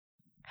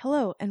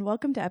Hello, and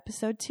welcome to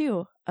episode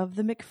 2 of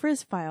the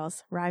McFrizz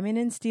Files, Rhyming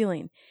and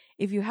Stealing.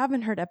 If you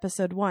haven't heard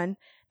episode 1,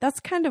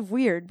 that's kind of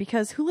weird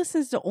because who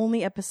listens to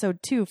only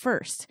episode 2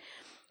 first?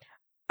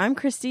 I'm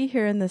Christy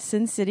here in the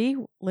Sin City,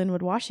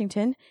 Linwood,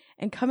 Washington,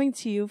 and coming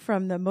to you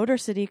from the Motor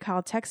City,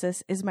 Kyle,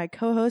 Texas is my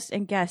co-host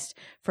and guest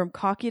from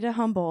Cocky to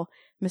Humble,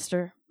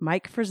 Mr.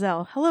 Mike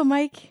Frizzell. Hello,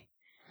 Mike.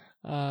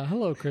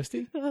 Hello,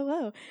 Christy.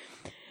 Hello.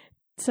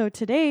 So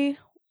today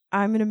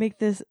I'm going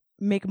to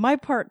make my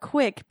part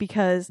quick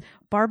because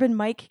Barb and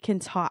Mike can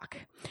talk.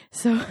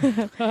 So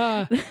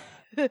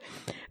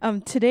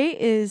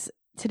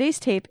today's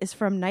tape is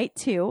from night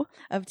 2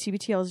 of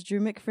TBTL's Drew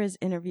McFrizz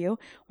interview,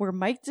 where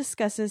Mike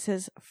discusses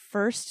his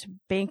first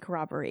bank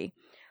robbery.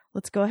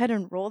 Let's go ahead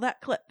and roll that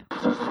clip.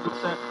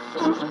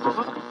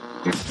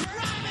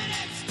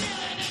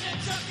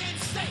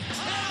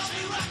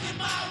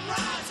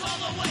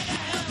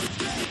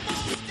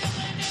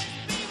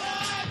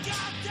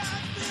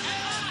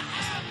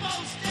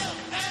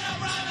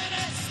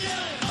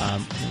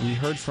 We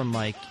heard from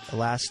Mike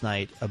last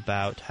night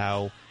about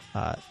how,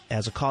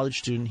 as a college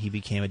student, he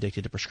became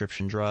addicted to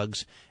prescription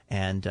drugs,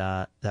 and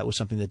that was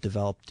something that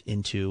developed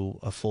into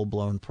a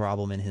full-blown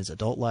problem in his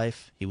adult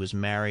life. He was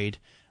married,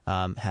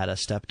 had a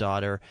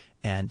stepdaughter,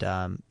 and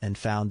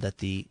found that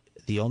the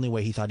only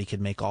way he thought he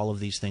could make all of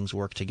these things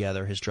work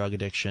together, his drug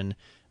addiction,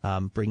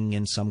 bringing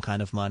in some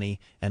kind of money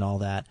and all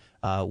that,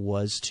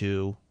 was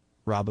to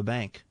rob a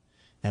bank.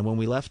 And when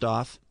we left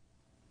off,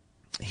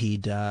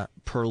 he'd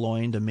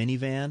purloined a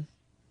minivan,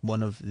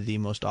 one of the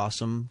most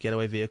awesome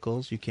getaway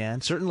vehicles you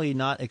can. Certainly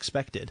not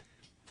expected.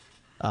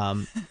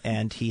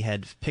 And he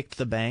had picked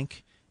the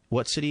bank.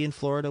 What city in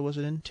Florida was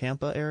it in?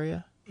 Tampa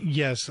area?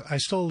 Yes, I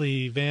stole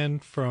the van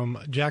from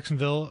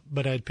Jacksonville,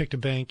 but I'd picked a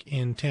bank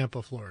in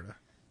Tampa, Florida.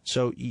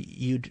 So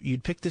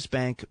you'd picked this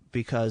bank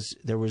because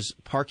there was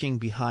parking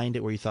behind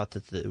it where you thought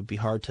that it would be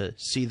hard to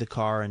see the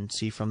car and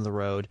see from the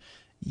road.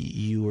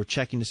 You were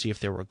checking to see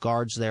if there were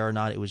guards there or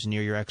not. It was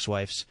near your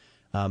ex-wife's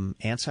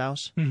aunt's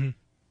house. Mm-hmm.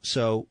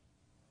 So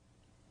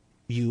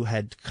you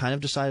had kind of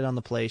decided on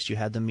the place. You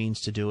had the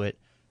means to do it.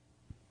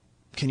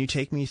 Can you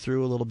take me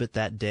through a little bit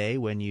that day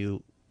when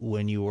you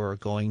were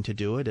going to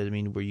do it? I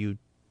mean,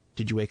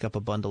 did you wake up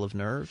a bundle of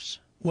nerves?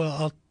 Well,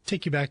 I'll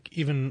take you back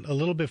even a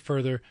little bit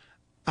further.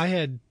 I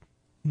had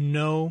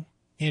no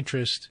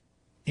interest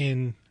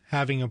in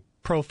having a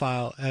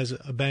profile as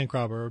a bank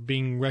robber or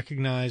being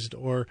recognized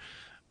or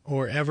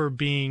ever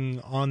being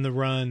on the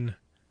run,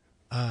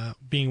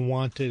 being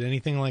wanted,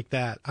 anything like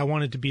that. I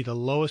wanted to be the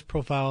lowest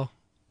profile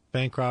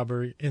bank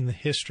robber in the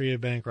history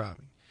of bank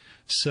robbing.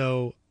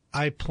 So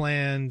I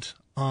planned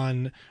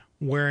on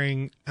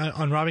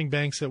robbing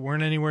banks that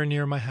weren't anywhere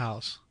near my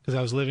house because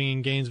I was living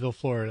in Gainesville,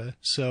 Florida.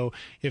 So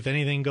if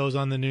anything goes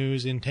on the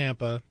news in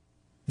Tampa,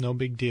 no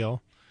big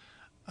deal.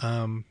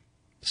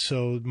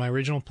 So my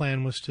original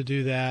plan was to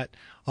do that.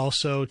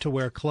 Also to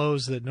wear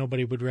clothes that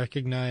nobody would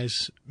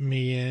recognize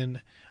me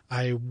in.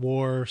 I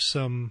wore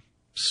some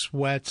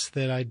sweats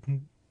that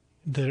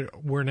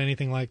weren't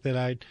anything like that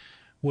I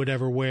would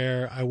ever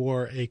wear. I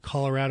wore a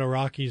Colorado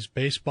Rockies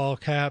baseball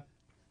cap,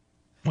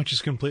 which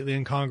is completely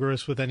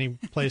incongruous with any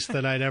place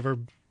that I'd ever,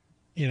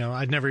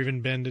 I'd never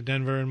even been to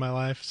Denver in my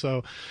life.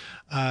 So,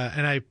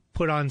 and I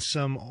put on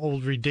some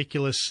old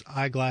ridiculous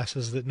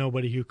eyeglasses that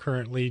nobody who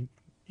currently,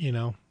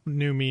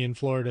 knew me in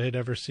Florida had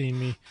ever seen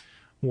me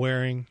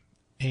wearing.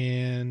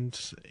 And,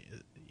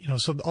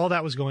 so all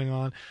that was going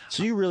on.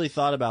 So you really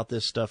thought about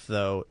this stuff,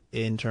 though,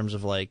 in terms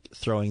of like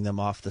throwing them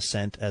off the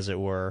scent, as it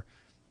were,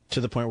 to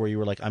the point where you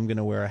were like, I'm going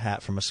to wear a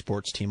hat from a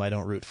sports team I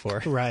don't root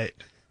for. Right.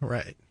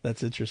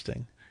 That's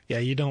interesting. Yeah,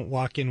 you don't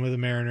walk in with a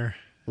Mariner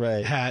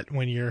hat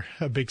when you're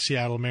a big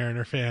Seattle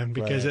Mariner fan,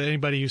 because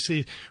anybody you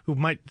see who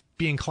might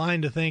be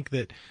inclined to think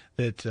that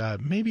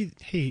maybe,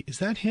 hey, is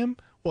that him?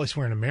 Well, he's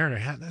wearing a Mariner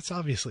hat. That's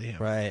obviously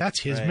him. Right. That's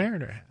his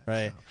Mariner hat.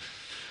 Right.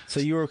 So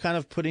you were kind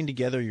of putting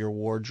together your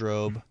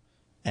wardrobe,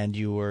 and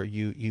you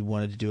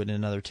wanted to do it in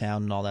another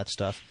town and all that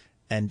stuff.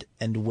 And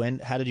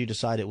how did you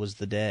decide it was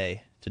the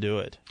day to do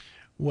it?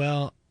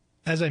 Well,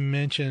 as I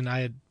mentioned,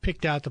 I had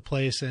picked out the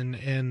place, and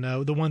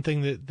the one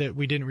thing that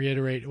we didn't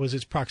reiterate was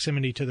its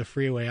proximity to the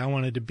freeway. I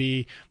wanted to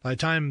be, by the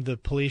time the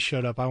police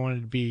showed up, I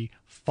wanted to be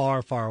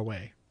far, far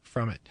away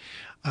from it.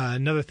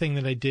 Another thing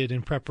that I did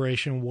in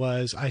preparation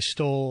was I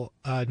stole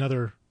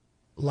another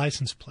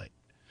license plate.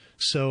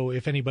 So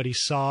if anybody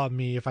saw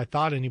me, if I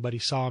thought anybody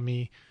saw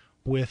me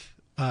with,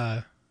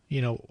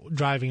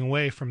 driving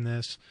away from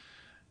this,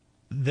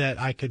 that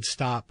I could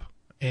stop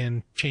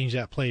and change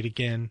that plate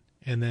again,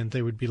 and then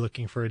they would be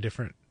looking for a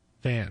different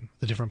van,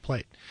 a different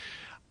plate.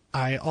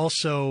 I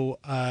also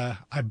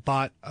I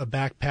bought a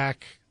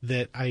backpack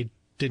that I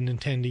didn't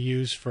intend to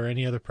use for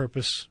any other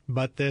purpose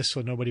but this,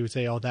 so nobody would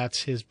say, oh,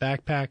 that's his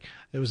backpack.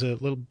 It was a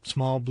little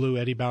small blue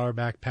Eddie Bauer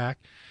backpack,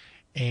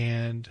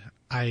 and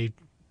I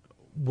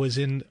was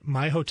in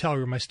my hotel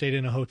room. I stayed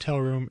in a hotel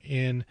room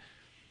in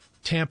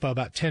Tampa,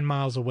 about 10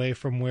 miles away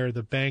from where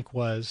the bank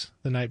was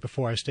the night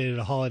before. I stayed at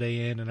a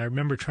Holiday Inn, and I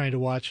remember trying to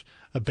watch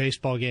a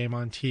baseball game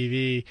on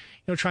TV,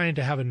 trying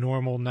to have a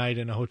normal night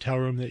in a hotel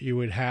room that you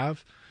would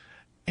have,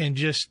 and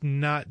just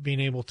not being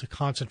able to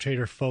concentrate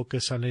or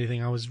focus on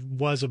anything. I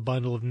was a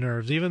bundle of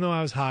nerves. Even though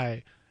I was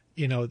high,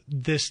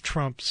 this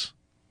trumps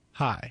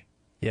high.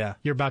 Yeah.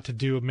 You're about to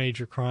do a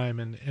major crime,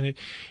 and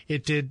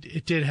it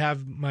did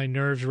have my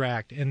nerves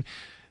racked. And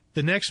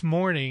the next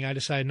morning, I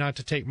decided not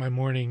to take my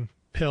morning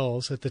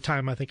pills. At the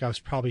time, I think I was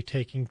probably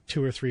taking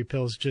 2 or 3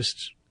 pills,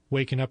 just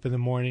waking up in the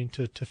morning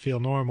to feel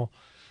normal.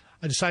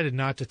 I decided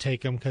not to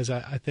take them because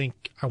I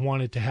think I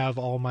wanted to have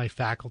all my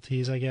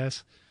faculties, I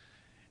guess.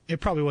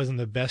 It probably wasn't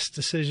the best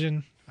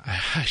decision.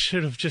 I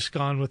should have just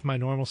gone with my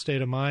normal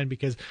state of mind,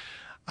 because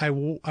I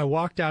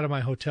walked out of my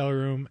hotel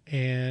room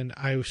and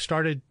I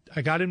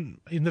got in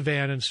the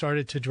van and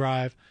started to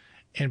drive.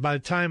 And by the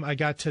time I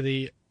got to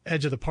the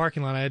edge of the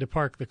parking lot, I had to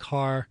park the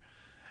car,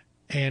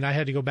 and I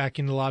had to go back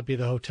in the lobby of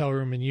the hotel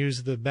room and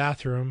use the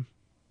bathroom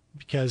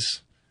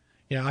because,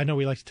 I know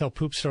we like to tell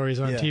poop stories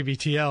on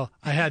TBTL.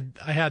 I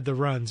had the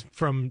runs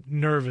from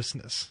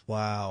nervousness.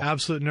 Wow.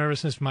 Absolute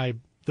nervousness.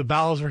 The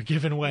bowels were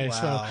giving way.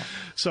 Wow.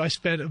 So I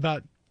spent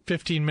about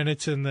 15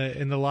 minutes in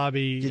the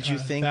lobby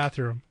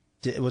bathroom.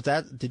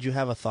 Did you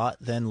have a thought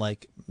then,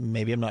 like,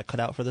 maybe I'm not cut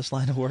out for this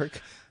line of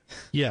work?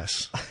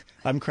 Yes.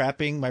 I'm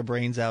crapping my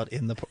brains out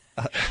in the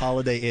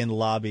Holiday Inn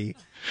lobby.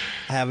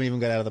 I haven't even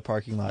got out of the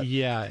parking lot.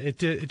 Yeah, it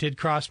did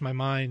cross my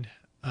mind.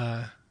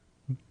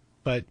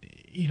 But,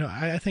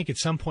 I think at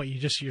some point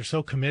you're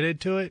so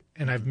committed to it,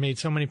 and I've made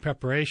so many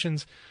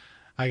preparations.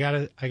 I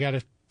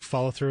gotta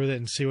follow through with it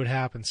and see what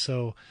happens.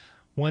 So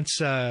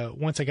once I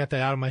got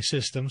that out of my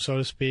system, so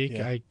to speak,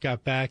 I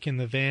got back in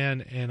the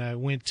van and I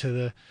went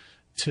to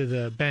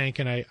the bank,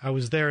 and I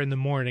was there in the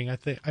morning. I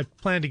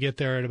planned to get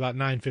there at about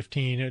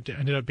 9:15. It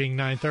ended up being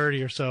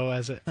 9:30 or so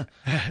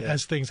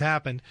as things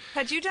happened.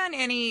 Had you done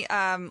any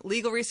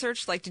legal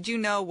research? Like, did you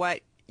know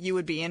what you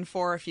would be in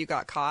for if you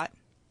got caught?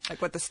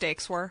 Like what the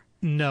stakes were?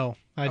 No,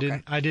 I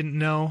didn't. I didn't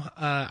know.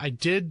 I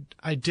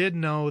did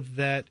know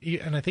that,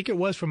 and I think it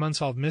was from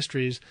Unsolved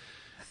Mysteries,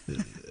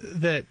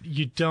 that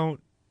you do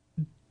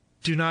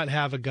not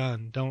have a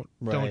gun. Don't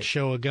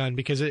show a gun,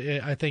 because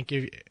I think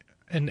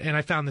and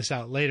I found this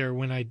out later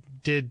when I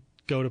did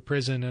go to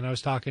prison and I was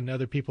talking to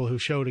other people who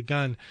showed a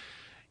gun.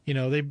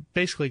 They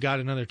basically got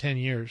another 10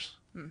 years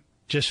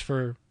just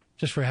for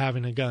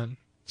having a gun.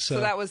 So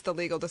that was the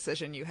legal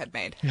decision you had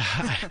made.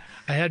 I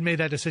had made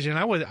that decision.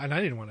 I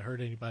didn't want to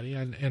hurt anybody.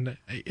 And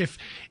if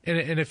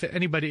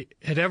anybody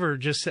had ever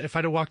if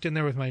I'd have walked in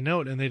there with my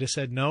note and they'd have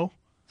said no,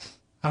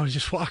 I would have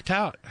just walked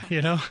out.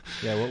 Yeah.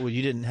 Well,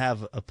 you didn't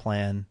have a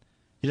plan.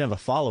 You didn't have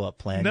a follow-up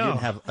plan. No. You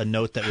didn't have a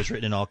note that was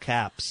written in all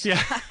caps.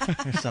 Yeah.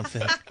 Or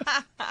something.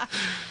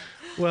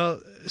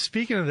 Well,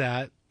 speaking of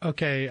that,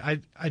 okay,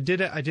 I did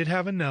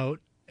have a note,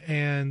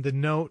 and the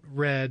note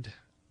read,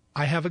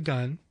 "I have a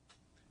gun,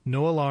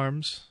 no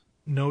alarms,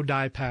 no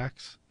die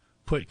packs,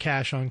 put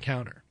cash on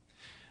counter."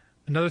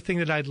 Another thing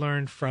that I'd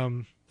learned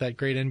from that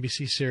great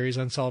NBC series,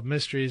 Unsolved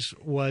Mysteries,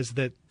 was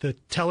that the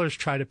tellers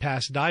try to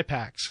pass die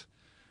packs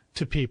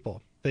to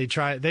people. They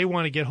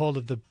want to get hold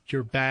of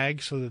your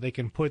bag so that they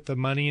can put the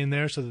money in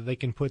there, so that they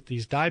can put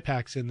these die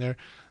packs in there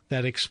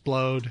that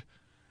explode,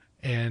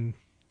 and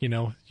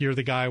you're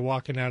the guy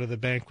walking out of the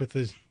bank with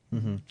the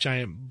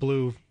giant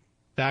blue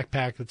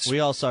backpack. We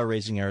all saw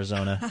Raising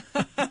Arizona.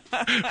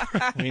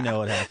 We know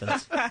what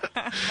happens.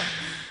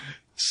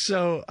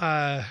 So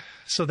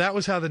that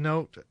was how the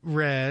note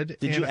read.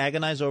 Did you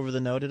agonize over the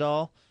note at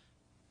all?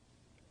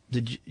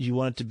 Did you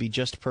want it to be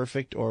just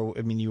perfect, or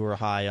you were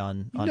high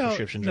on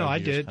prescription drugs? No, I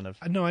did.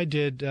 No, I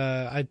did.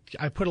 I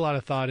put a lot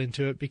of thought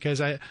into it,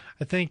 because I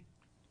think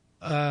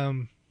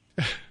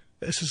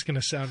this is going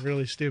to sound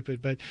really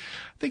stupid, but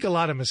I think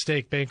one of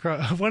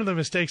the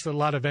mistakes that a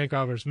lot of bank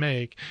robbers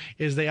make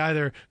is they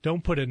either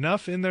don't put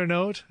enough in their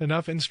note,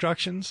 enough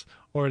instructions,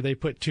 or they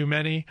put too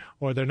many,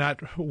 or they're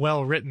not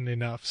well written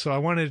enough. So I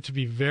wanted it to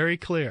be very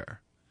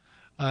clear.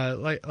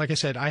 Like I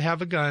said, I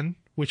have a gun,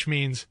 which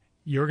means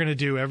you're going to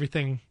do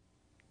everything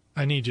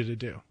I need you to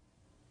do,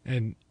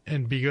 and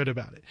be good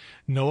about it.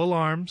 No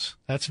alarms.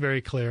 That's very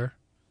clear.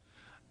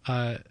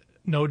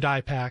 No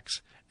die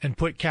packs, and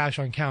put cash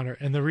on counter.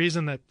 And the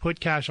reason that put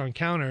cash on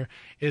counter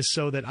is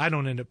so that I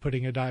don't end up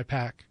putting a die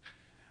pack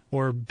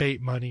or bait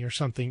money or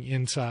something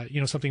inside,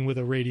 something with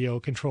a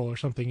radio control or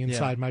something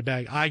inside my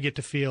bag. I get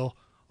to feel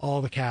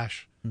all the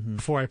cash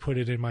before I put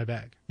it in my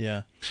bag.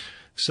 Yeah.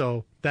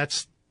 So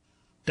that's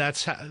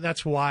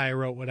why I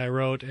wrote what I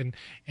wrote, and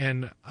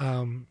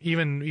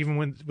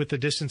even with the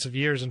distance of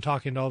years and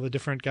talking to all the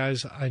different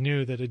guys I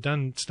knew that had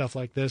done stuff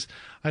like this,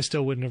 I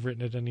still wouldn't have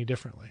written it any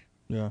differently.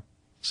 Yeah.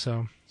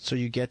 So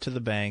you get to the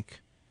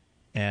bank,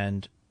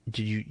 and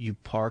did you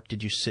park?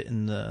 Did you sit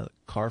in the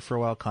car for a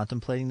while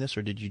contemplating this,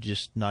 or did you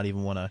just not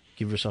even want to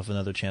give yourself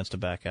another chance to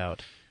back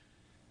out?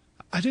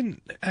 I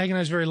didn't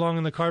agonize very long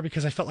in the car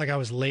because I felt like I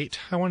was late.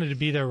 I wanted to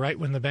be there right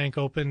when the bank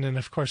opened, and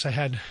of course I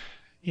had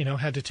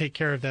to take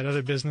care of that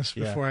other business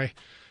before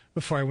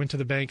I went to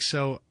the bank.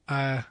 So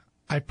I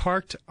I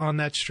parked on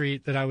that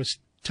street that I was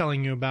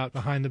telling you about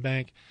behind the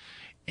bank,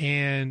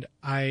 and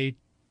I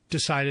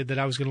decided that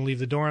I was going to leave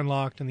the door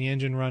unlocked and the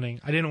engine running.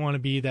 I didn't want to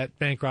be that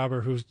bank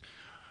robber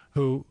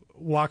who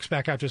walks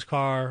back out to his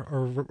car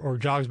or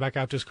jogs back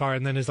out to his car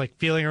and then is like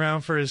feeling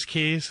around for his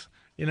keys,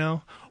 you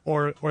know,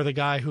 or the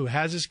guy who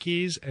has his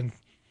keys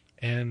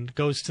and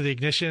goes to the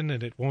ignition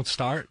and it won't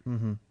start,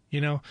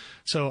 you know.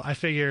 So I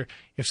figure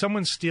if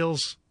someone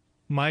steals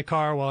my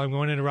car while I'm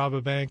going in to rob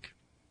a bank,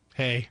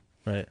 hey,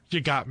 Right. you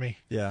got me.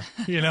 Yeah.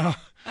 You know,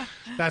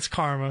 that's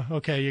karma.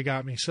 Okay, you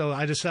got me. So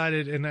I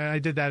decided, and I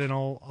did that in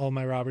all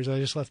my robberies. I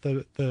just left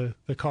the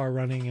car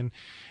running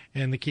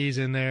and the keys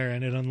in there,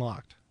 and it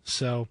unlocked.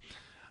 So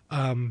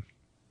I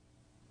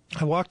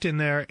walked in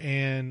there,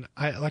 and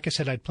like I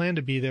said, I'd planned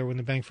to be there when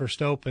the bank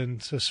first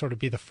opened, to sort of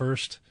be the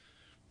first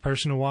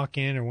person to walk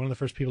in or one of the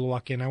first people to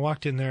walk in. I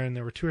walked in there, and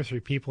there were 2 or 3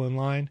 people in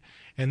line,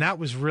 and that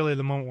was really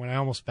the moment when I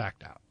almost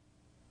backed out.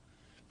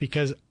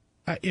 Because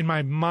in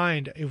my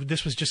mind,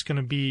 this was just going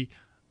to be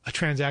a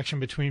transaction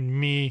between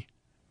me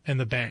and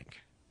the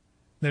bank.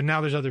 Then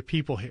now there's other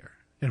people here.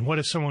 And what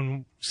if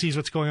someone sees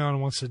what's going on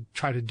and wants to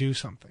try to do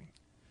something?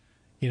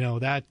 You know,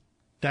 that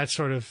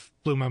sort of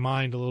blew my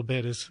mind a little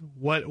bit, is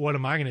what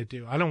am I going to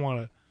do? I don't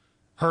want to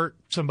hurt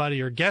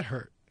somebody or get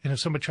hurt. And if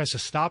somebody tries to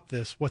stop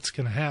this, what's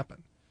going to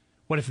happen?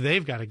 What if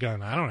they've got a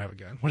gun? I don't have a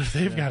gun. What if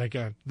they've got a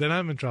gun? Then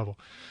I'm in trouble.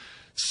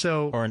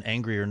 So, or an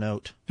angrier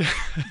note.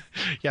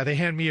 Yeah, they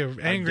hand me an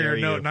angrier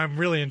note, and I'm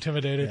really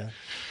intimidated.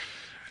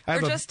 Yeah.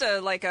 Or just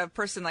a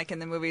person like in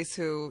the movies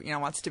who, you know,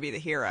 wants to be the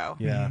hero.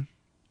 Yeah. Mm-hmm.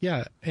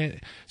 Yeah. And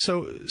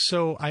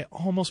so I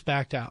almost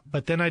backed out,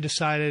 but then I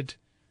decided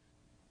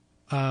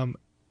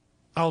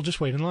I'll just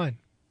wait in line.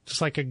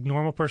 Just like a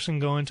normal person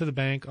going to the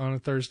bank on a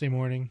Thursday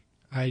morning.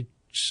 I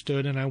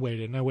stood and I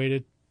waited. And I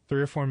waited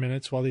 3 or 4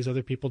 minutes while these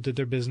other people did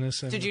their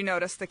business. And did you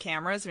notice the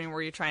cameras? I mean,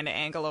 were you trying to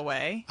angle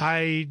away?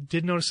 I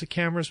did notice the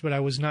cameras, but I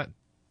was not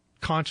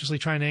consciously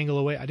trying to angle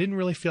away. I didn't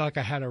really feel like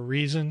I had a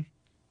reason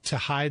to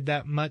hide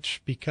that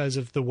much because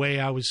of the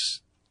way I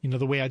was, you know,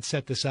 the way I'd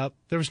set this up.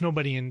 There was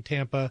nobody in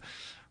Tampa.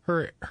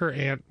 Her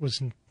aunt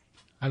was,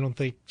 I don't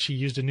think she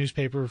used a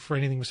newspaper for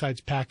anything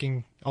besides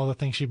packing all the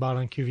things she bought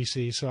on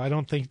QVC. So I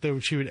don't think that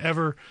she would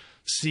ever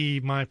see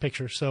my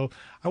picture. So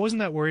I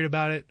wasn't that worried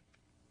about it.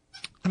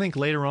 I think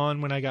later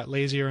on when I got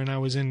lazier and I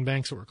was in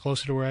banks that were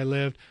closer to where I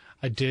lived,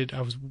 I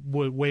was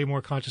way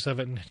more conscious of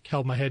it and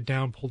held my head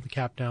down, pulled the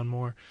cap down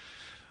more.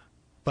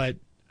 But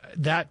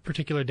that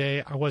particular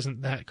day, I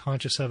wasn't that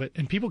conscious of it.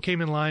 And people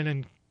came in line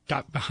and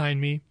got behind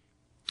me,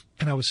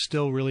 and I was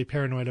still really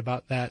paranoid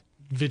about that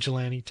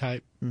vigilante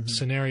type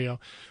scenario.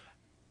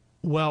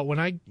 Well, when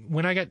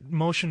I got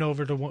motioned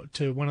over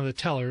to one of the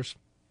tellers,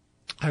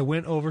 I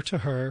went over to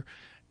her,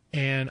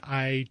 and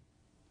I'm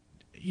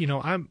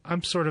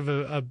sort of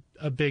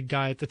a big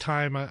guy at the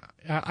time.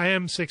 I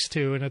am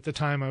 6'2", and at the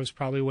time I was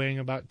probably weighing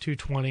about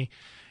 220,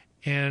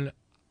 and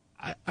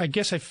I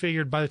guess I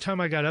figured by the time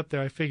I got up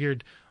there, I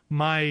figured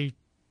my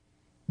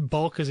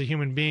bulk as a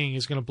human being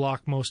is going to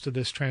block most of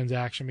this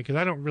transaction because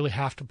I don't really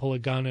have to pull a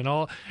gun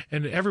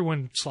and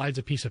everyone slides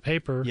a piece of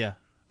paper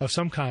of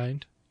some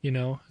kind, you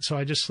know. So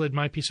I just slid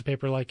my piece of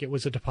paper like it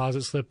was a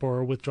deposit slip or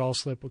a withdrawal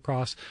slip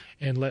across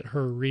and let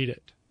her read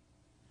it.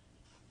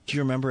 Do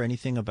you remember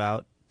anything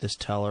about this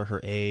teller,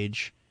 her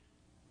age,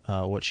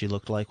 what she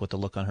looked like, what the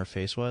look on her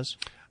face was?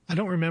 I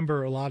don't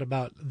remember a lot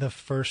about the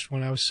first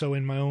one. I was so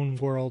in my own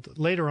world.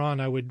 Later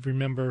on, I would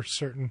remember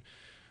certain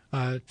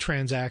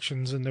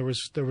transactions, and there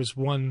was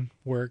one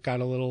where it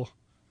got a little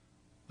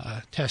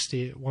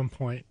testy at one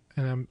point,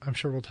 and I'm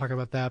sure we'll talk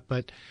about that.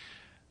 But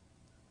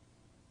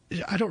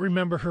I don't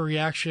remember her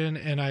reaction,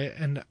 and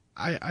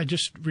I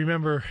just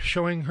remember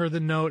showing her the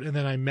note, and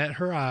then I met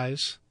her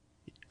eyes.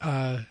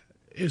 It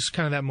was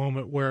kind of that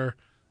moment where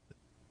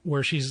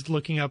she's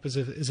looking up as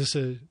if, is this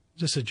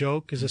a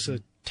joke? Is this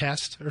a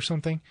test or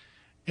something?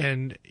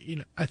 And you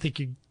know, I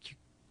think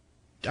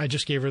I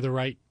just gave her the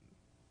right,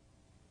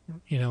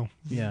 you know,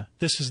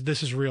 this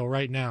is real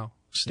right now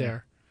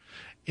stare.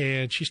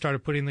 And she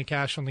started putting the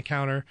cash on the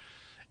counter,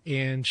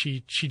 and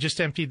she just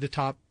emptied the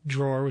top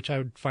drawer, which I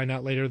would find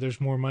out later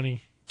there's more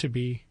money to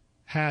be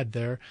had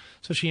there.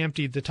 So she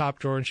emptied the top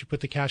drawer and she put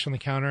the cash on the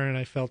counter, and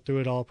I felt through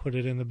it all, put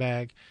it in the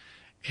bag.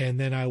 And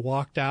then I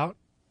walked out,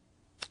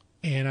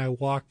 and I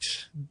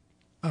walked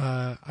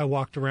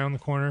around the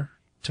corner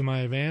to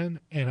my van,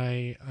 and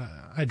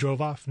I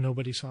drove off.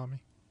 Nobody saw me.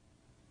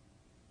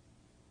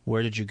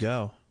 Where did you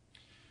go?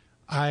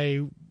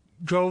 I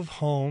drove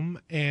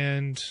home,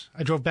 and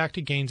I drove back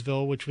to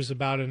Gainesville, which was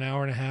about an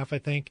hour and a half, I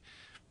think,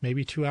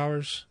 maybe 2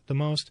 hours the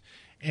most.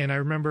 And I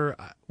remember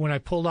when I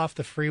pulled off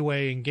the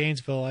freeway in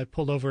Gainesville, I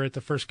pulled over at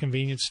the first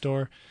convenience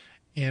store,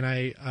 and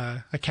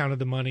I counted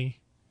the money.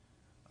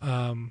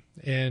 And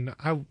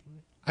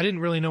I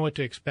didn't really know what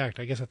to expect.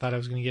 I guess I thought I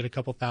was going to get a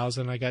couple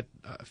thousand. I got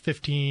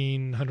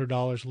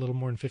 $1,500, a little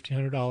more than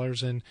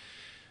 $1,500, and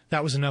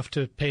that was enough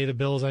to pay the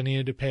bills I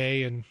needed to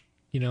pay and,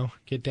 you know,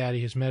 get Daddy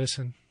his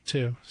medicine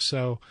too.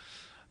 So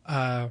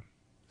I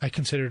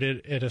considered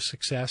it a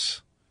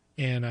success,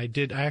 and I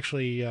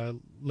actually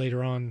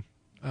later on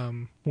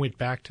went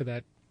back to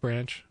that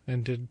branch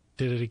and did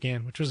it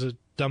again, which was a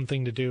dumb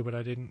thing to do, but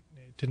it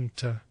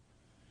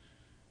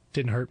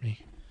didn't hurt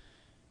me.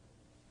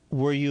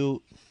 Were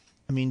you,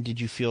 I mean,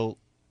 did you feel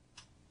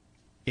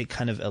it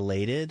kind of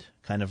elated,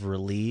 kind of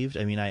relieved?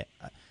 I mean, I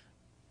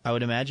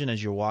would imagine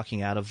as you're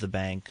walking out of the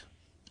bank,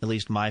 at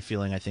least my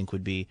feeling, I think,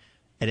 would be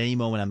at any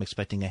moment I'm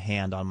expecting a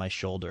hand on my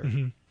shoulder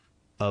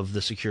of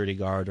the security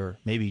guard or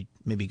maybe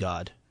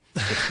God.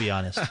 Let's be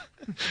honest.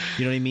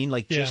 You know what I mean?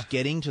 Like just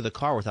getting to the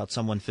car without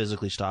someone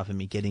physically stopping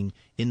me, getting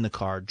in the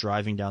car,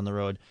 driving down the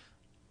road.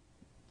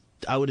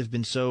 I would have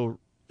been so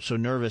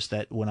nervous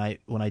that when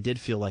I did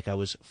feel like I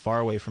was far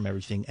away from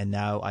everything and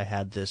now I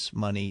had this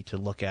money to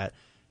look at,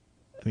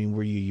 I mean,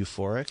 were you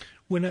euphoric?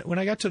 When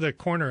I got to the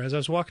corner, as I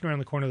was walking around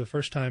the corner the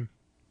first time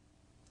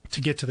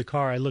to get to the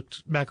car, I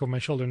looked back over my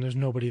shoulder and there's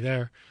nobody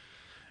there.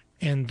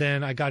 And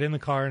then I got in the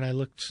car and I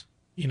looked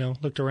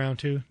around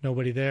too,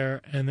 nobody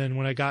there. And then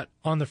when I got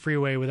on the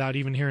freeway without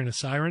even hearing a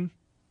siren,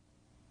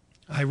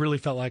 I really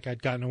felt like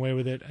I'd gotten away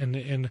with it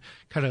and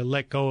kind of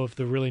let go of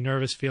the really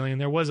nervous feeling. And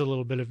there was a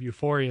little bit of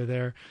euphoria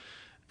there.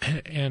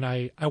 And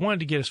I wanted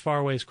to get as far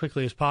away as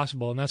quickly as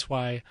possible. And that's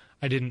why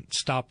I didn't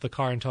stop the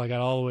car until I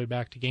got all the way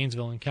back to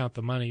Gainesville and count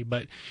the money.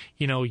 But,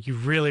 you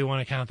really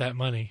want to count that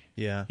money.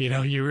 Yeah.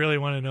 You really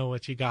want to know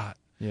what you got.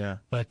 Yeah.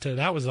 But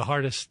that was the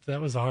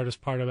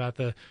hardest part about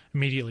the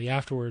immediately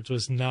afterwards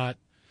was not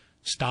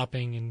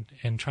stopping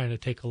and trying to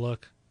take a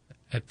look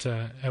at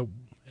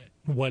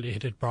what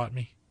it had brought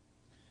me.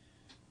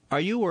 Are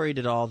you worried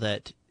at all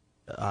that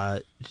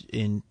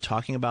in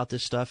talking about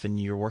this stuff and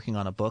you're working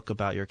on a book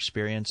about your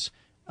experience,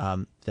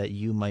 that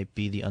you might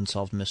be the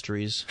unsolved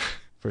mysteries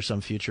for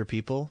some future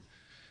people?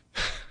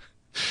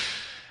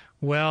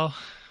 Well,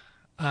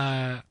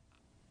 and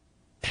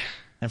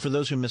for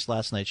those who missed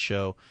last night's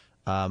show,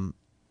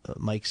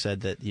 Mike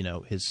said that,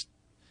 his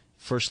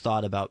first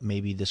thought about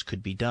maybe this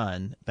could be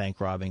done, bank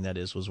robbing that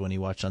is, was when he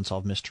watched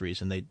Unsolved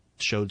Mysteries and they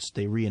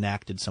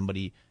reenacted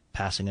somebody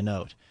passing a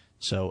note.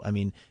 So, I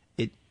mean,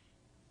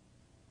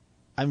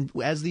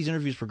 as these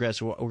interviews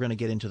progress, we're going to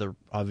get into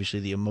obviously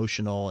the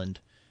emotional and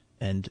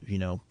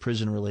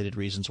prison related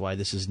reasons why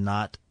this is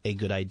not a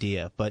good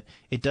idea. But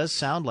it does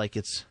sound like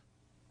it's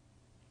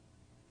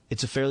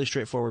a fairly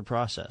straightforward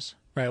process.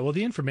 Right. Well,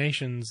 the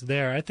information's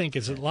there. I think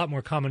it's a lot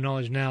more common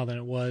knowledge now than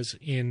it was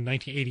in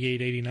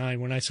 1988, 89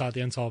 when I saw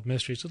the Unsolved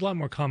Mysteries. It's a lot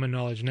more common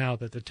knowledge now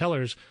that the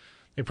tellers,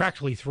 they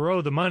practically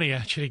throw the money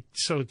at you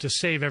to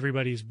save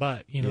everybody's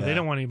butt. They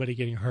don't want anybody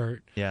getting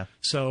hurt. Yeah.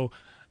 So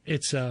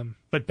it's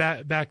but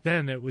back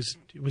then it was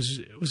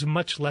a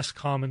much less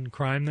common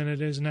crime than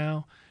it is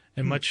now,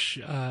 and much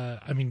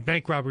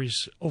bank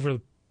robberies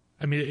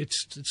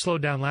it's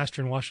slowed down last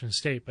year in Washington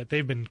State, but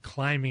they've been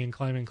climbing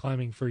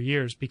for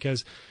years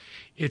because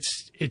I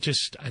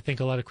think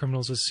a lot of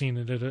criminals have seen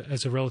it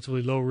as a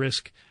relatively low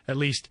risk, at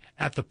least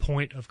at the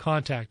point of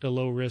contact, a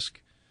low risk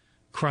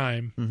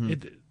crime.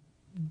 Mm-hmm.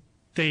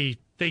 They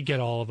get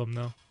all of them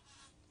though.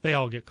 They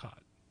all get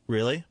caught.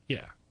 Really?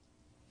 Yeah.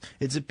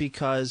 Is it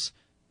because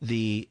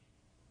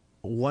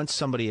once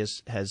somebody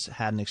has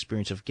had an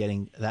experience of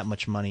getting that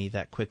much money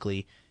that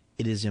quickly,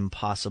 it is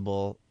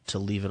impossible to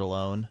leave it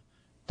alone?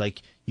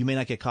 Like, you may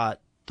not get caught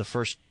the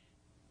first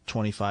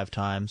 25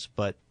 times,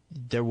 but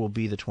there will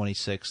be the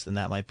 26th, and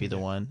that might be the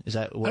one. Is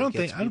that what I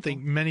don't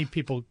think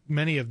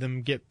many of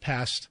them get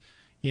past,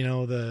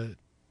 the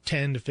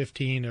 10 to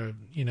 15 or,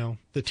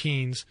 the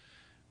teens,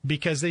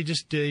 because they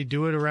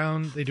do it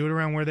around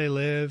where they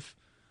live.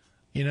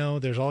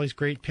 There's all these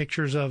great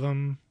pictures of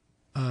them.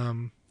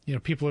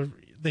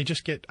 They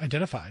just get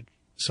identified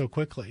so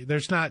quickly.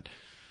 There's not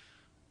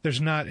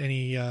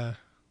any,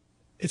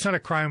 it's not a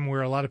crime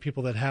where a lot of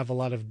people that have a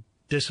lot of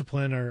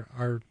discipline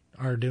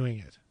are doing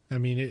it. I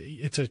mean,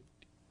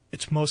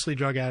 it's mostly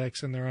drug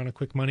addicts and they're on a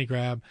quick money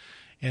grab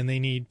and they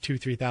need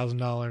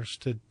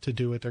 $2,000-$3,000 to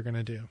do what they're going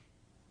to do.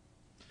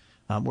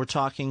 We're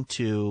talking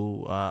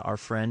to our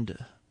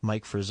friend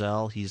Mike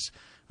Frizzell. He's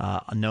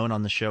known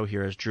on the show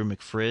here as Drew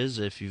McFrizz.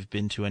 If you've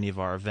been to any of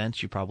our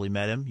events, you probably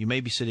met him. You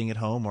may be sitting at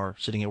home or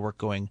sitting at work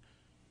going,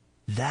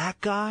 "That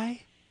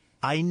guy?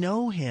 I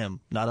know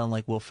him," not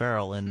unlike Will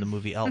Ferrell in the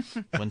movie Elf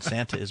when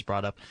Santa is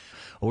brought up.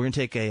 Well, we're going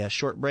to take a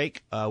short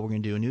break. We're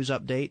going to do a news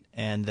update,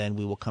 and then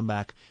we will come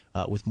back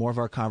with more of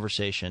our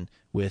conversation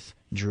with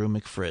Drew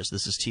McFrizz.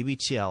 This is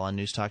TBTL on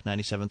News Talk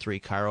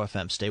 97.3 Cairo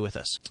FM. Stay with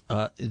us.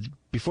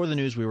 Before the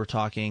news, we were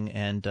talking,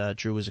 and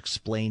Drew was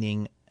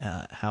explaining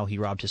how he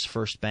robbed his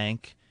first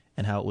bank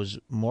and how it was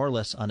more or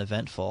less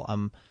uneventful.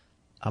 I'm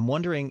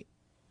wondering,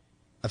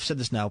 I've said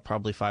this now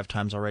probably 5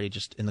 times already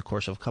just in the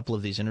course of a couple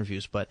of these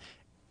interviews, but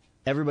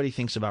everybody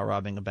thinks about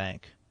robbing a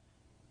bank.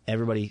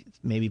 Everybody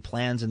maybe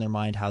plans in their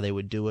mind how they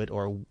would do it,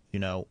 or,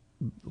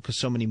 because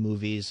so many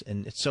movies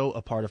and it's so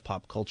a part of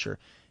pop culture.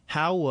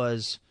 How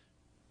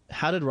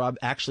did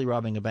actually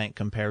robbing a bank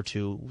compare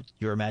to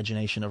your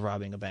imagination of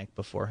robbing a bank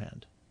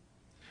beforehand?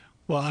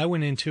 Well, I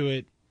went into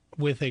it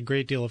with a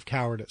great deal of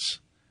cowardice.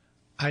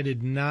 I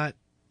did not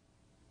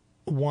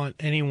want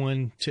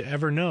anyone to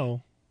ever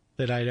know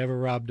that I'd ever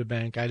robbed a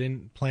bank. I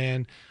didn't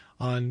plan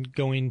on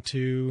going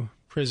to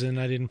prison.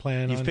 I didn't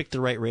plan You've on. picked the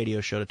right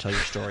radio show to tell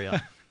your story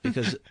on,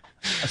 because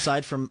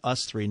aside from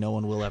us three, no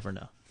one will ever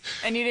know.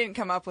 And you didn't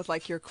come up with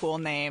like your cool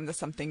name, the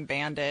something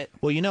bandit.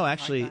 Well,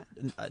 actually,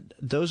 like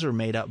those are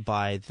made up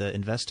by the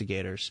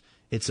investigators.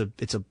 It's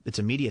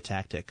a media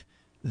tactic.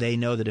 They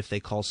know that if they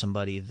call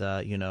somebody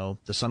the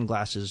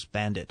sunglasses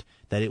bandit,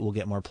 that it will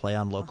get more play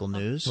on local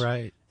news.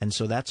 Right. And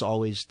so that's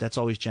always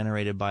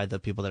generated by the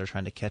people that are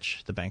trying to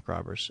catch the bank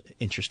robbers.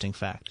 Interesting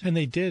fact. And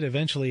they did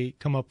eventually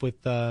come up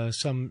with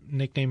some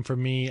nickname for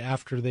me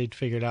after they'd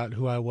figured out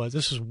who I was.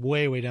 This was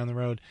way, way down the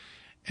road.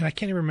 And I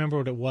can't even remember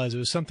what it was. It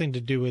was something to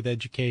do with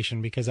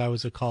education, because I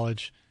was a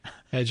college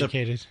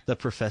educated. The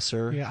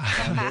professor.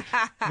 Yeah.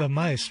 The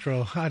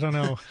maestro. I don't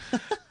know.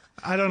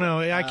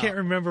 I can't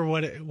remember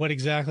what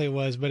exactly it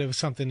was, but it was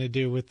something to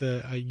do with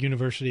the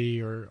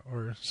university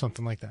or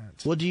something like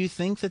that. Well, do you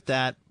think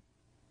that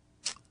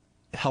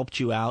helped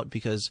you out,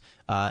 because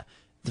the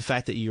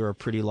fact that you're a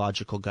pretty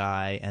logical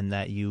guy and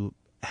that you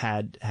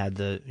had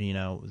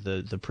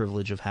the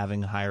privilege of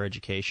having higher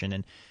education,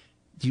 and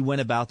you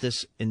went about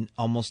this in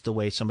almost the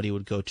way somebody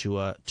would go to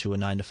a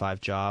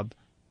 9-to-5 job?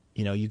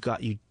 You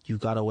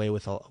got away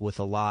with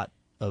a lot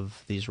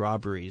of these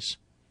robberies.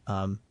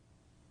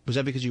 Was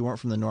that because you weren't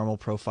from the normal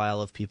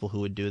profile of people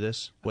who would do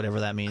this, whatever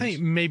that means? I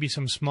think maybe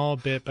some small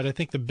bit, but I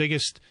think the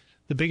biggest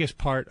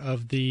part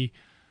of the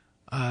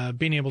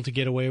being able to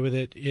get away with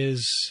it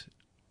is,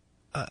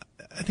 I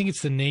think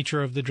it's the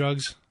nature of the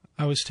drugs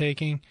I was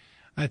taking.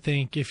 I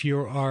think if you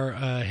are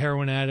a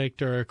heroin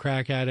addict or a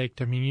crack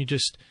addict, I mean,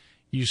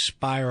 you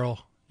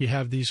spiral. You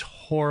have these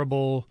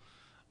horrible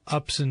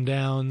ups and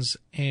downs,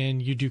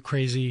 and you do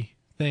crazy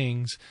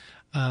things.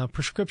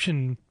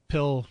 Prescription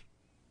pill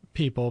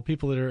people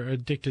that are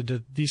addicted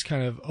to these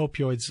kind of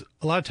opioids,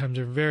 a lot of times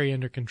are very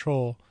under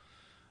control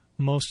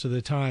most of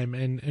the time.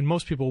 And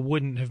most people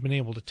wouldn't have been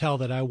able to tell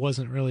that I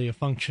wasn't really a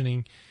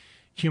functioning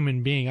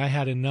human being. I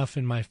had enough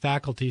in my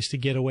faculties to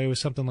get away with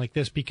something like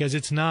this, because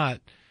it's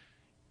not,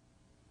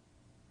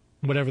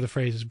 whatever the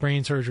phrase is,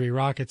 brain surgery,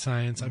 rocket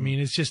science. Mm-hmm. I mean,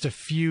 it's just a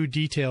few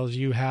details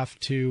you have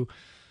to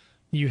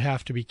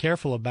be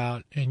careful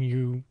about, and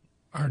you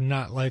are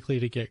not likely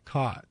to get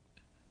caught.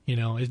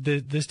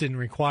 This didn't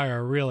require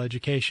a real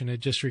education. It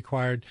just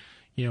required,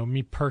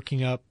 me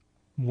perking up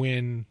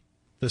when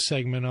the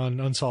segment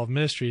on Unsolved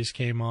Mysteries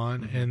came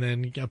on, mm-hmm. and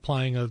then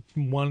applying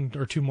one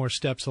or two more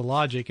steps of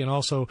logic, and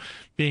also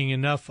being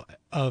enough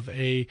of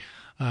a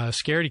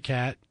scaredy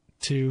cat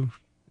to,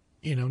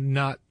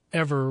 not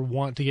ever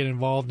want to get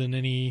involved in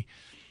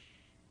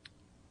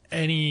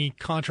any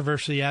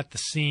controversy at the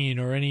scene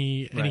or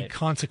any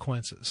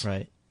consequences.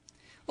 Right.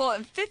 Well,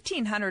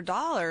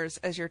 $1,500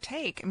 as your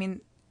take, I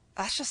mean,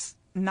 that's just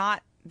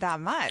not that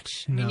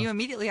much. I mean, you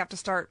immediately have to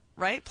start,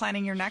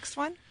 planning your next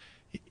one?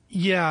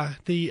 Yeah.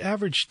 The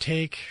average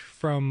take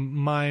from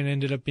mine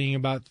ended up being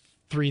about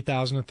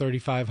 $3,000 to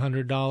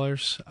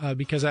 $3,500,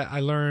 because I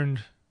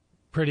learned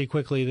pretty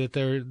quickly that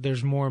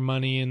there's more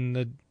money in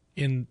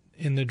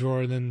the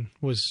drawer than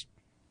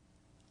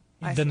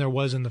there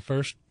was in the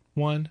first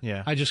one.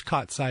 Yeah. I just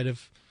caught sight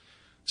of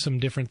some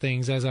different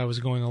things as I was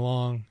going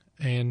along.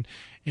 And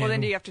then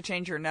do you have to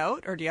change your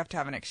note, or do you have to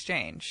have an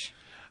exchange?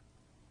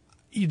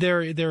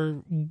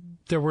 There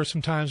were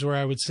some times where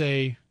I would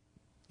say,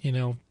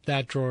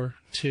 that drawer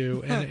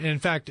too. And in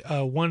fact,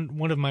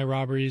 one of my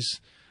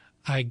robberies,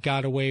 I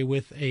got away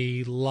with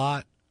a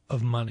lot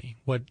of money,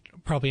 what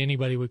probably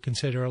anybody would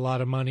consider a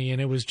lot of money,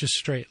 and it was just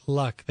straight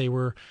luck. They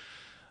were,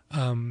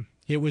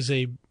 it was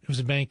a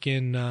bank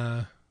in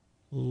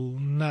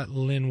not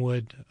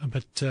Linwood,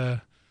 but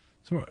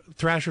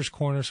Thrasher's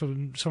Corner, so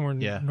somewhere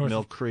north Mill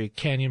of Creek,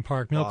 Canyon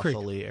Park, Mill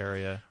Creek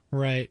area,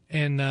 right?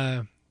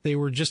 And they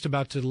were just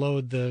about to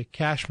load the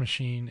cash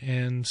machine,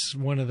 and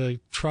one of the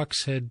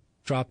trucks had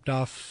dropped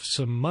off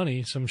some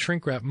money, some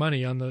shrink wrap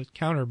money, on the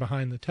counter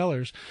behind the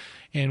tellers.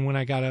 And when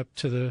I got up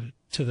to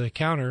the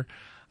counter,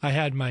 I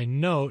had my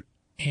note,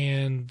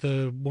 and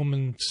the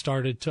woman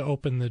started to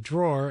open the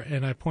drawer,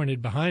 and I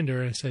pointed behind her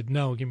and I said,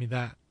 "No, give me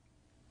that."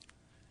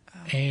 Oh.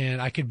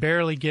 And I could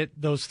barely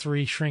get those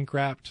three shrink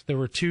wrapped. There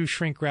were two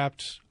shrink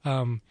wrapped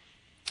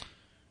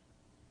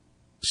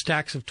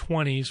stacks of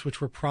 20s, which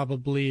were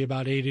probably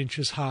about 8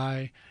 inches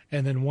high,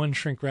 and then one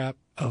shrink wrap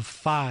of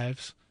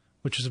 5s,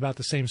 which was about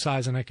the same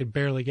size, and I could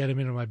barely get them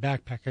into my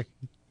backpack. I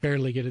could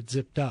barely get it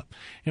zipped up.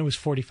 And it was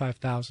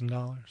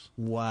 $45,000.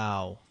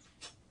 Wow.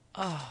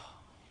 Oh.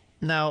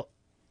 Now,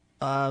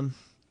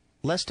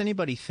 lest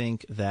anybody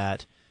think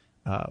that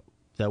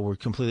that we're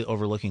completely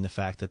overlooking the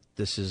fact that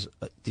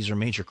these are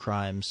major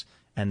crimes,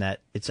 and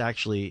that it's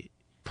actually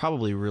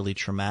probably really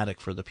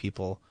traumatic for the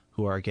people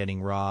who are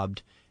getting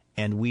robbed,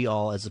 and we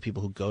all, as the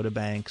people who go to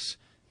banks,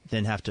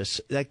 then have to,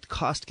 that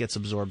cost gets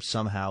absorbed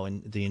somehow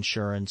in the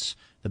insurance,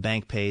 the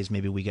bank pays,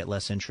 maybe we get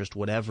less interest,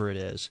 whatever it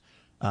is.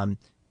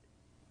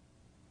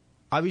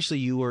 Obviously,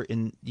 you were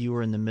in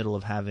the middle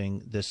of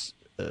having this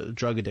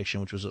drug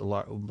addiction, which was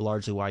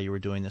largely why you were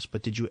doing this.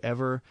 But did you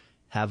ever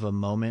have a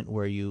moment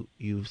where you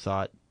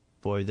thought,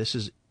 boy, this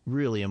is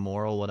really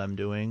immoral what I'm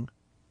doing?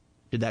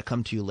 Did that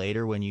come to you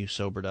later when you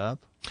sobered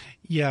up?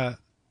 Yeah,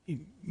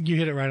 you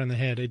hit it right on the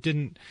head. It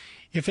didn't.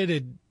 If it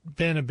had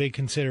been a big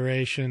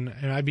consideration,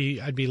 and I'd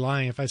be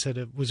lying if I said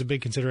it was a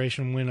big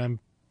consideration when I'm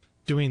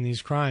doing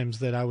these crimes,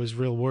 that I was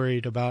real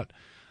worried about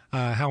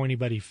how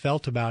anybody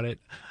felt about it.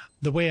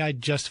 The way I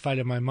justified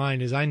it in my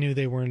mind is I knew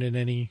they weren't in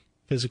any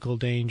physical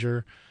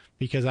danger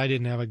because I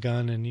didn't have a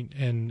gun,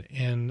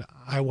 and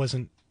I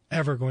wasn't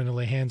ever going to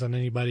lay hands on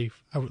anybody.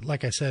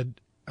 Like I said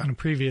on a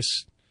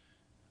previous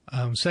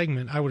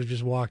segment, I would have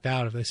just walked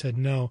out if they said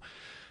no.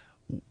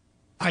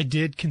 I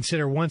did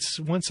consider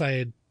once I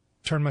had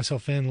turned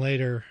myself in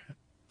later,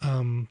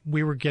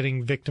 we were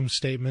getting victim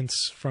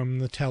statements from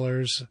the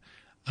tellers.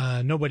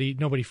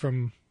 Nobody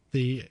from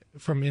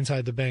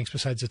inside the banks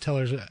besides the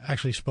tellers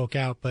actually spoke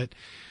out, but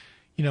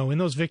in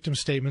those victim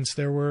statements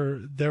there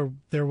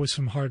was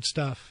some hard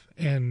stuff,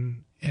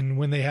 and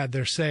when they had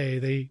their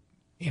say,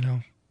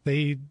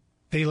 they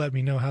let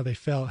me know how they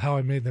felt, how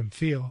I made them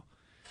feel,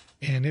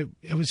 and it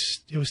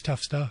was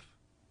tough stuff,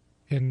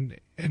 and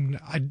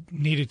I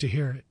needed to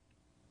hear it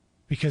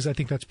because I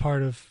think that's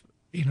part of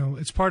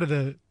it's part of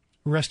the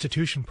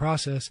restitution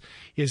process,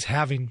 is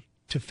having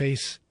to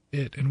face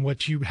it and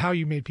how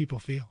you made people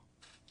feel.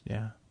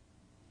 Yeah.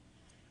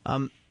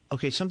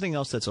 Okay, something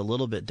else that's a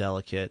little bit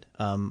delicate.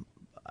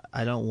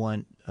 I don't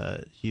want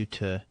you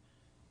to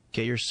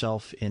get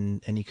yourself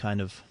in any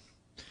kind of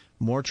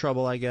more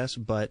trouble, I guess,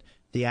 but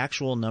the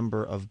actual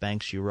number of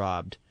banks you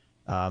robbed,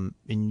 and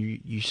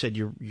you said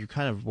you're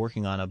kind of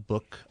working on a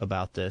book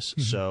about this,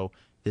 mm-hmm. So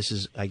this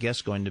is, I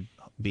guess, going to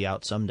be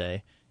out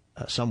someday,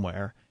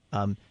 somewhere.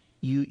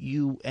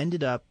 You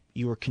ended up,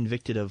 you were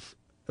convicted of,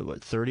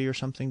 30 or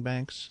something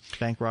bank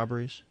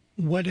robberies?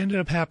 What ended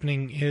up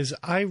happening is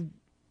I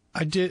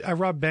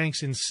robbed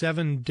banks in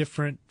 7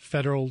 different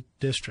federal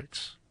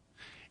districts,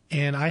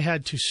 and I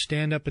had to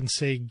stand up and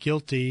say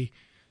guilty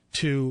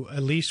to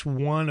at least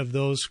one of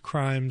those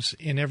crimes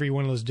in every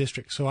one of those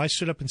districts. So I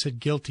stood up and said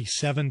guilty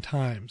 7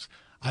 times.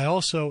 I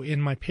also,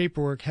 in my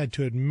paperwork, had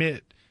to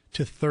admit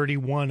to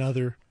 31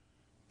 other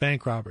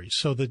bank robberies.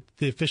 So the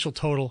official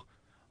total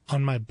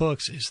on my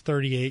books is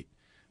 38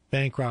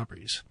 bank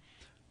robberies.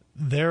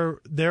 There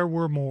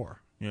were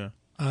more. Yeah.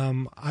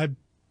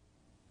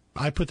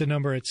 I put the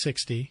number at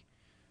 60,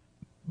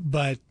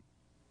 but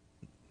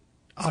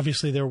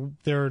obviously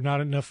there are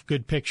not enough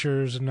good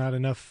pictures and not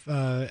enough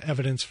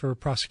evidence for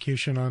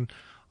prosecution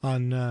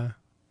on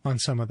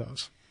some of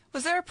those.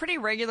 Was there a pretty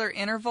regular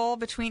interval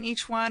between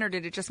each one, or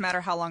did it just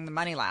matter how long the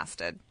money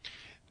lasted?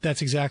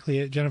 That's exactly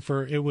it,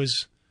 Jennifer.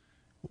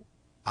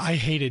 I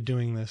hated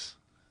doing this.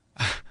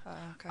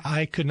 Okay.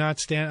 I could not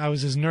stand. I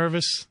was as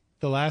nervous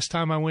the last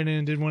time I went in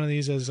and did one of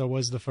these as I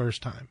was the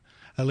first time.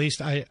 At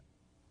least I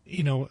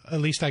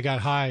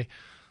got high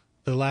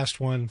the last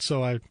one,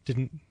 so I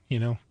didn't,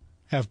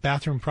 have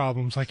bathroom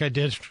problems like I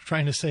did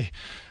trying to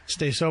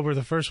stay sober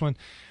the first one.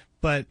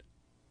 But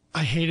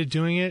I hated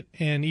doing it,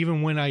 and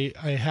even when I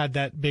had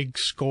that big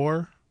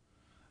score,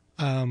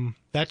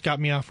 that got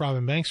me off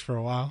robbing banks for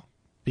a while,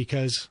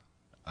 because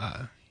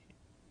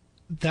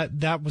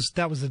that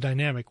was the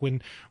dynamic.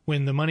 When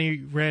the money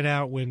ran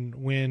out,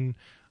 when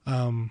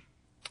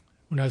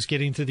I was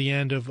getting to the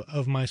end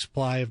of my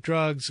supply of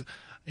drugs,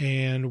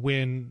 and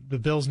when the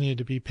bills needed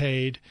to be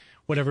paid,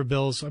 whatever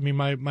bills. I mean,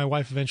 my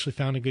wife eventually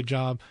found a good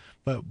job,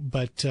 but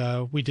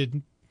we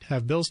didn't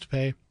have bills to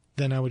pay.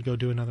 Then I would go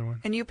do another one.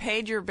 And you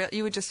paid your bill.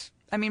 You would just.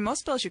 I mean,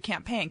 most bills you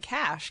can't pay in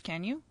cash,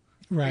 can you?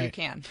 Right. Or you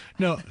can.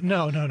 No.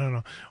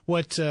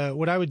 What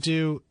I would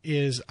do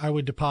is I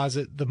would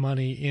deposit the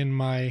money in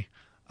my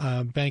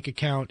bank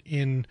account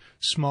in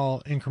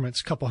small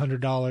increments, couple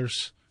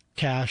 $100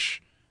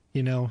 cash,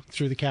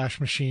 through the cash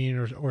machine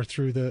or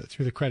through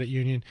the credit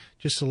union,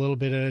 just a little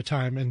bit at a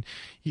time. And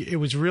it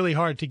was really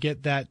hard to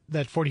get that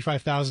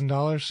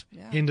 $45,000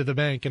 into the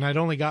bank, and I'd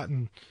only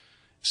gotten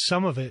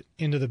some of it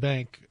into the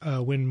bank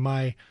when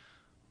my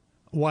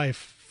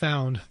wife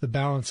found the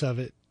balance of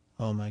it.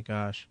 Oh my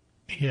gosh.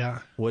 Yeah.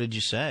 What did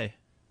you say?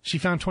 She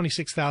found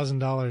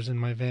 $26,000 in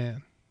my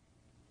van.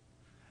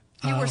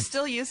 You were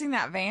still using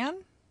that van?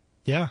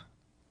 Yeah.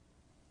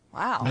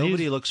 Wow.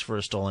 Nobody looks for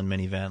a stolen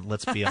minivan,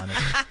 let's be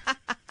honest.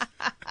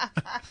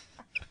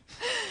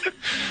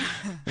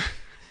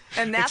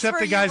 And that's except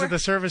the guys at the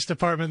service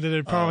department that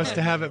had promised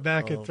to have it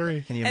back at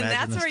 3. Can you imagine?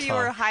 And that's where you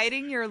were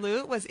hiding your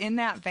loot, was in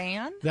that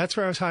van? That's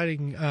where I was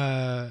hiding.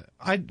 I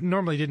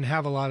normally didn't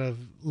have a lot of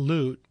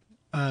loot.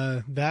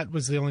 That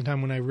was the only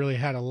time when I really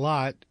had a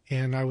lot,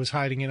 and I was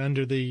hiding it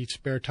under the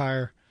spare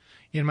tire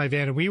in my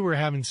van. And we were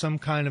having some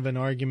kind of an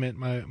argument,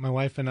 my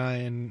wife and I,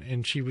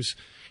 and she was,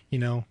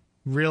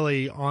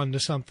 really on to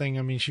something.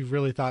 I mean, she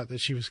really thought that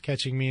she was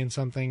catching me in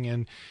something,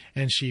 and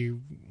she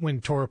went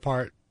and tore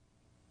apart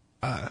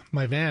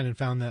my van and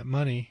found that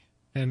money,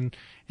 and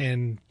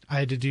I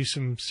had to do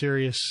some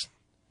serious,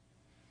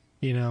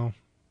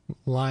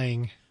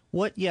 lying.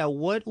 What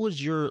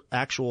was your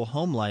actual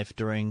home life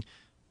during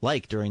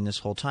this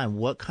whole time?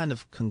 What kind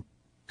of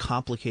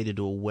complicated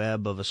a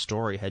web of a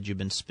story had you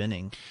been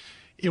spinning?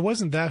 it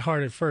wasn't that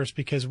hard at first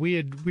because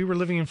we were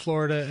living in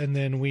Florida, and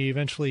then we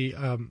eventually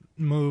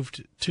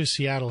moved to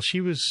Seattle.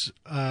 She was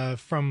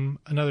from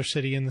another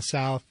city in the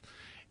South,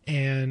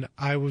 and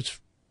I was,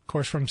 of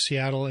course, from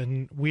Seattle,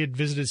 and we had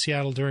visited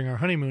Seattle during our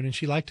honeymoon, and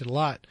she liked it a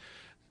lot.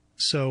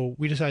 So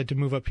we decided to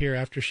move up here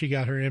after she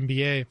got her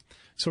MBA.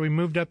 So we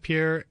moved up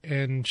here,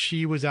 and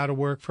she was out of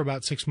work for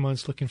about 6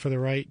 months looking for the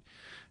right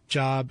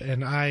job,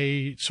 and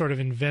I sort of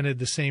invented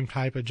the same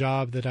type of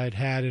job that I'd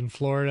had in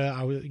Florida.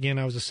 I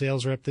was a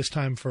sales rep, this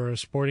time for a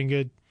sporting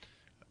good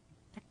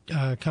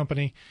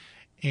company,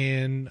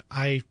 and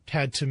I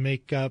had to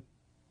make up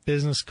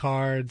business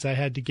cards. I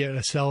had to get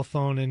a cell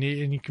phone, and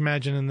you can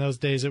imagine in those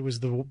days it was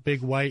the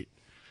big white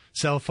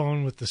cell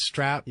phone with the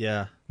strap.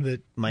 Yeah,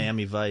 that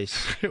Miami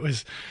Vice. It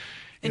was.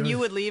 And you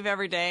would leave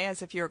every day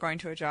as if you were going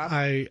to a job?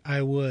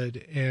 I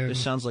would. And this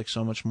sounds like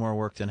so much more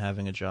work than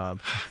having a job.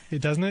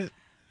 It doesn't it?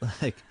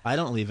 Like, I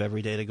don't leave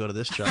every day to go to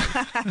this job.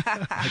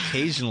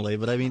 Occasionally,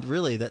 but I mean,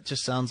 really, that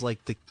just sounds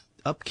like the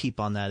upkeep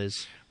on that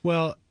is...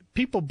 Well,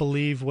 people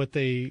believe what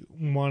they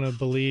want to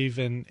believe,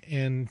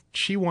 and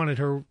she wanted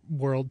her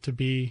world to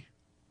be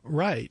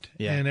right.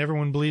 Yeah. And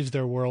everyone believes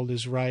their world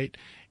is right.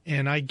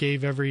 And I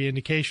gave every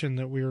indication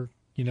that we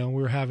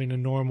were having a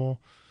normal,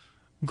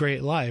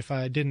 great life.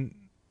 I didn't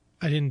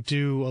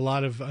do a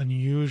lot of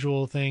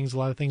unusual things, a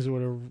lot of things that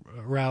would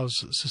arouse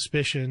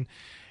suspicion.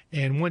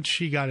 And once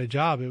she got a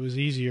job, it was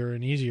easier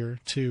and easier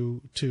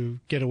to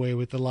get away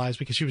with the lies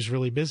because she was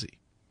really busy.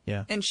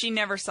 Yeah. And she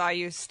never saw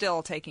you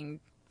still taking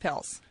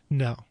pills?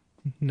 No.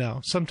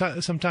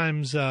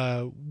 Sometimes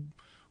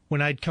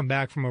when I'd come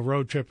back from a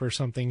road trip or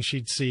something,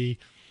 she'd see,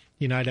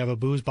 I'd have a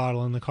booze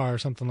bottle in the car or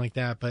something like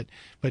that.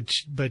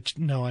 But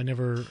no, I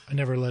never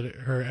let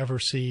her ever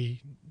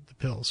see the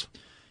pills.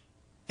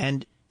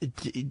 And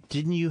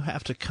didn't you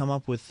have to come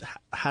up with,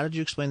 how did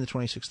you explain the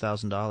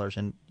 $26,000?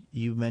 And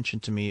you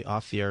mentioned to me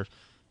off the air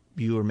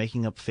you were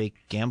making up fake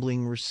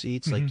gambling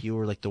receipts, mm-hmm. like you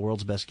were like the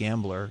world's best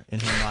gambler in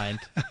her mind,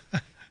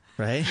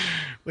 right?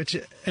 Which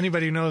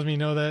anybody who knows me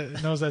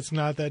knows that's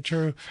not that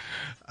true.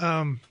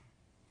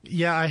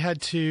 Yeah, I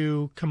had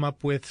to come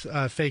up with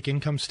fake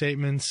income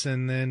statements,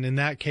 and then in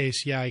that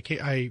case, yeah,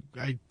 I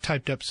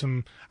typed up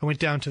some. I went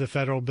down to the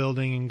federal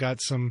building and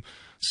got some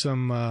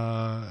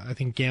I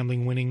think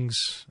gambling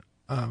winnings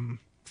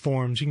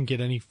forms. You can get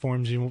any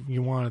forms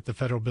you want at the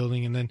federal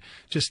building, and then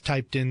just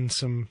typed in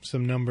some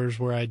numbers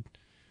where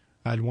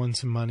I'd won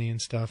some money and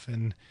stuff,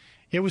 and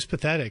it was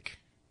pathetic.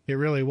 It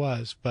really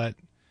was, but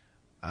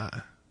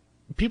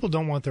people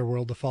don't want their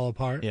world to fall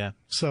apart. Yeah.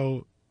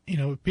 So,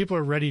 people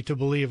are ready to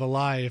believe a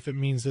lie if it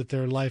means that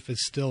their life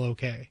is still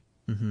okay.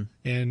 Mm-hmm.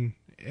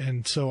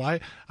 And so I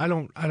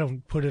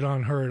don't put it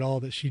on her at all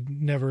that she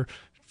never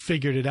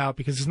figured it out,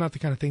 because it's not the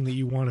kind of thing that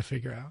you want to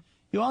figure out.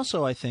 You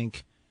also, I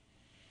think,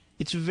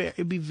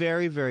 it'd be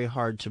very, very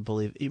hard to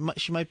believe.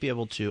 She might be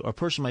able to, or a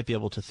person might be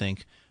able to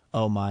think,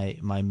 oh, my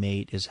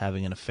mate is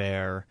having an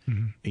affair,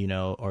 mm-hmm.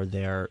 Or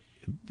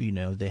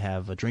they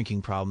have a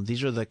drinking problem.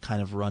 These are the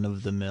kind of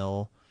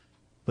run-of-the-mill,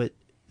 but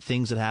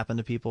things that happen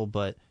to people.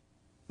 But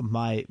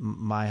my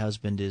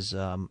husband is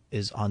on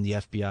the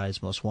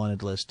FBI's most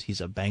wanted list.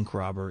 He's a bank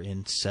robber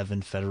in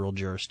 7 federal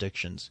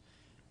jurisdictions.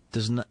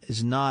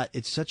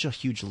 It's such a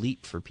huge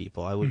leap for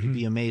people. I would mm-hmm.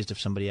 be amazed if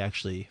somebody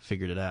actually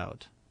figured it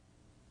out.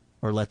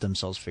 Or let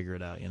themselves figure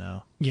it out,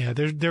 Yeah,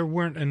 there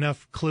weren't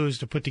enough clues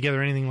to put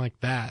together anything like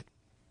that.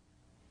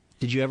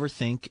 Did you ever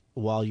think,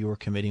 while you were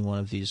committing one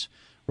of these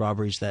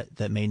robberies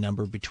that may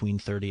number between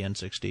 30 and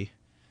 60,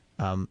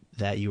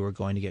 that you were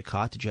going to get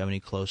caught? Did you have any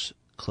close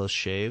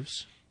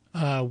shaves?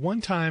 One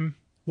time,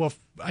 well,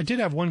 I did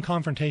have one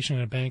confrontation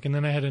in a bank, and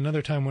then I had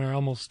another time where I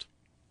almost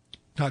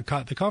got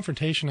caught. The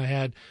confrontation I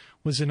had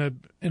was in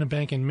a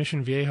bank in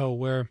Mission Viejo,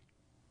 where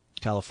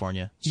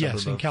California.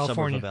 Yes, in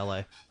California. Suburb of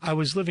LA. I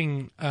was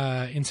living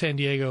in San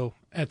Diego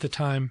at the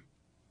time,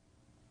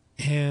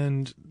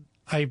 and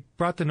I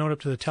brought the note up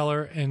to the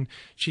teller, and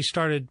she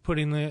started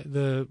putting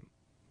the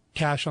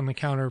cash on the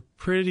counter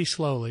pretty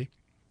slowly,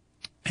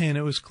 and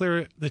it was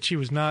clear that she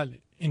was not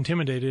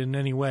intimidated in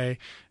any way.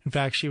 In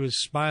fact, she was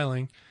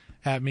smiling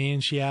at me,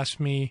 and she asked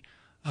me,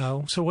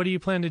 so what do you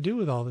plan to do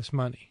with all this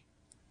money?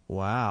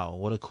 Wow,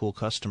 what a cool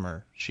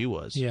customer she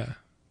was. Yeah.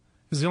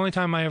 It was the only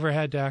time I ever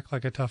had to act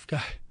like a tough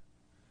guy.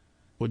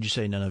 Would you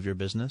say none of your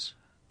business?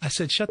 I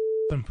said, shut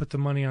the up and put the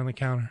money on the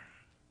counter.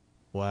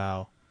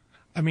 Wow.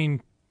 I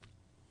mean,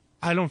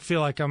 I don't feel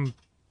like I'm,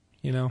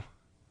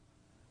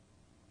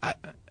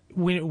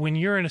 when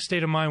you're in a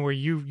state of mind where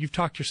you've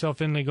talked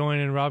yourself into going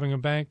and robbing a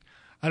bank,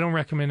 I don't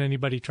recommend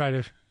anybody try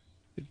to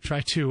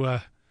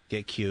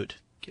get cute,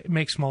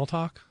 make small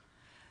talk.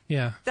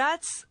 Yeah.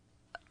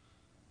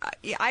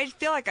 I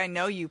feel like I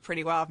know you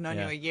pretty well. I've known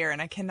you a year,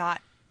 and I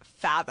cannot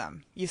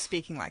fathom you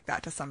speaking like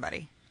that to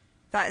somebody.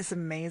 That is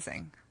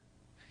amazing.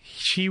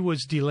 She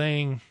was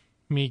delaying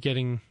me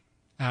getting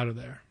out of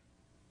there,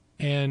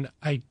 and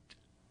I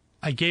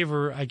gave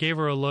her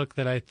a look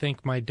that I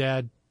think my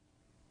dad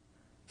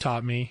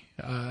taught me,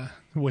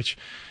 which,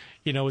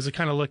 was the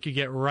kind of look you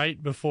get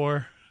right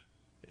before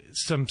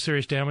some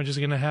serious damage is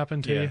going to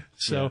happen to you.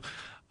 So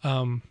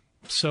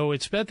So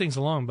it sped things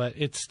along, but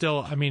it's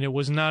still, I mean, it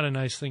was not a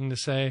nice thing to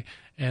say,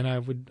 and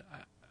I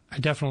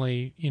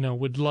definitely,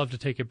 would love to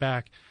take it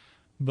back,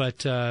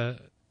 but,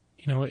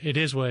 it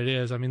is what it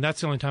is. I mean,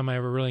 that's the only time I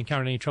ever really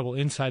encountered any trouble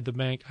inside the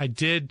bank. I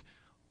did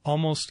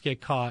almost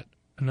get caught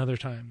another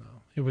time,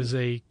 though. It was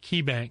a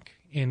key bank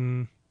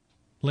in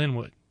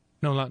Linwood.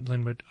 No, not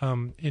Linwood,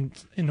 in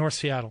North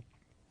Seattle.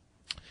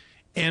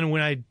 And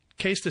when I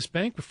cased this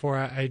bank before,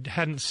 I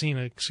hadn't seen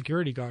a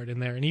security guard in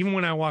there. And even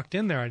when I walked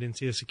in there, I didn't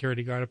see a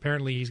security guard.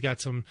 Apparently, he's got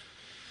some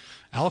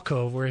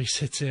alcove where he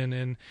sits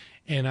in.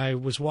 And I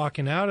was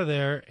walking out of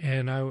there,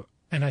 and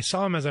I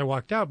saw him as I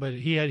walked out, but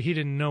he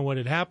didn't know what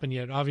had happened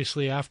yet.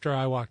 Obviously, after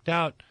I walked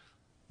out,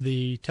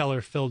 the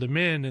teller filled him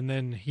in, and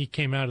then he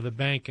came out of the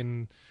bank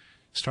and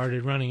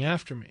started running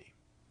after me.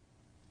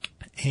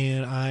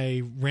 And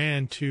I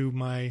ran to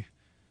my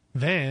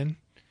van,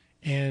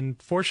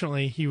 and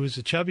fortunately, he was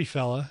a chubby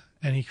fella,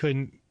 and he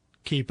couldn't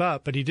keep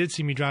up, but he did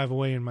see me drive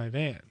away in my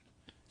van.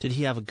 Did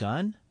he have a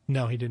gun?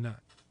 No, he did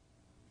not.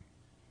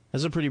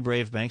 As a pretty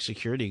brave bank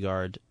security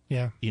guard,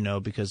 yeah,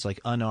 because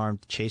like unarmed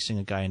chasing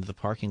a guy into the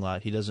parking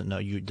lot, he doesn't know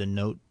you. The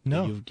note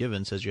that you've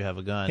given says you have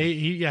a gun.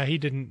 He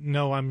didn't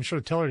know. I'm sure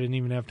the teller didn't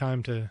even have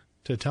time to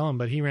tell him,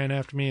 but he ran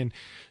after me, and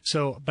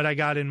so. But I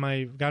got in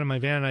my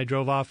van, and I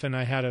drove off, and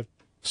I had a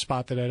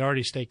spot that I'd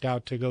already staked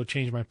out to go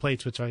change my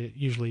plates, which I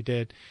usually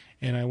did,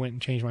 and I went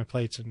and changed my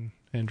plates and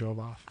drove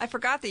off. I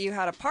forgot that you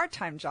had a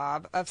part-time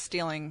job of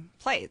stealing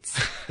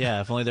plates. Yeah,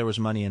 if only there was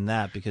money in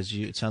that, because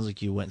it sounds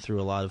like you went through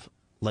a lot of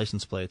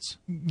license plates.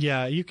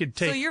 Yeah, you could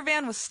take... So your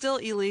van was still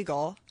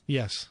illegal?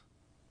 Yes.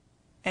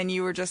 And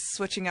you were just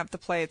switching up the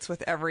plates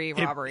with every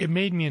robbery? It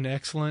made me an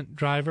excellent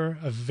driver,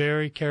 a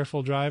very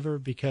careful driver,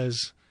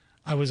 because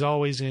I was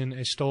always in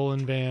a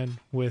stolen van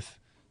with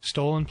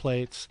stolen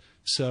plates,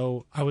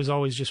 so I was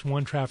always just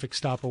one traffic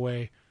stop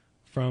away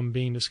from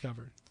being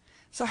discovered.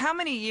 So how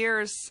many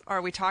years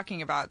are we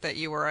talking about that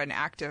you were an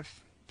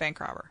active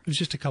bank robber? It was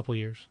just a couple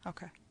years.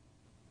 Okay.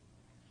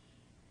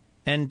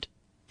 And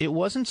it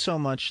wasn't so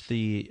much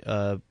the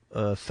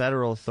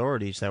federal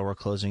authorities that were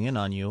closing in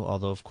on you,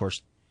 although, of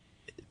course,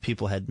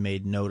 people had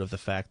made note of the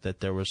fact that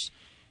there was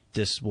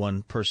this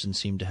one person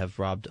seemed to have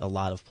robbed a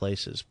lot of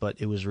places, but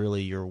it was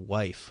really your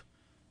wife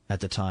at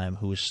the time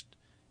who was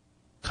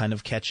kind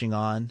of catching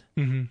on,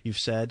 you've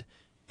said,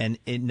 and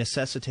it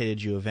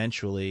necessitated you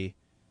eventually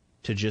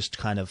to just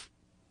kind of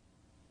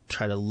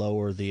try to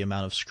lower the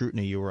amount of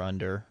scrutiny you were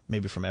under,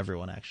 maybe from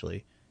everyone,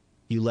 actually.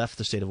 You left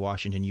the state of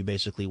Washington. You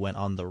basically went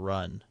on the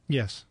run.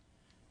 Yes.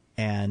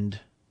 And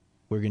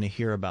we're going to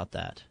hear about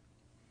that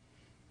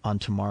on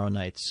tomorrow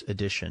night's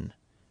edition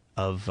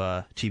of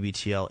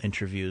TBTL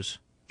Interviews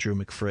Drew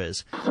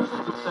McFrizz.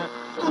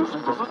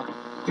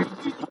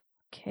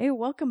 Okay,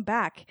 welcome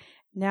back.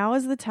 Now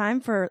is the time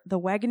for the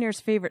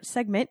Wagoneer's favorite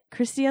segment,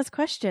 Christy Has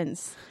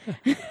Questions.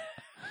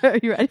 Are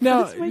you ready for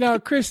this, Mike? Now,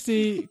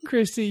 Christy,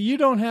 you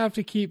don't have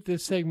to keep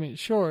this segment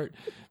short,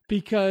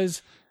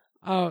 because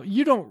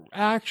you don't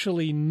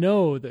actually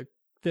know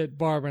that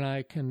Barb and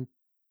I can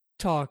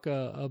talk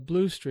a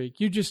blue streak.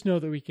 You just know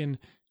that we can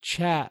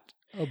chat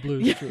a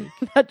blue streak.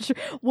 That's true.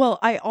 Well,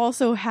 I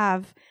also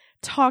have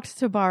talked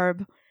to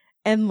Barb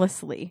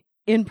endlessly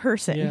in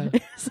person. Yeah.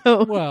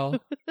 So well,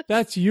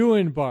 that's you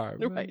and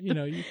Barb. Right.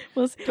 You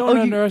well, don't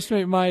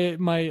underestimate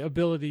my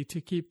ability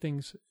to keep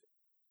things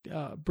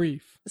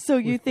brief. So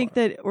you think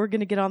that we're going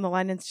to get on the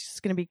line and it's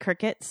just going to be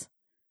crickets?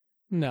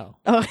 No.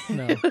 Oh.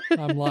 No,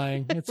 I'm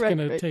lying. It's Right,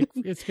 going to right.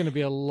 it's going to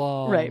be a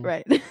long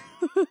Right.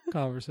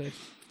 conversation.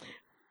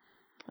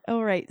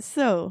 All right.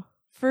 So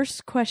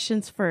first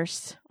questions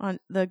first, on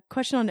the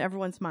question on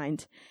everyone's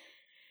mind.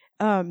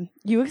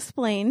 You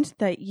explained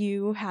that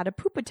you had a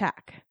poop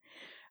attack,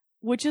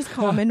 which is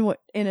common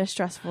in a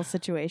stressful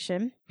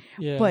situation.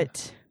 Yeah.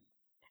 But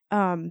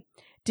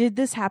did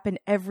this happen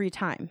every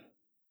time?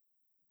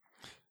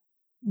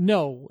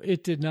 No,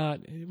 it did not.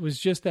 It was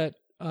just that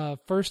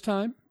first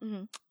time.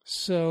 Mm-hmm.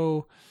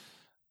 So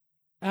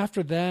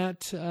after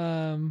that,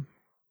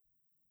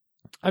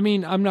 I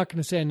mean, I'm not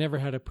going to say I never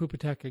had a poop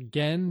attack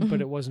again,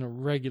 but it wasn't a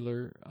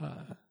regular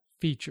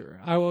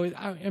feature.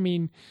 I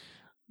mean,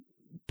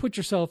 put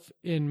yourself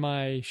in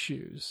my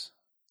shoes.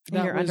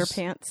 In your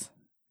underpants?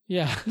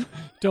 Yeah.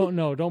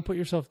 Don't put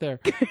yourself there.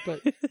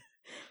 But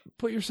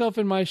put yourself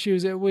in my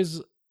shoes. It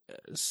was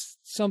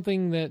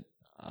something that,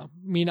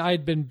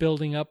 I'd been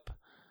building up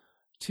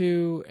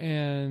to,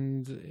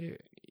 and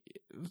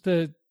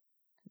it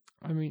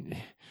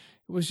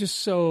was just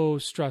so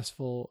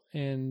stressful,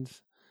 and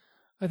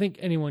I think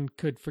anyone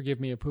could forgive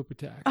me a poop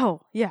attack.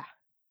 Oh, yeah.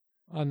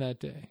 On that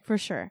day. For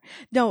sure.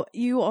 No,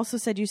 you also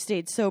said you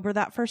stayed sober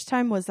that first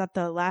time. Was that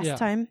the last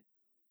time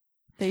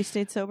that you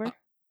stayed sober?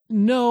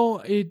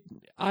 No,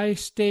 I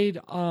stayed,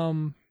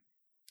 I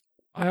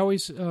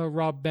always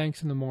rob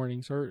banks in the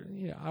mornings, or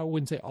I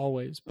wouldn't say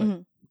always,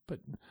 but but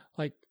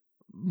like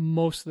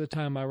most of the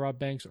time I rob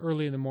banks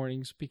early in the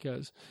mornings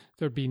because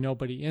there'd be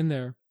nobody in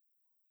there.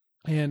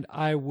 And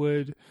I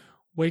would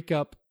wake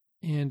up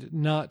and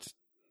not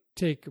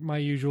take my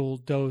usual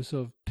dose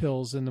of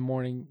pills in the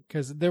morning,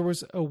 because there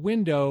was a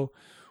window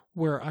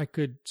where I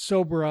could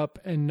sober up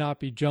and not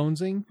be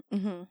jonesing.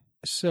 Mm-hmm.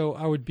 So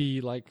I would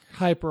be like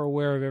hyper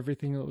aware of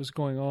everything that was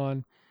going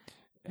on.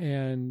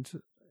 And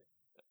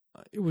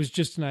it was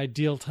just an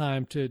ideal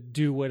time to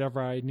do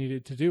whatever I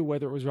needed to do,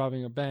 whether it was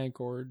robbing a bank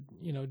or,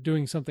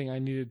 doing something I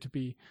needed to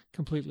be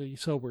completely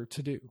sober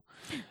to do.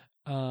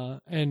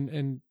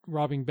 And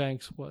robbing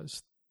banks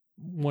was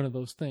one of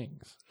those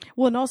things.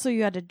 Well, and also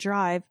you had to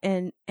drive,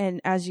 and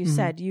as you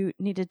said, you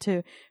needed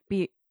to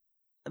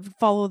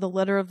follow the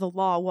letter of the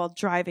law while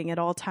driving at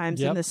all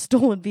times in this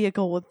stolen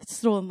vehicle with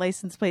stolen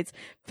license plates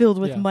filled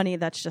with money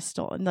that's just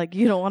stolen. Like,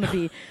 you don't want to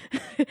be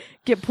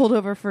get pulled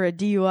over for a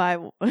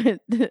DUI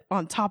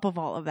on top of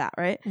all of that,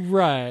 right?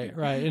 Right.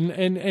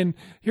 And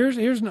here's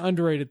an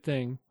underrated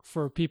thing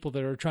for people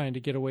that are trying to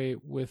get away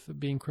with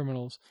being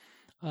criminals.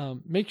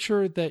 Make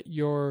sure that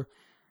your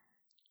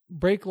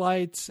brake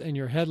lights and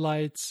your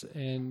headlights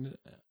and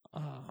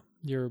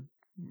your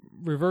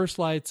reverse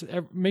lights,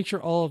 make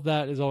sure all of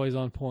that is always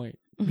on point,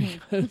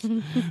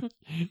 because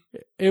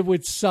it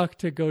would suck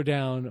to go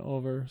down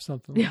over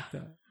something like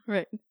that.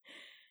 Right.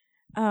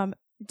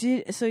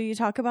 So you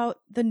talk about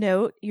the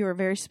note. You were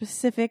very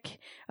specific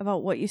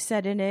about what you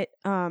said in it.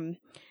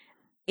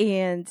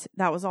 And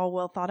that was all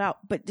well thought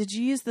out. But did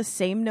you use the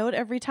same note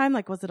every time?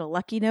 Like, was it a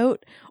lucky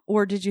note,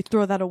 or did you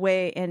throw that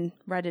away and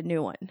write a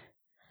new one?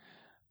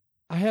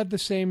 I had the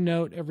same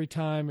note every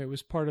time. It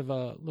was part of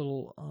a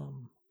little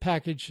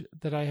package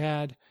that I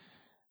had.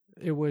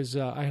 It was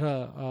I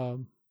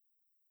had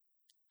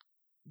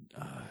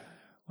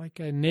like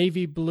a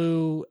navy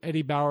blue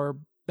Eddie Bauer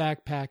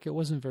backpack. It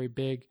wasn't very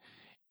big,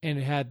 and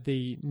it had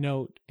the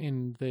note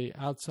in the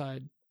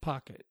outside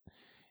pocket.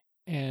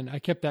 And I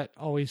kept that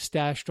always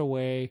stashed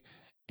away,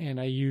 and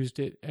I used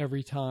it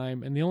every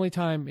time. And the only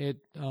time it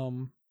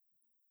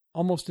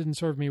almost didn't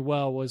serve me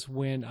well was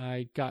when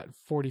I got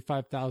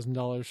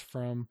 $45,000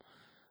 from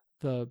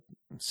the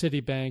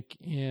Citibank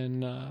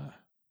in, I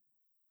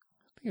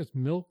think it was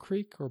Mill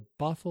Creek or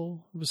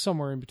Bothell. It was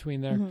somewhere in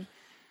between there. Mm-hmm.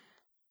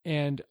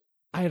 And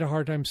I had a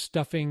hard time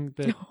stuffing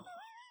the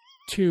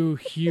two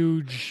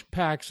huge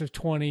packs of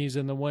 20s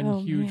and the one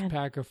huge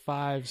pack of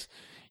 5s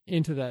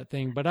into that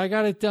thing. But I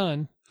got it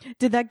done.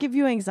 Did that give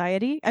you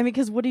anxiety? I mean,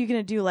 because what are you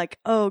going to do? Like,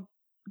 oh,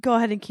 go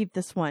ahead and keep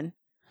this one.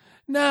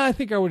 No, I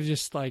think I would have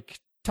just like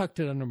tucked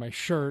it under my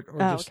shirt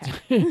or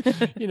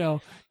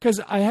because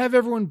I have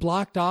everyone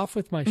blocked off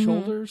with my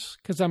shoulders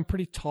because I'm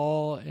pretty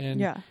tall.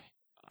 And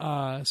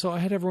so I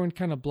had everyone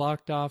kind of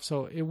blocked off.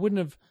 So it wouldn't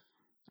have,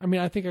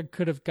 I think I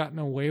could have gotten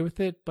away with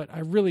it, but I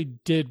really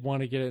did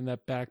want to get it in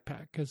that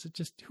backpack because it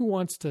just, who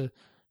wants to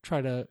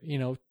try to,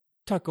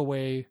 tuck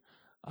away,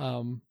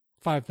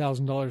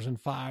 $5,000 in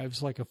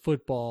 5s like a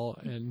football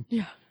and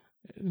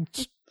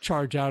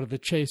charge out of the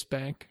Chase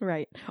Bank.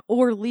 Right.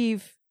 Or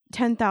leave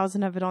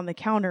 10,000 of it on the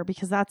counter,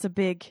 because that's a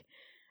big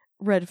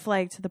red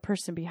flag to the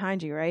person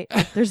behind you, right?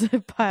 If there's a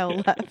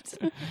pile left.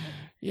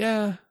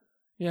 Yeah.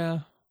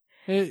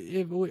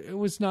 It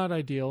was not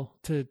ideal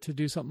to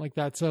do something like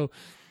that. So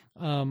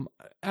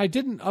I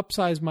didn't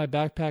upsize my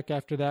backpack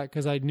after that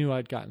because I knew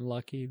I'd gotten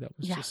lucky. That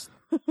was just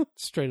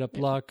straight up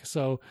luck.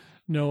 So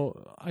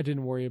no, I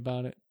didn't worry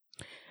about it.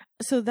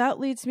 So that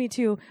leads me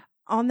to,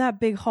 on that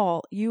big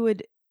haul, you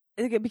would,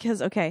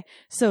 because,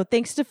 so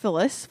thanks to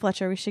Phyllis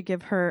Fletcher, we should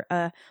give her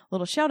a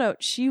little shout out.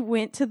 She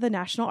went to the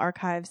National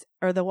Archives,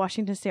 or the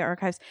Washington State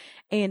Archives,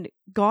 and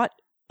got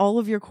all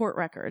of your court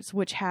records,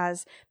 which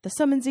has the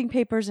summonsing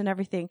papers and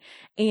everything.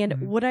 And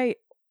what I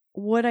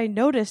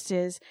noticed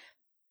is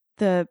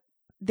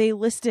they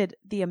listed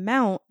the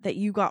amount that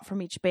you got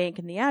from each bank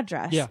and the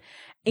address. Yeah.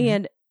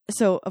 And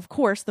so, of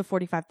course, the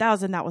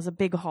 $45,000, that was a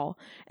big haul.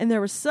 And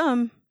there was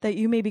some that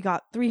you maybe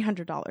got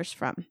 $300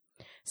 from.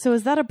 So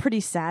is that a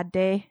pretty sad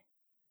day?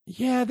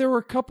 Yeah, there were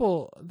a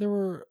couple. There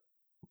were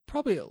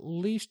probably at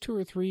least 2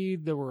 or 3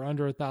 that were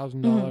under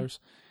 $1,000.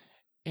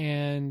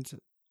 And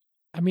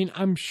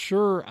I'm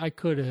sure I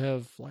could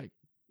have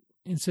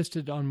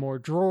insisted on more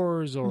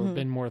drawers or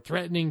been more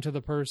threatening to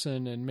the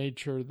person and made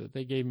sure that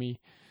they gave me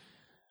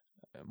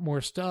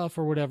more stuff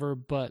or whatever,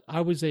 but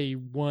I was a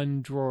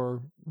one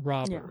drawer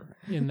robber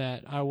in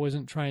that I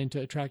wasn't trying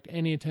to attract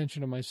any attention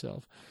to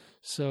myself.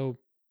 So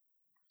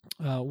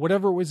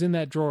whatever was in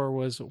that drawer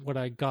was what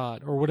I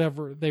got, or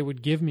whatever they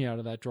would give me out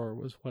of that drawer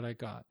was what I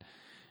got.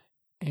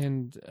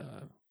 And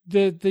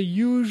the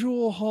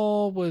usual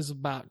haul was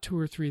about $2,000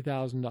 or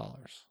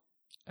 $3,000.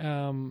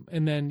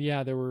 And then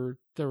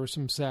there were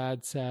some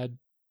sad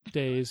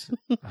days.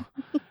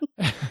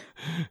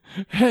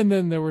 And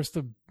then there was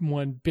the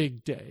one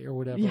big day or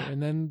whatever. Yeah.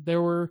 And then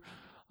there were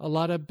a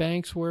lot of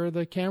banks where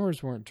the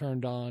cameras weren't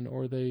turned on,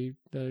 or the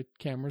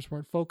cameras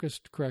weren't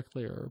focused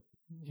correctly, or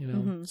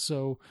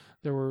so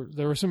there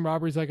were some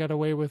robberies I got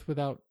away with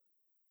without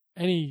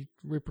any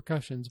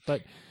repercussions.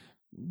 But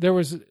there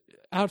was,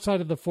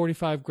 outside of the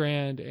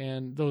 $45,000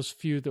 and those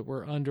few that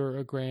were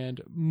under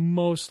 $1,000,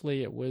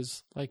 mostly it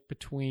was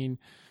between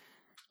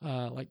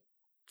 $1,500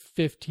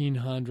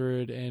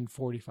 and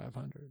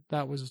 $4,500.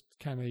 That was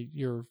kind of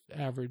your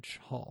average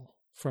haul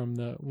from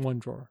the one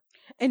drawer.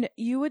 And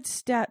you would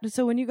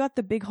so when you got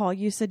the big haul,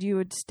 you said you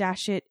would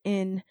stash it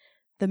in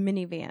the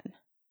minivan.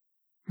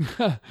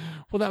 Well,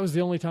 that was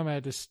the only time I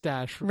had to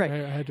stash. Right.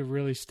 I had to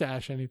really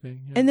stash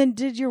anything. Yeah. And then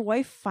did your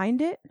wife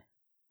find it?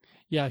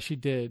 Yeah, she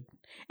did.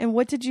 And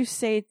what did you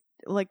say?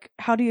 Like,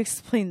 how do you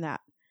explain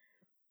that?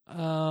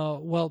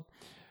 Well,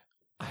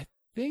 I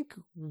think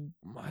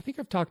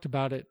I've talked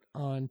about it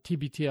on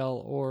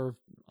TBTL or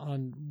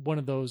on one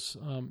of those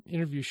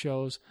interview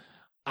shows.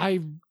 I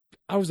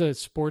was a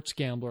sports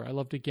gambler. I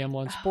loved to gamble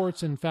on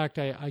sports. In fact,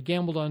 I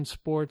gambled on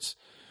sports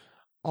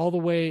all the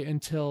way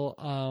until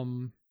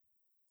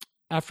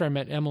after I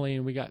met Emily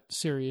and we got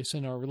serious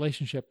in our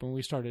relationship and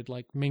we started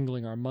like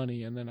mingling our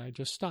money, and then I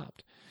just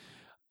stopped.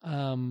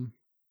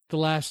 The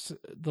last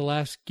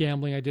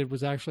gambling I did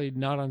was actually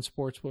not on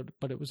sports,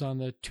 but it was on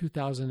the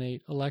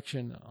 2008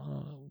 election,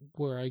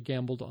 where I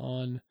gambled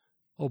on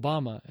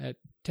Obama at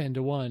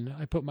 10-1.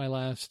 I put my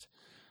last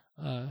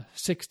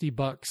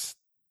 $60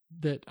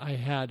 that I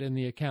had in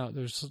the account.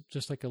 There's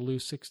just like a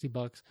loose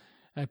 $60.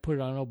 I put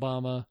it on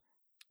Obama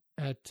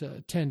at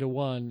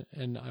 10-1,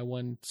 and I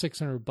won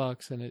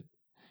 $600, and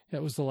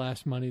that was the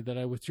last money that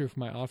I withdrew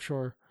from my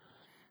offshore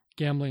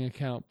gambling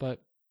account.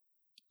 But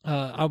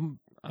I'm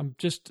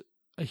just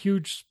a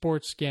huge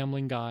sports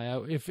gambling guy.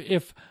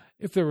 If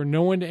there were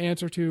no one to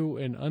answer to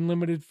and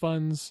unlimited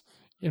funds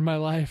in my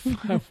life,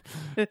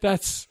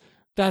 that's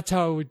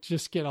how I would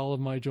just get all of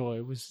my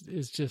joy.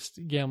 Is just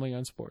gambling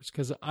on sports,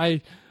 because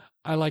I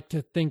like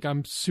to think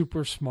I'm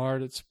super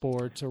smart at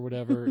sports or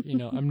whatever.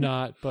 I'm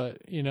not, but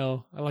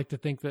I like to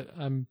think that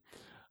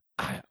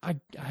I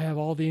have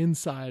all the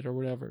insight or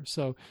whatever.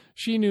 So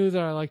she knew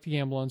that I like to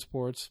gamble on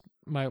sports.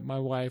 My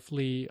wife,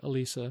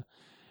 Elisa,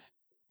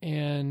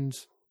 and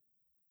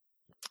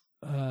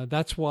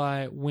that's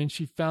why when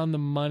she found the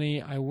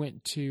money, I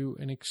went to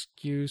an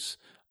excuse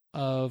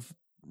of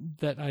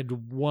that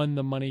I'd won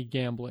the money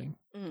gambling.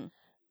 That's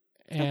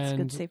And a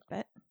good safe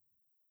bet.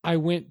 I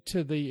went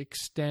to the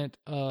extent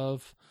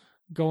of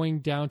going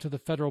down to the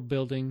federal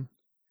building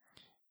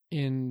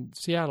in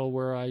Seattle,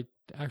 where I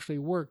actually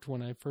worked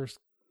when I first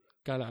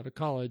got out of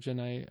college, and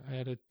I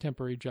had a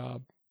temporary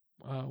job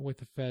with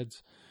the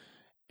feds,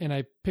 and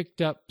I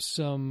picked up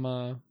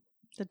some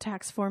the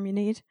tax form you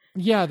need.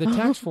 Yeah, the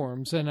tax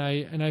forms, and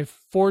I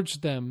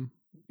forged them,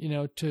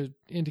 to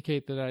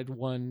indicate that I'd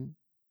won,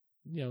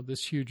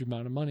 this huge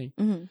amount of money.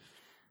 Mm-hmm.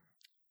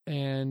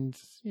 And,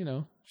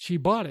 she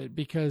bought it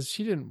because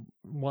she didn't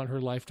want her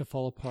life to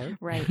fall apart.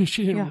 Right.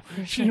 She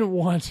didn't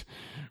want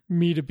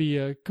me to be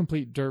a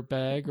complete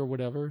dirtbag or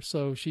whatever.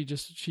 So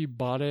she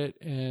bought it,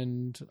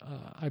 and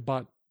I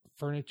bought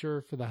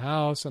furniture for the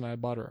house, and I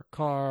bought her a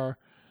car,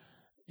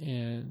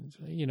 and,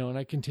 and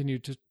I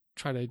continued to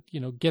try to,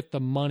 get the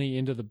money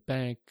into the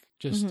bank,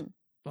 just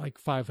like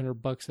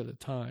 $500 at a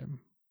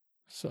time.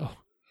 So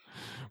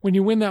when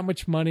you win that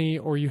much money,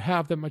 or you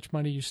have that much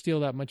money, you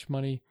steal that much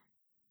money,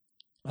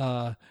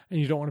 and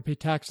you don't want to pay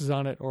taxes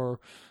on it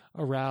or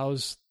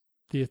arouse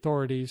the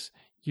authorities,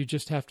 you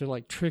just have to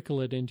like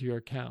trickle it into your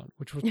account,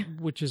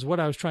 which is what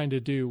I was trying to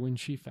do when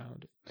she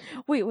found it.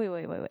 Wait.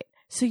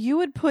 So you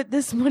would put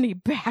this money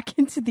back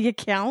into the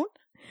account?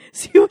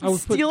 So you would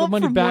steal it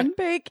from one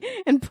bank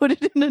and put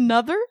it in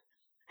another?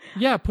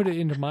 Yeah, put it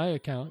into my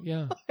account.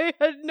 Yeah. I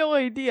had no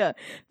idea.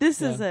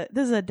 This is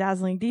a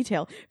dazzling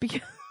detail,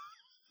 because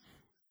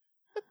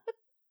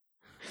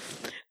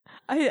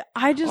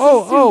I just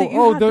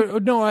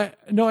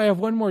I have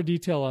one more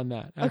detail on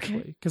that,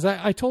 actually, because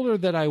I told her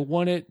that I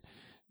won it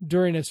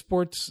during a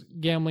sports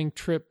gambling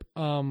trip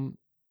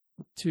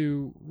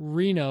to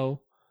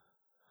Reno,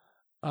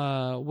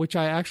 which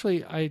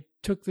I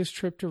took this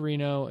trip to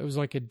Reno. It was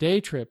like a day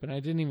trip, and I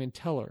didn't even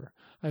tell her.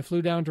 I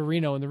flew down to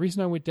Reno, and the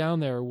reason I went down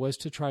there was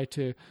to try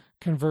to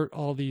convert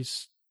all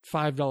these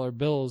 $5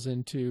 bills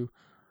into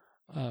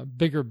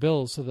bigger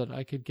bills so that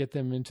I could get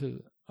them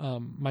into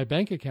my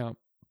bank account.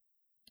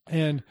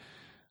 And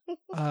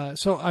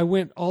so I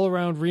went all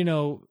around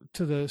Reno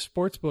to the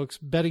sports books,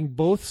 betting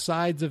both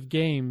sides of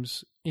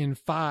games in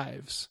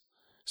fives.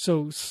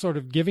 So sort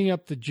of giving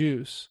up the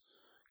juice,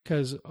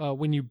 because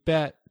when you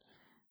bet,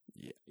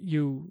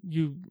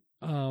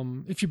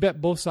 if you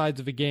bet both sides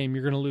of a game,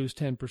 you're going to lose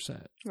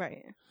 10%.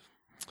 Right.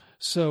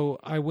 So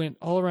I went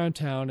all around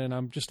town, and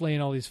I'm just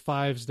laying all these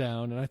fives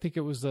down. And I think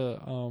it was the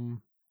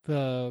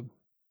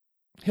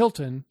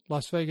Hilton,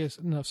 Las Vegas.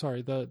 No,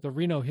 sorry, the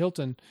Reno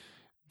Hilton,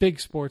 big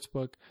sports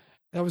book.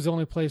 That was the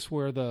only place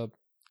where the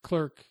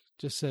clerk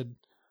just said,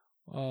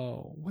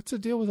 "Oh, what's the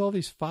deal with all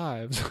these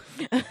fives?"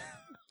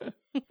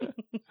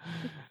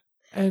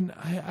 And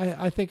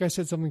I think I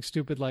said something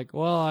stupid like,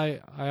 "Well, I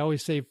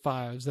always save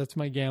fives. That's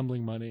my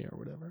gambling money," or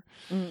whatever.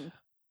 Mm.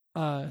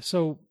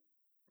 So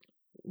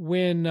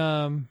when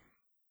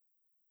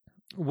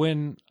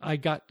I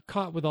got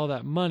caught with all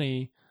that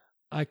money,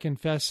 I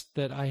confessed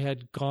that I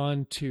had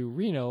gone to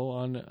Reno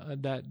on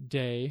that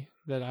day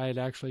that I had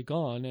actually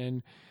gone,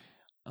 and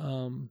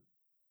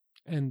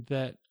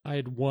that I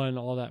had won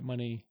all that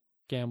money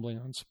gambling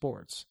on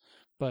sports.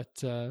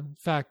 But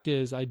fact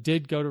is, I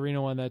did go to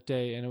Reno on that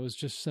day, and it was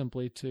just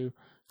simply to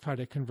try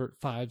to convert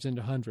fives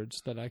into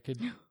hundreds that I could,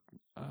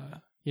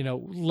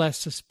 less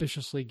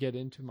suspiciously get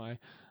into my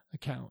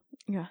account.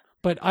 Yeah.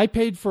 But I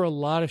paid for a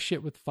lot of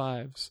shit with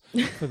fives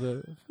for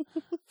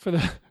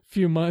the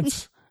few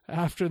months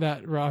after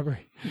that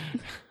robbery.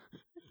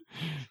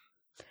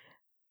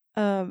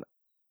 Do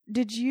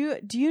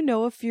you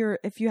know if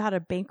you had a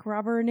bank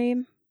robber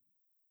name?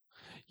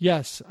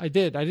 Yes, I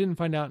did. I didn't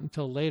find out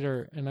until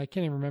later, and I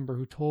can't even remember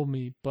who told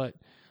me, but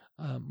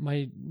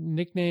my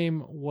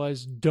nickname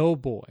was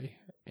Doughboy,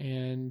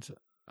 and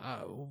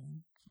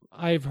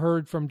I've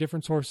heard from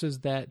different sources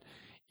that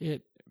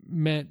it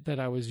meant that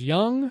I was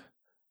young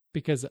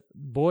because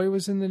boy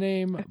was in the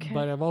name, Okay.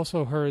 but I've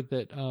also heard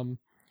that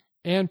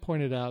Anne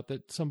pointed out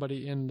that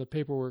somebody in the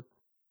paperwork,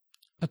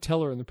 a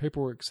teller in the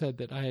paperwork, said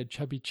that I had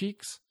chubby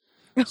cheeks,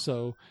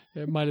 so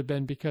it might have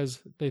been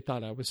because they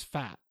thought I was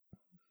fat.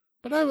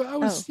 But I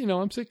was,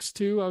 I'm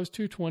 6'2", I was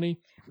 220.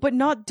 But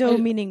not dough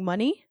meaning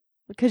money?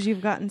 Because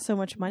you've gotten so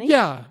much money?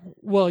 Yeah.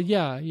 Well,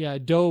 yeah.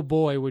 Dough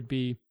boy would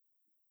be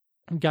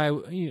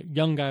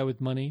young guy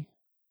with money,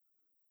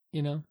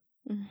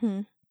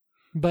 Mm-hmm.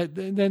 But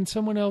then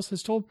someone else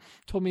has told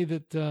me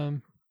that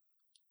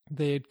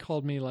they had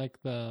called me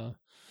like the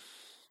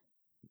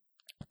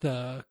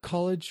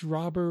college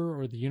robber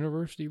or the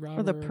university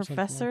robber. Or the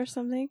professor or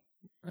something?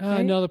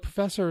 Right? No, the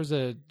professor was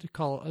a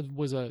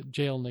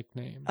jail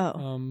nickname.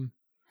 Oh.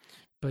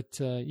 But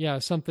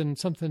something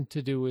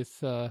to do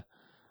with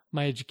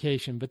my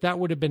education. But that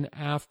would have been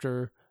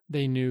after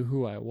they knew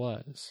who I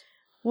was.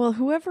 Well,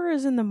 whoever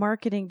is in the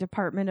marketing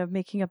department of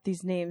making up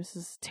these names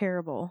is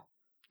terrible.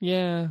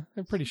 Yeah,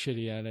 they're pretty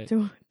shitty at it.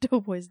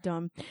 Doughboy's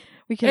dumb.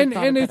 We can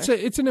and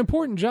it's an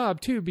important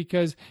job too,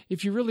 because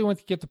if you really want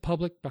to get the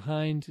public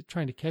behind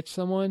trying to catch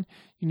someone,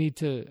 you need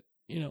to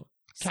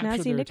capture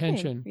snazzy their nickname.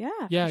 attention.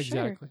 Yeah,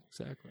 exactly.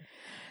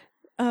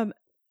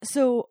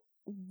 So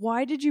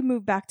why did you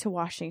move back to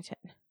Washington?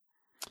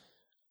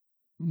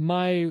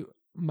 My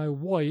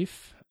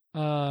wife,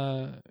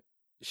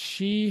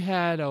 she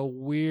had a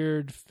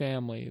weird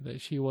family that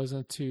she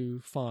wasn't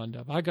too fond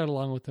of. I got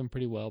along with them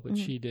pretty well, but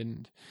she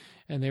didn't.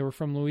 And they were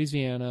from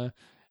Louisiana,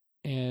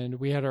 and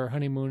we had our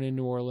honeymoon in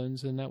New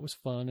Orleans, and that was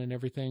fun and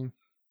everything.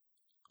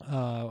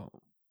 The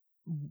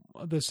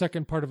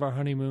second part of our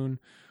honeymoon,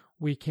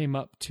 we came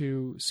up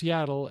to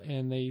Seattle,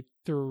 and they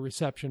threw a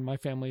reception. My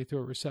family threw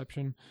a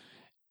reception,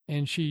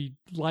 and she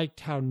liked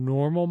how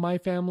normal my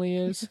family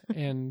is.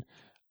 And,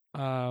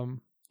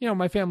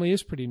 my family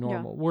is pretty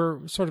normal. Yeah.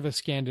 We're sort of a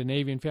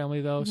Scandinavian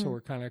family, though, so we're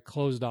kind of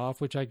closed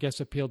off, which I guess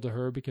appealed to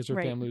her because her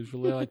family was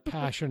really like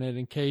passionate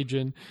and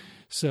Cajun.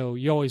 So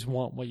you always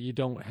want what you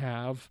don't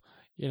have.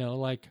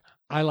 Like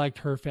I liked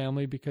her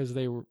family because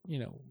they were,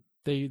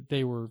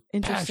 they were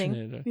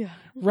passionate. Yeah.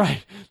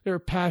 Right. They were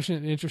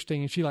passionate and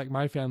interesting. And she liked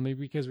my family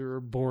because we were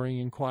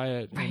boring and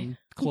quiet and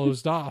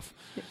closed off.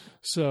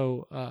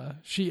 So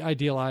she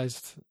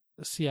idealized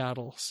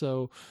Seattle.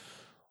 So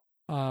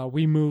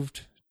we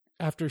moved.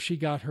 After she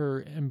got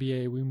her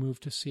MBA, we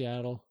moved to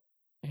Seattle,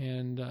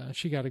 and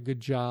she got a good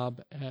job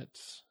at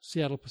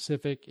Seattle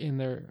Pacific in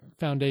their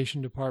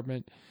foundation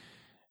department,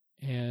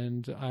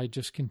 and I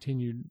just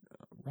continued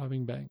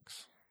robbing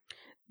banks.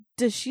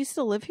 Does she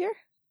still live here?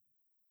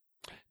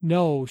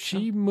 No,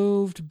 she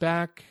moved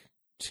back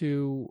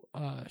to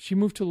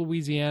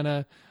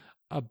Louisiana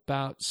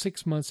about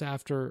 6 months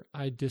after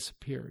I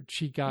disappeared.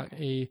 She got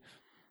a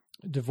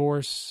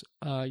divorce.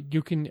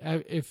 You can,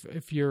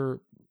 if your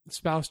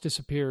spouse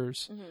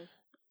disappears,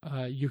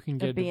 you can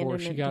get a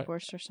divorce. She got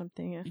divorce or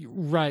something. Yeah.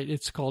 Right.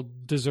 It's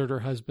called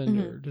deserter husband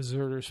or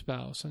deserter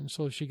spouse. And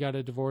so she got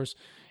a divorce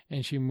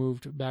and she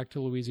moved back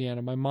to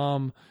Louisiana. My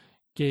mom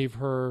gave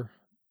her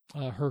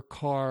her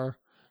car,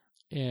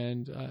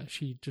 and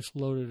she just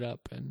loaded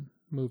up and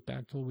moved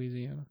back to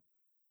Louisiana.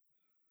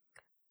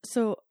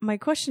 So my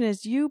question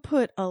is, you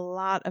put a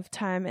lot of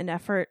time and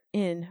effort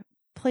in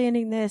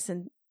planning this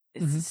and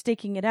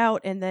staking it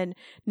out, and then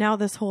now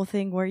this whole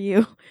thing where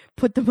you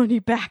put the money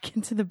back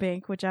into the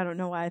bank, which I don't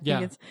know why I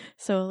think it's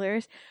so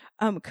hilarious.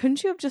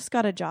 Couldn't you have just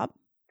got a job?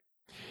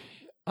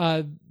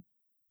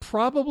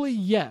 Probably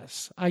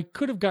yes. I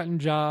could have gotten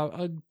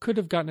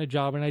a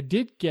job, and I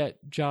did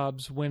get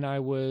jobs when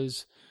I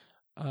was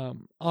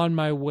on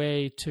my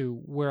way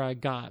to where I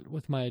got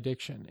with my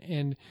addiction.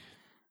 And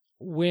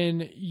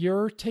when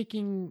you're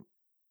taking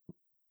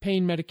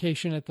pain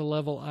medication at the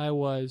level I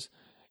was,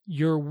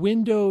 your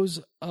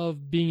windows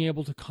of being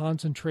able to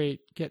concentrate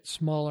get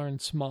smaller and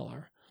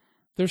smaller.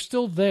 They're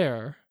still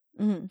there.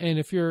 And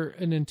if you're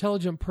an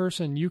intelligent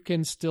person, you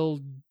can still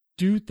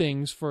do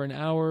things for an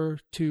hour,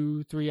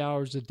 2-3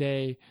 hours a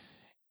day.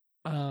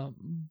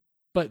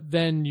 But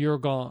then you're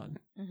gone.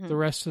 The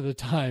rest of the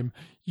time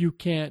you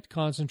can't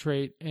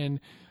concentrate. And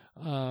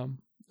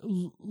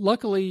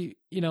luckily,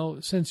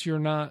 since you're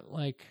not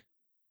like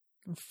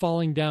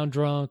falling down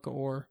drunk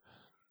or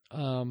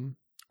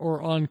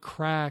on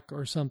crack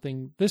or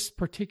something, this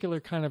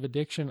particular kind of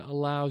addiction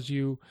allows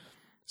you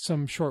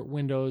some short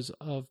windows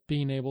of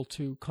being able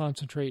to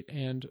concentrate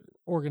and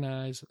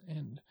organize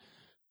and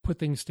put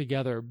things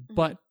together.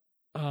 But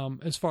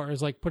as far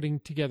as like putting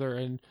together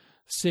a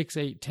 6,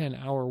 8, 10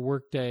 hour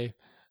workday,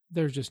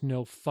 there's just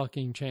no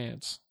fucking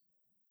chance.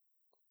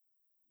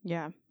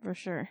 Yeah, for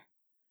sure.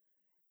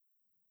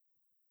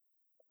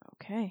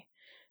 Okay.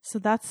 So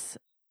that's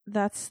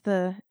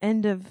the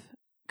end of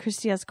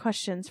Christy has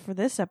questions for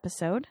this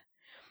episode.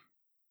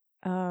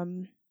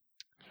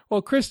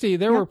 Well, Christy,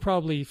 there were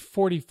probably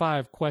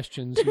 45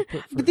 questions you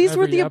put for but these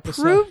were the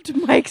episode. approved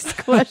Mike's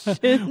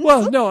questions.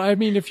 Well, no, I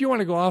mean, if you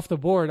want to go off the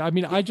board, I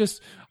mean, I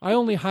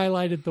only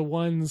highlighted the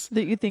ones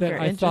that you think that are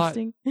I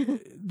interesting.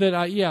 that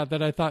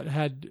I thought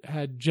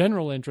had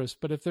general interest.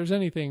 But if there's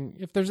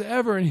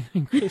ever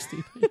anything,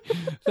 Christy,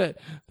 that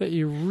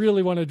you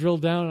really want to drill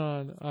down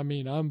on, I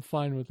mean, I'm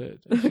fine with it.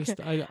 It's just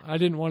I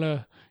didn't want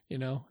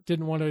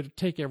to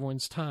take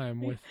everyone's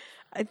time with.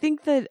 I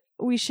think that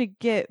we should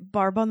get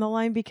Barb on the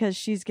line because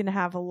she's going to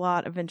have a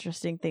lot of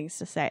interesting things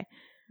to say.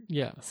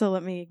 Yeah. So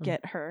let me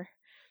get her.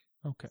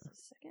 Okay.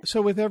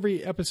 So with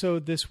every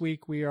episode this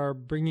week, we are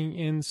bringing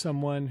in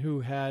someone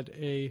who had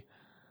a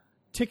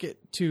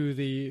ticket to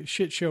the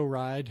shit show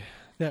ride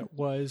that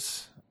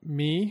was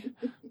me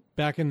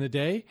back in the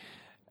day.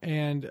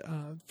 And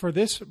for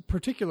this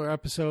particular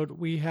episode,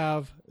 we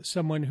have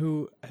someone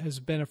who has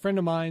been a friend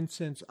of mine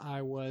since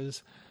I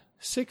was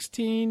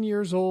 16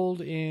 years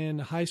old in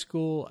high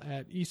school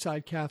at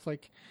Eastside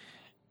Catholic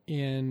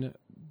in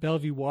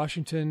Bellevue,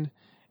 Washington.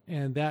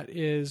 And that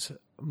is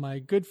my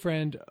good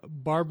friend,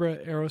 Barbara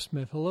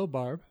Arrowsmith. Hello,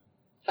 Barb.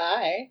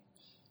 Hi.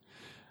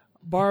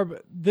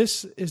 Barb,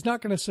 this is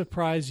not going to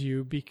surprise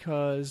you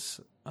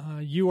because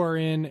you are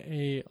in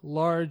a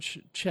large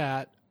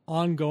chat,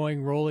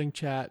 ongoing rolling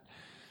chat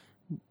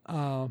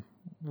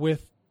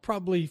with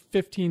probably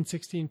 15,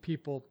 16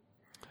 people.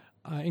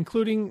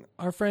 Including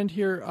our friend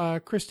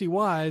here, Christy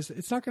Wise.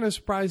 It's not going to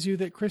surprise you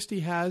that Christy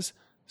has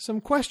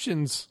some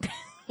questions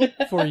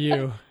for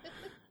you.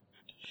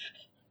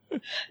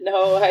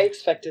 No, I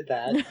expected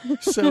that.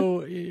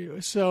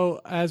 So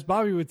as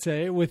Bobby would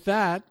say, with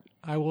that,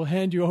 I will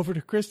hand you over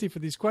to Christy for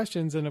these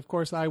questions, and of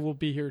course, I will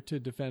be here to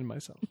defend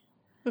myself.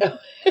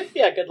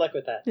 Yeah, good luck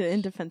with that.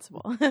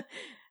 Indefensible.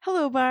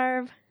 Hello,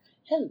 Barb.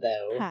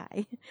 Hello.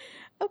 Hi.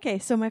 Okay,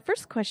 so my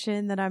first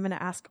question that I'm going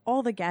to ask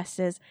all the guests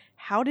is,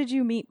 how did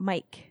you meet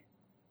Mike?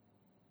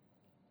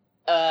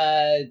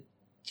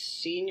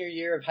 Senior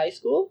year of high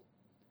school.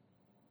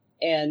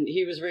 And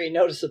he was very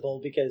noticeable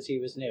because he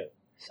was new.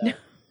 So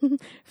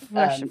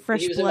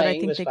fresh blood, I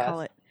think they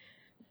call it.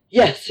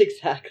 Yes,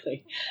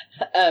 exactly.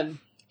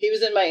 He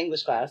was in my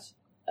English class.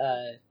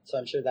 So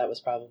I'm sure that was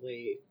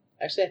probably...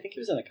 Actually, I think he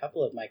was in a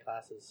couple of my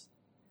classes.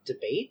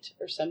 Debate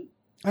or some...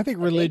 I think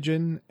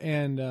religion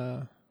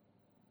and...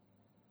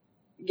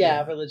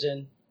 Yeah,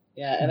 religion.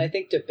 Yeah, and I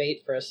think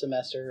debate for a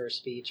semester or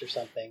speech or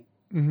something.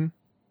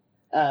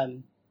 Mm-hmm.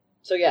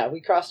 So yeah,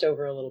 we crossed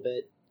over a little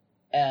bit.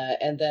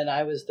 And then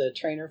I was the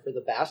trainer for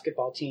the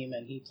basketball team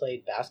and he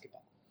played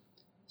basketball.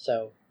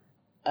 So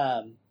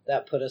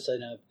that put us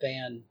in a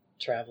van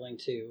traveling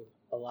to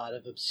a lot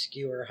of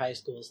obscure high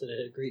schools that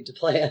had agreed to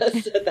play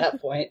us at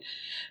that point.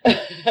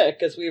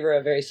 Because we were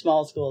a very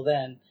small school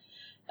then.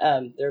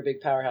 They're a big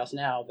powerhouse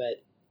now,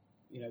 but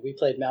we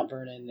played Mount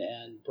Vernon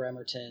and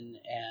Bremerton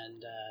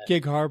and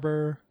Gig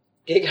Harbor.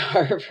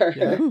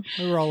 Yeah,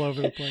 we were all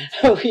over the place.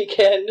 A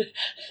weekend,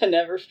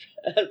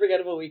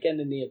 unforgettable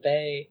weekend in Nia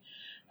Bay.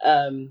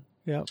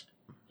 Yep.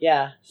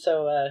 Yeah,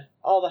 so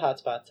all the hot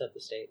spots of the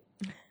state.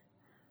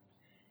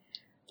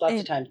 Lots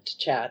of time to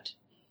chat.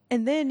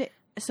 And then,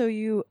 so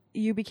you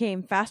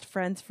became fast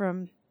friends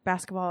from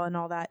basketball and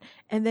all that.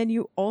 And then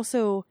you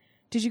also,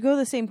 did you go to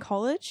the same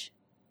college?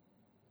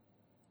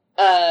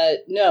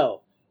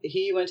 No.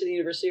 He went to the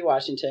University of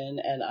Washington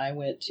and I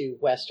went to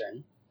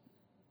Western.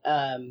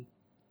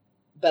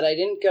 But I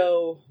didn't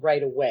go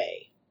right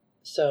away.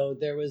 So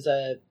there was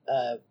a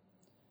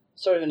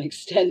sort of an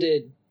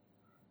extended,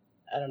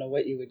 I don't know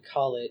what you would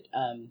call it,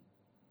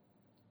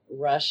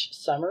 rush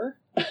summer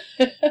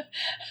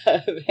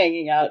of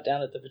hanging out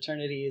down at the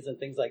fraternities and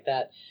things like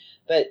that.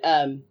 But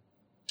then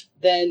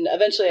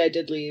eventually I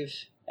did leave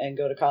and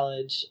go to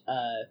college,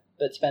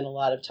 but spent a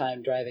lot of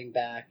time driving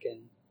back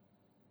and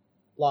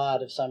a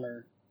lot of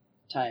summer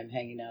time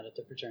hanging out at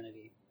the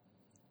fraternity.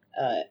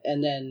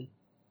 And then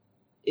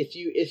if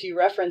you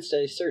referenced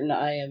a certain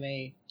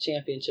IMA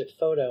championship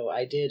photo,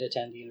 I did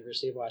attend the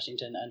University of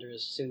Washington under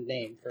his assumed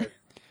name for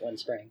one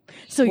spring.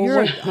 So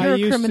you're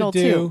a criminal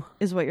too,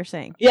 is what you're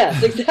saying.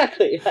 Yes,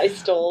 exactly. I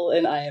stole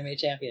an IMA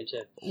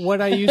championship.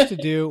 What I used to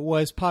do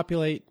was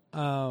populate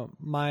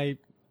my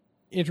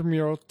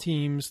intramural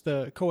teams,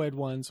 the co-ed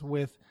ones,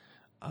 with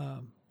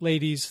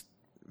ladies,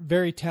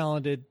 very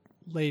talented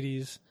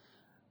ladies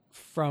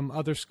from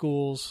other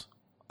schools,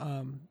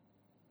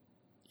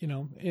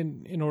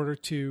 in order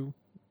to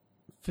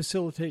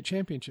facilitate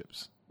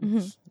championships. Mm-hmm.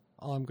 That's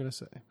all I'm going to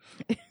say.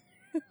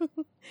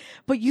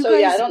 But you guys... So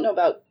yeah, I don't know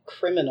about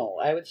criminal.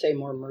 I would say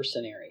more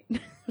mercenary.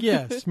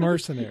 Yes,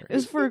 mercenary. It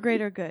was for a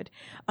greater good.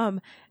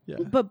 Yeah.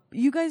 But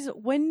you guys,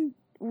 when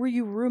were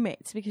you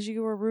roommates? Because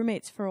you were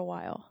roommates for a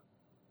while.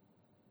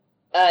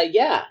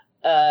 Yeah.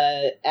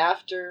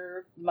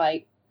 After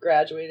my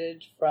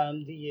graduated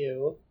from the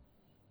U,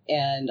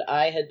 and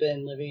I had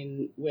been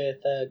living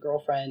with a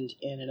girlfriend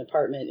in an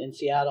apartment in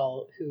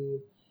Seattle who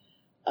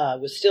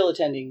was still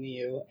attending the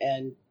U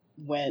and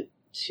went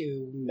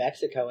to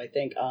Mexico, I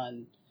think,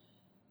 on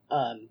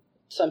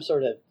some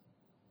sort of,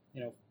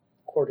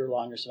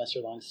 quarter-long or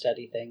semester-long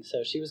study thing.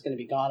 So she was going to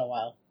be gone a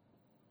while.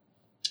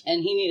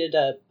 And he needed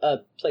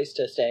a place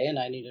to stay, and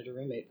I needed a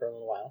roommate for a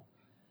little while.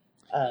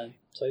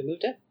 So we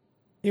moved in.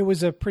 It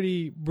was a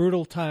pretty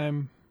brutal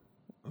time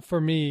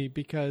for me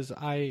because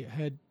I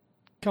had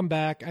come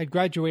back. I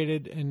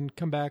graduated and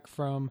come back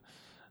from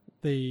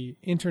the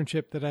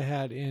internship that I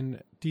had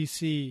in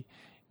D.C.,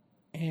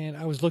 and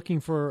I was looking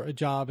for a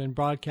job in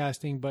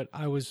broadcasting, but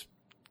I was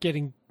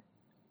getting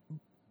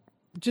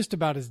just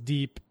about as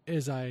deep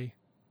as I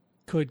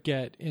could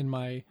get in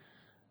my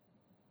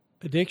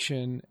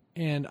addiction.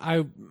 And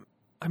I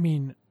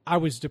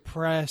was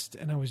depressed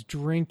and I was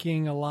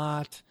drinking a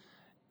lot,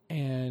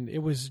 and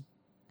it was,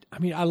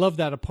 I love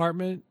that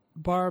apartment,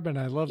 Barb, and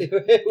I loved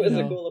it was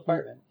a cool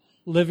apartment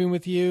living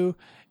with you,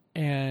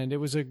 and it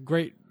was a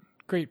great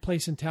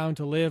place in town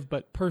to live.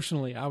 But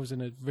personally, I was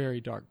in a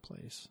very dark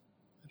place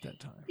at that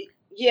time.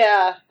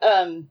 Yeah.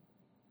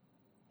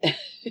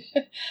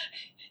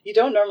 You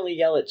don't normally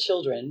yell at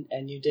children,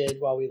 and you did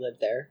while we lived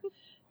there.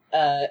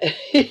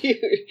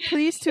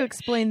 Please to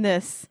explain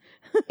this.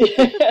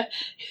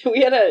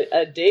 We had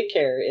a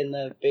daycare in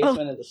the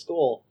basement of the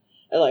school,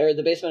 or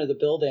the basement of the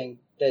building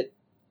that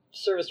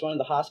serviced one of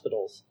the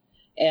hospitals.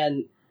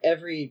 And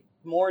every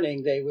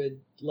morning they would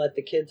let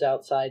the kids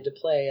outside to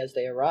play as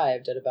they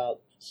arrived at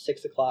about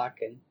 6 o'clock.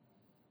 And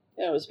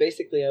it was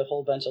basically a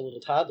whole bunch of little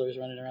toddlers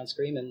running around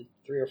screaming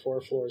 3 or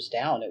 4 floors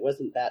down. It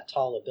wasn't that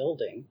tall a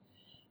building.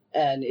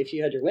 And if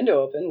you had your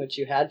window open, which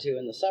you had to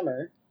in the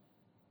summer,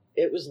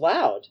 it was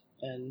loud.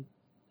 And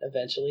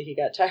eventually he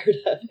got tired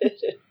of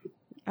it.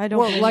 I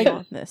don't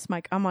want this,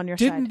 Mike. I'm on your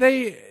side.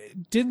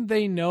 Didn't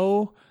they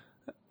know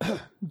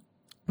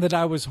that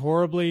I was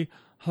horribly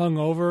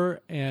hungover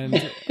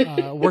and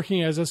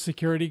working as a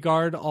security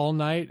guard all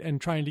night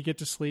and trying to get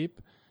to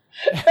sleep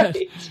at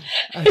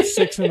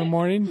 6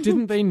 a.m?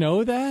 Didn't they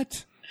know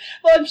that?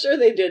 Well, I'm sure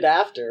they did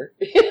after.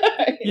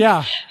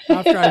 Yeah,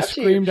 after I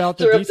screamed out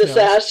the details. Threw up the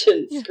sash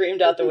and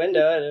screamed out the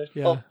window at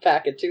a whole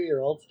pack of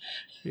 2-year-olds.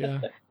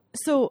 Yeah.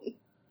 So,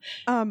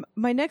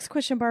 my next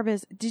question, Barb,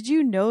 is: did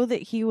you know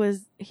that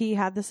he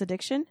had this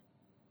addiction?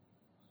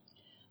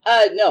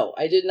 No,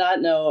 I did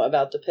not know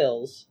about the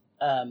pills.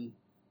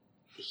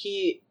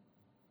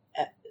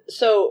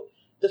 So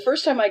the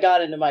first time I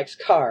got into Mike's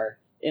car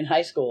in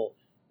high school,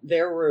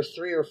 there were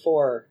 3 or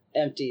 4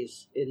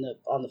 empties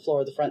on the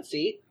floor of the front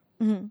seat,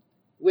 mm-hmm.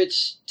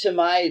 which to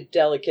my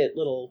delicate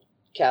little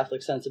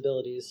Catholic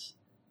sensibilities,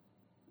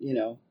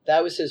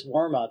 that was his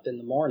warm up in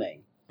the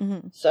morning.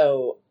 Mm-hmm.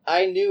 So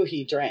I knew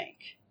he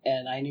drank,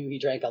 and I knew he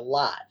drank a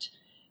lot.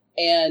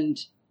 And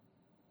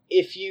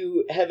if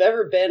you have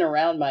ever been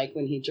around Mike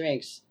when he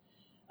drinks,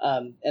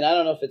 and I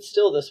don't know if it's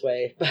still this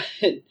way, but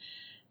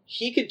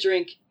he could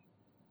drink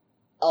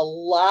a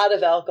lot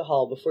of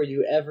alcohol before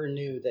you ever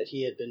knew that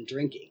he had been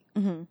drinking.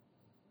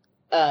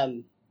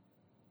 Mm-hmm.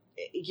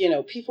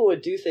 People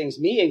would do things,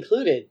 me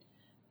included,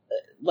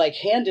 like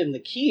hand him the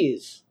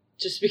keys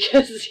just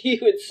because he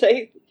would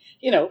say,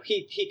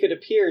 he could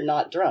appear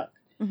not drunk.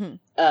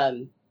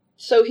 Mm-hmm.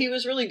 So he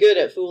was really good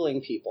at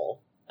fooling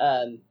people.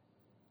 And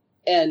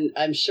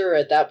I'm sure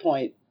at that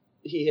point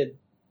he had,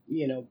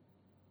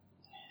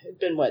 it'd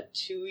been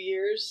 2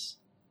 years,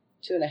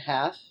 2.5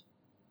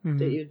 mm-hmm.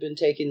 that you'd been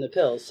taking the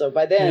pills. So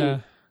by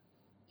then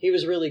he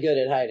was really good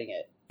at hiding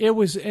it. It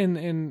was,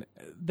 and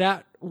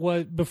that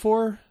was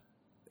before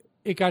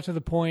it got to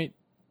the point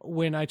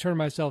when I turned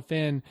myself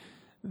in.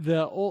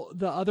 The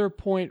other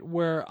point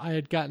where I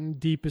had gotten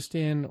deepest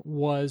in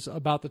was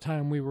about the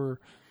time we were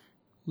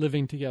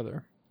living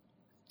together.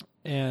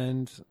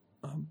 And,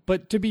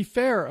 but to be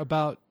fair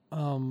about,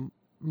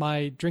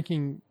 my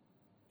drinking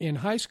in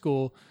high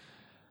school,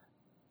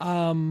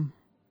 having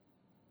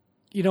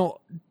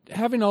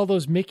all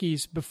those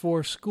Mickeys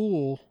before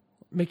school,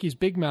 Mickey's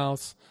Big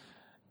Mouths,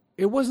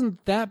 it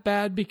wasn't that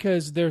bad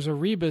because there's a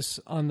rebus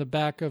on the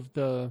back of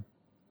the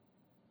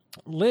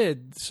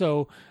lid.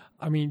 So,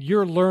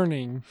 you're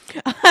learning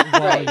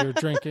while you're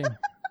drinking.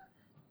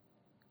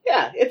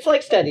 Yeah, it's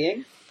like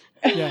studying.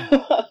 Yeah.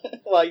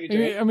 While you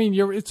drink.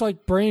 It's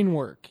like brain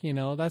work,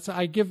 That's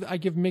I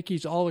give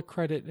Mickey's all the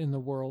credit in the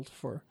world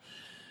for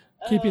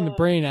keeping the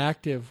brain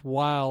active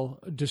while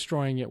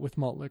destroying it with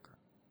malt liquor.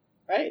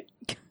 Right.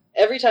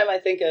 Every time I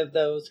think of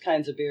those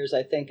kinds of beers,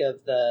 I think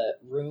of the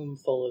room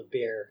full of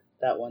beer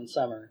that one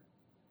summer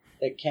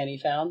that Kenny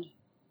found.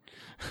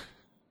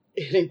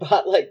 And he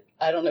bought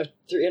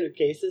 300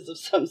 cases of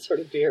some sort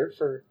of beer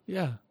for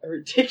a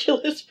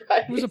ridiculous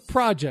price. It was a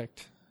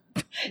project.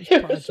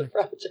 It was a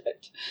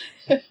project.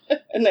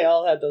 And they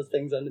all had those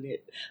things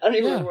underneath. I don't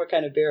even remember what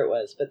kind of beer it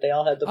was, but they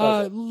all had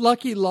the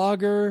Lucky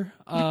Lager,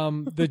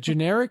 the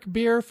generic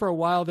beer. For a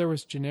while there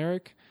was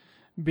generic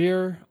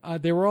beer.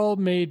 They were all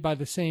made by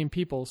the same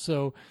people.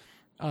 So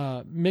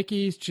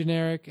Mickey's,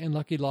 generic, and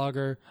Lucky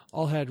Lager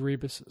all had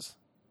rebuses.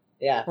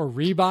 Yeah. Or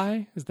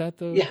rebuy? Is that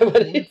the Yeah, but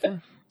word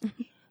for it?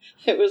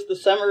 it was the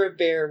summer of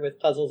beer with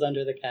puzzles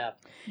under the cap.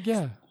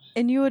 Yeah.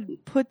 And you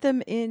would put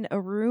them in a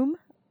room?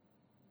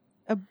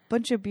 A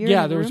bunch of beer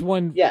Yeah, in a there's room?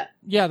 one. Yeah.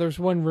 Yeah, there's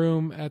one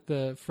room at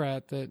the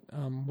frat that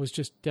was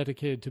just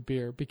dedicated to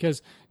beer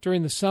because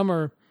during the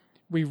summer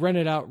we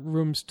rented out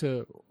rooms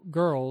to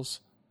girls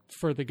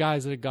for the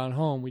guys that had gone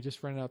home. We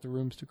just rented out the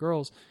rooms to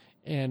girls,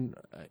 and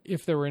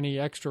if there were any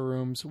extra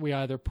rooms, we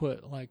either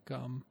put like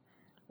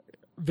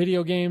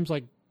video games,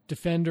 like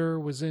Defender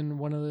was in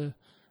one of the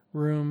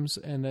rooms,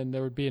 and then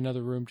there would be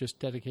another room just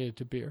dedicated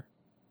to beer.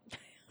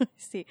 I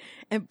see.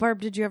 And Barb,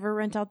 did you ever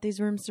rent out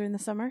these rooms during the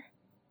summer?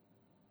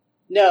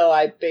 No,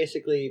 I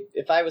basically,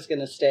 if I was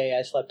going to stay,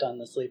 I slept on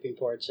the sleeping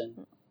porch,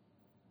 and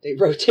they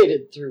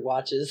rotated through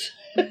watches.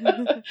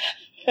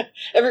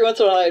 Every once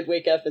in a while I'd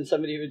wake up and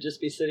somebody would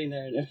just be sitting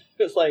there, and it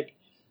was like,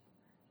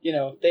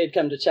 they'd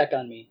come to check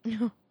on me.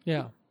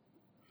 Yeah.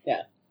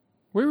 Yeah.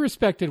 We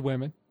respected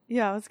women.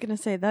 Yeah, I was going to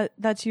say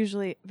that's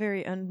usually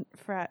very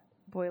unfrat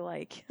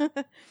boy-like.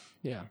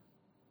 Yeah.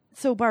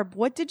 So, Barb,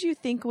 what did you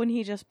think when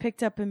he just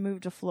picked up and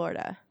moved to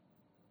Florida?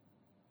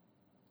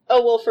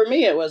 Oh, well, for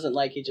me, it wasn't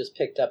like he just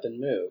picked up and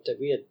moved.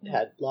 We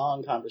had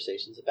long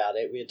conversations about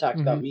it. We had talked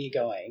about me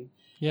going.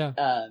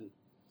 Yeah.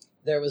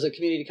 There was a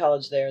community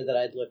college there that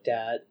I'd looked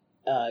at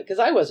because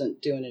I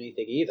wasn't doing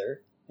anything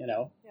either.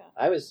 Yeah.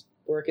 I was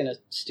working a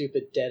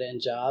stupid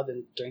dead-end job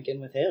and drinking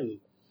with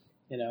him.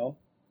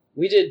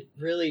 We did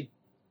really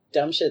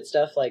dumb shit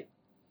stuff. Like,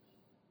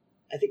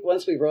 I think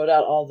once we wrote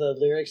out all the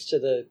lyrics to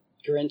the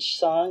Grinch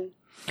song,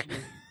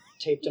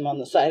 taped them on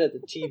the side of the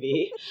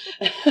TV.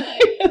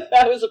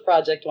 That was a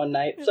project one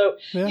night. So,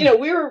 yeah.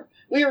 we were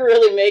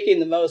really making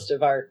the most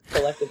of our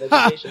collective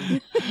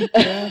education.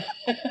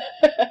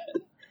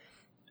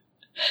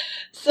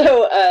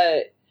 So,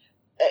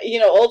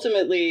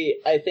 ultimately,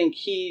 I think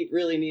he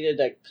really needed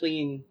a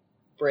clean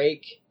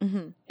break.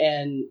 Mm-hmm.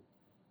 And,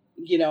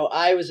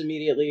 I was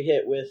immediately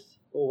hit with,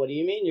 well, what do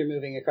you mean you're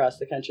moving across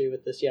the country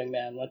with this young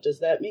man? What does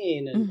that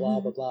mean? And blah,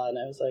 blah, blah. And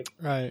I was like,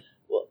 right.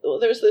 Well,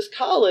 there's this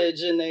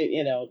college, and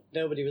they,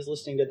 nobody was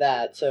listening to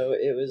that. So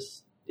it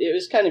was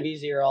kind of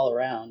easier all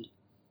around.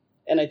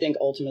 And I think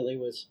ultimately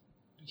was,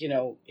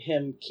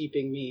 him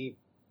keeping me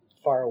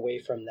far away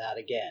from that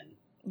again.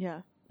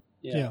 Yeah.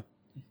 Yeah.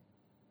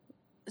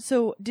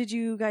 So did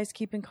you guys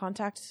keep in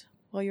contact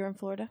while you were in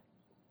Florida?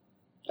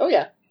 Oh,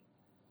 yeah.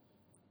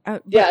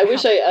 Yeah, I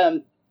wish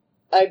I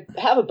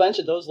have a bunch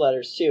of those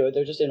letters, too.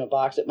 They're just in a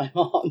box at my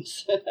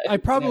mom's. I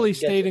probably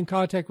stayed in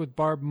contact with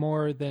Barb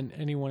more than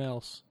anyone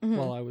else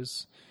while I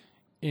was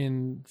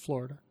in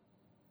Florida.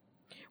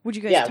 Would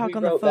you guys talk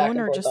on the phone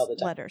or just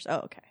letters? Oh,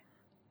 okay.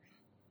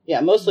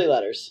 Yeah, mostly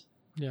letters.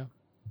 Yeah.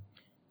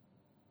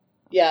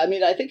 Yeah, I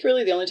mean, I think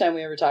really the only time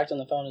we ever talked on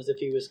the phone is if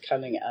he was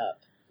coming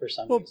up for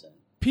some reason.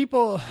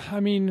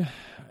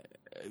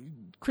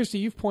 Christy,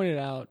 you've pointed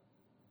out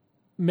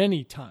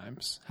many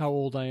times how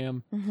old I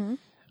am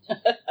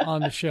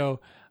on the show.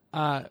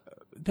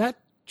 That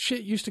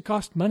shit used to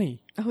cost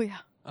money. Oh, yeah.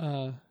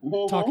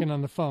 Talking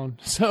on the phone.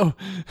 So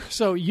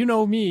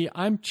me,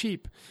 I'm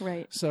cheap.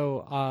 Right.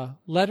 So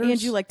letters.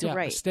 And you like to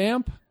write. A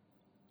stamp.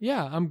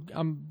 Yeah, I'm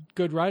a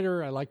good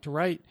writer. I like to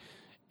write,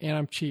 and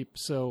I'm cheap.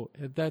 So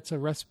that's a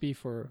recipe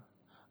for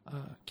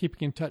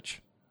keeping in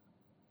touch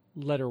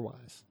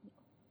letter-wise.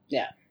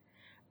 Yeah.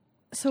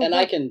 So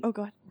I can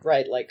go ahead.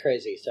 write like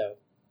crazy, so,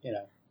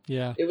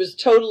 Yeah. It was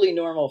totally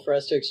normal for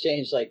us to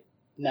exchange like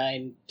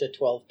 9 to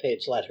 12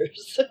 page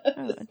letters.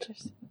 Oh,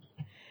 interesting.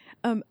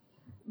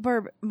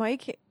 Barb,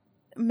 Mike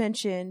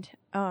mentioned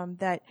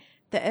that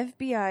the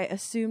FBI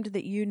assumed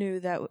that you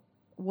knew that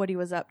what he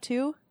was up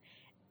to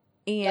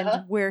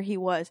and where he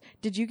was.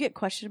 Did you get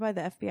questioned by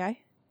the FBI?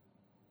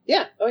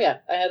 Yeah. Oh, yeah.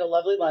 I had a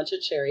lovely lunch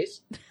at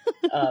Sherry's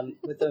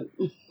with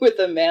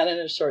a man in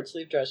a short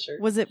sleeve dress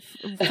shirt. Was it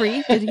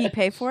free? Did he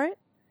pay for it?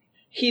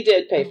 He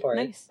did pay for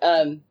nice.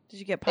 it. Did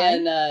you get pie?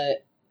 And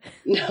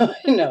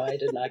no, I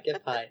did not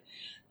get pie.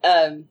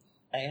 I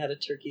had a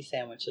turkey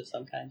sandwich of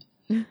some kind.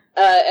 And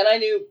I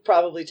knew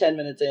probably 10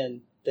 minutes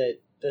in that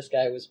this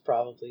guy was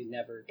probably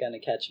never going to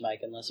catch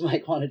Mike unless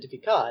Mike wanted to be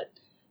caught.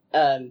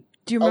 Do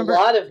you remember? A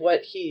lot of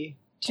what he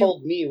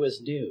told me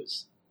was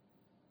news.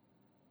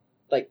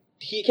 Like,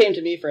 he came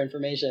to me for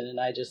information, and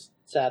I just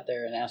sat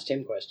there and asked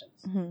him questions.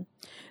 Mm-hmm.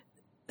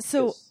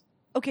 So,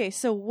 okay,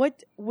 so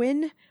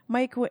when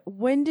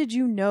did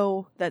you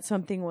know that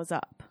something was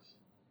up?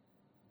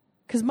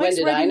 Because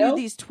Mike's writing you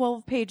these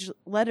 12-page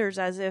letters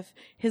as if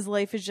his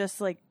life is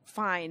just, like,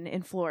 fine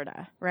in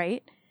Florida,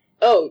 right?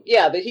 Oh,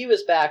 yeah, but he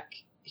was back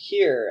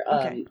here.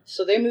 Okay.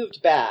 So they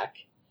moved back,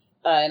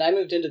 and I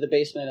moved into the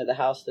basement of the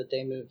house that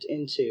they moved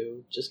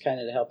into, just kind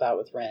of to help out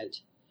with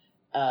rent.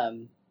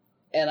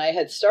 And I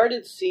had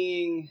started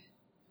seeing...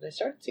 Did I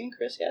start seeing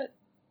Chris yet?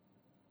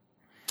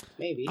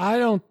 Maybe. I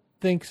don't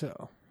think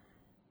so.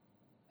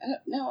 I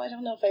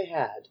don't know if I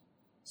had.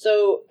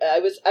 So I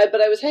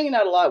was hanging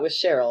out a lot with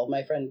Cheryl,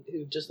 my friend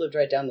who just lived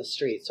right down the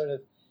street, sort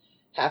of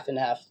half and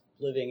half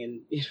living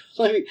in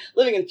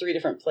 3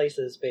 different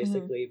places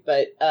basically.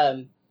 Mm-hmm.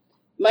 But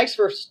Mike's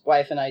first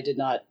wife and I did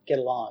not get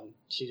along.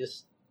 She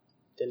just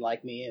didn't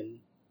like me, and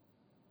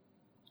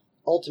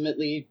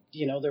ultimately,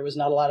 there was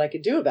not a lot I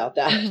could do about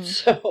that. Mm-hmm.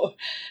 So,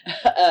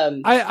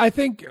 I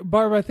think,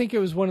 Barb, it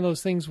was one of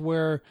those things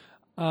where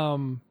a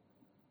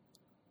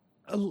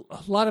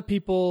lot of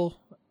people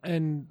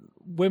and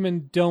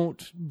women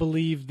don't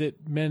believe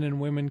that men and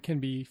women can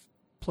be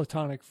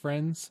platonic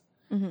friends.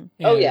 Mm-hmm.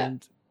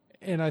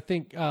 And I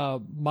think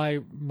my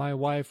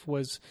wife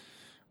was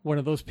one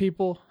of those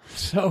people,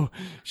 so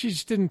she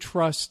just didn't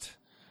trust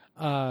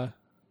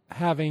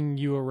having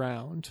you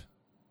around.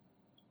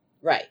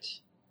 Right.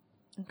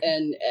 Okay.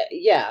 And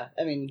yeah,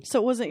 I mean, so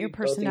it wasn't your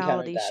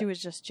personality; she was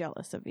just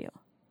jealous of you.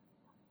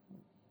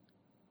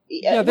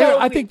 Yeah,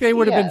 I think they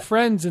would have been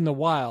friends in the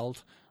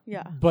wild.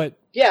 Yeah, but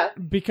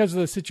because of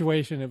the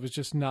situation, it was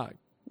just not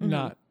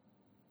going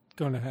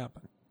to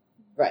happen.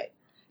 Right.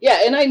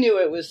 Yeah, and I knew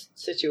it was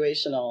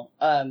situational.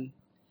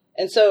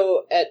 And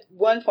so at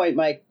one point,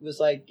 Mike was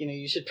like,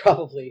 you should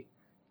probably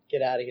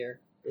get out of here.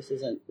 This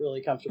isn't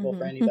really comfortable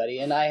for anybody.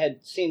 And I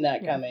had seen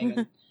that coming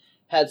and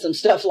had some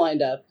stuff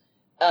lined up.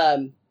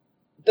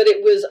 But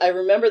I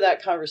remember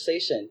that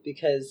conversation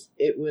because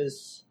it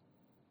was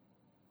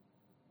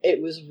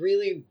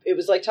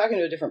like talking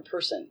to a different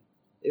person.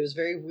 It was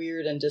very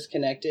weird and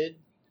disconnected.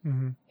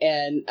 Mm-hmm.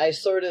 And I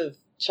sort of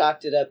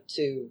chalked it up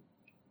to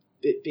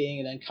it being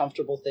an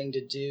uncomfortable thing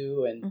to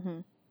do.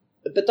 And,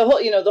 but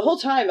the whole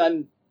time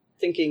I'm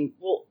thinking,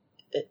 well,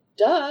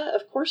 duh,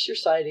 of course you're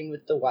siding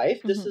with the wife.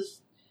 Mm-hmm. This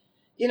is,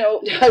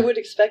 I would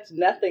expect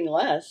nothing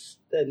less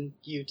than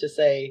you to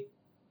say,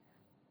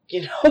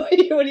 what are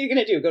you going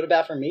to do? Go to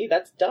bat for me?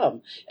 That's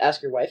dumb.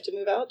 Ask your wife to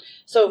move out.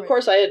 So of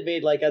course I had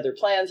made like other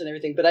plans and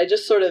everything, but I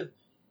just sort of,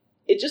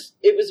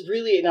 it was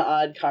really an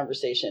odd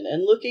conversation.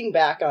 And looking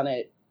back on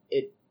it,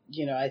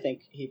 I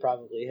think he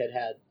probably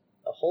had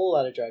a whole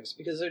lot of drugs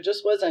because there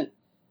just wasn't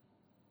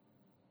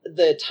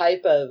the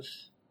type of,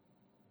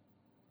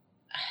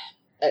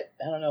 I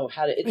don't know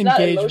how to, it's not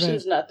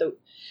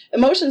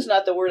emotion's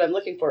not the word I'm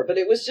looking for, but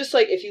it was just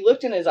like, if you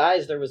looked in his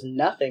eyes, there was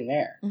nothing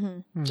there.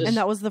 Mm-hmm. And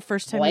that was the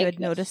first time blankness.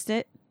 You had noticed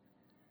it?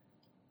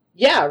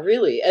 Yeah,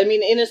 really. I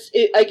mean,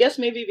 I guess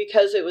maybe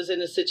because it was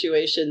in a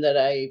situation that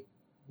I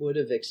would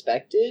have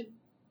expected.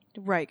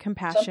 Right.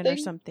 Compassion or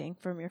something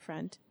from your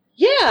friend.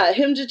 Yeah.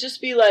 Him to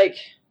just be like,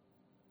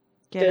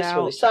 this out.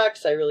 Really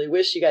sucks. I really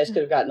wish you guys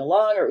could have gotten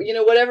along or,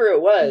 whatever it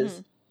was.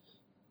 Mm-hmm.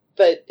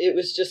 But it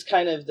was just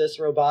kind of this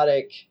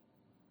robotic,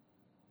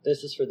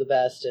 this is for the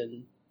best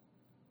and,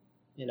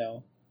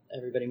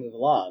 everybody move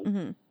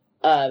along.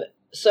 Mm-hmm.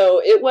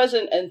 So it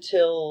wasn't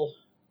until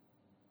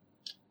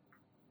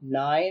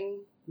 9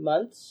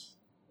 months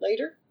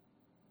later,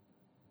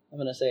 I'm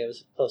going to say it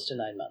was close to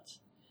 9 months,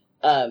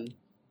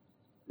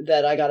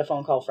 that I got a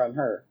phone call from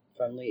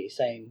Lee,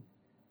 saying,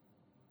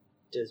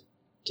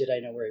 did I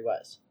know where he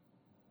was?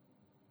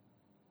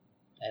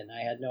 And I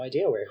had no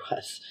idea where he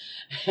was.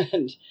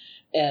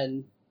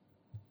 and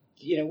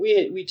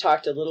we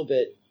talked a little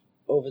bit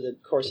over the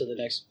course of the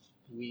next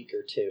week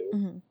or two.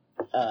 Mm-hmm.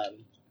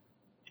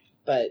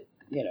 But,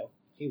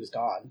 he was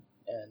gone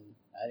and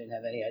I didn't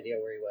have any idea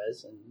where he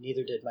was, and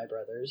neither did my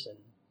brothers, and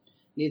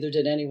neither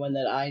did anyone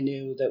that I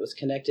knew that was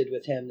connected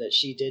with him that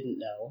she didn't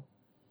know.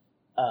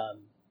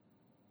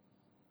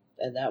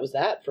 And that was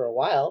that for a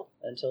while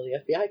until the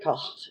FBI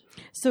called.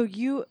 So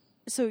you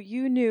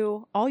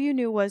knew, all you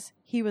knew was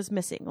he was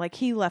missing, like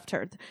he left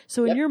her.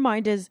 So in your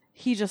mind is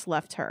he just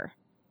left her.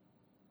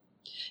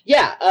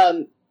 Yeah.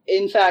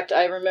 In fact,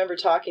 I remember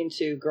talking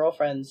to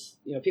girlfriends,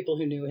 people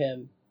who knew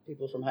him,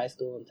 people from high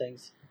school and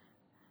things,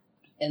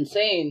 and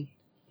saying,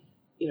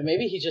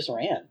 maybe he just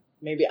ran.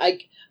 Maybe I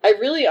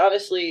really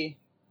honestly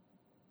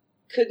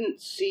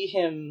couldn't see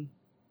him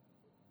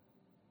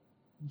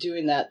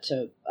doing that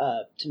to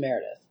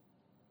Meredith,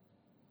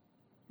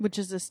 which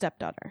is his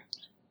stepdaughter.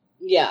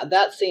 Yeah,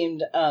 that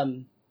seemed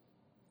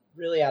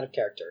really out of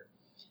character,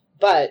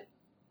 but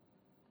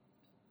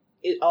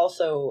it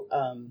also.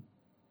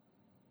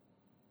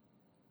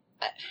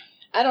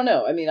 I don't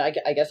know. I mean, I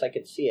guess I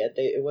could see it.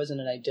 It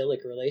wasn't an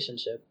idyllic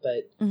relationship,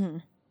 but mm-hmm.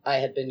 I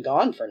had been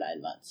gone for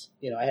 9 months.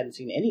 I hadn't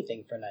seen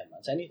anything for 9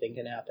 months. Anything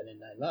can happen in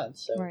 9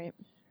 months. So, right.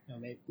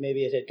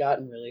 Maybe it had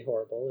gotten really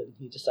horrible and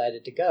he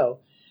decided to go.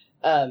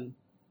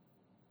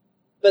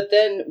 But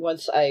then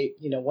once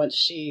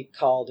she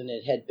called and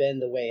it had been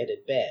the way it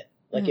had been,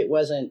 like mm-hmm. it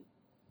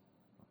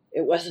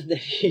wasn't that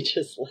he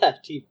just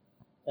left. He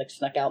like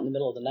snuck out in the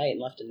middle of the night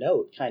and left a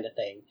note kind of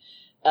thing.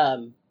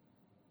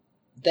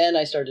 Then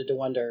I started to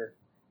wonder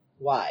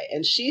why.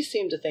 And she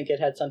seemed to think it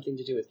had something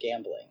to do with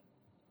gambling.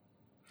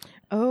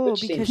 Oh,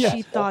 because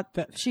she thought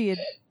that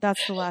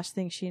that's the last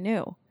thing she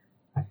knew.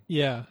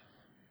 Yeah.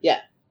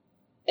 Yeah.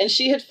 And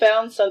she had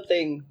found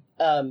something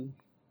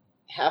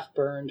half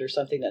burned or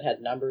something that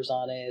had numbers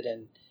on it.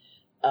 And,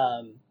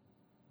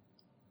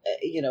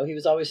 he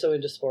was always so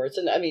into sports.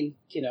 And I mean,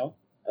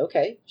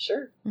 okay,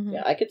 sure. Mm-hmm.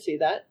 Yeah, I could see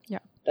that. Yeah.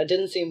 That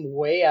didn't seem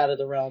way out of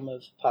the realm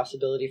of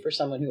possibility for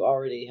someone who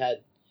already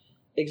had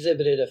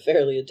exhibited a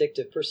fairly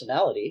addictive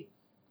personality,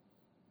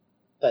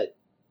 but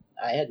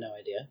I had no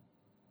idea.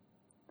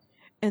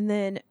 And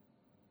then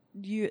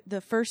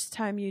the first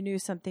time you knew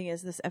something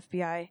is this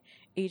FBI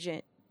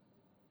agent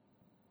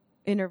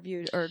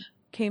interviewed or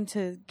came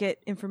to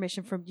get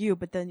information from you,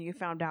 but then you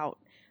found out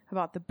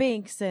about the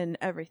banks and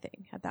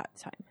everything at that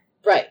time.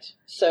 Right.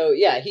 So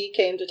yeah, he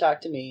came to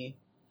talk to me.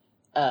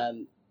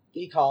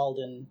 He called,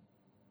 and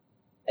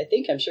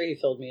I'm sure he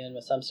filled me in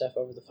with some stuff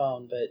over the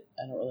phone, but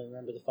I don't really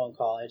remember the phone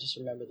call. I just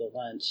remember the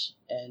lunch,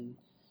 and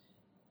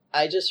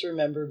I just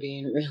remember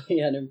being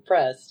really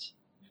unimpressed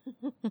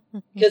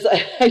because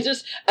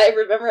I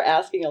remember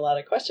asking a lot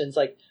of questions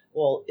like,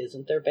 well,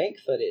 isn't there bank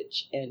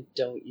footage? And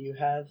don't you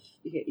have,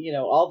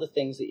 all the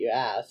things that you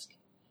ask?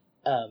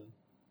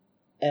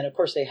 And of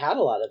course they had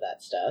a lot of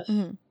that stuff,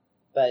 mm-hmm.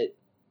 but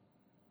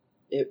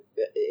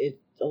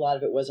a lot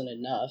of it wasn't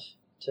enough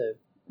to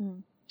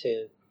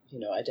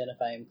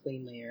identify him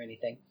cleanly or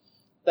anything.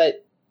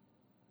 But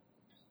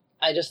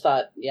I just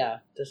thought, yeah,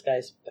 this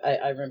guy's,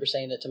 I remember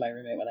saying it to my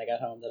roommate when I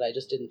got home, that I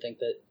just didn't think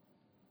that,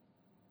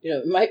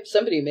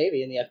 somebody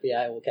maybe in the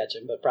FBI will catch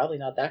him, but probably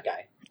not that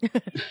guy.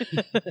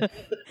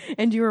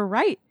 And you were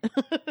right.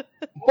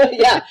 Well,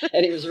 yeah,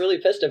 and he was really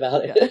pissed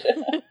about it.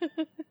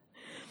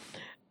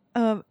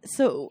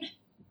 So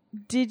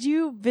did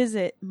you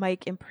visit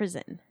Mike in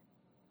prison?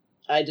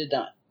 I did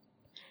not.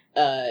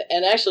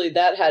 And actually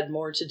that had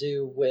more to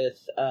do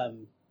with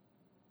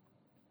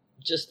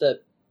just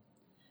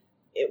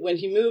when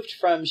he moved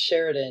from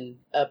Sheridan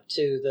up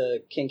to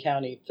the King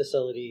County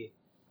facility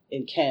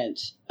in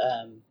Kent,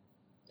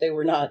 they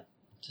were not,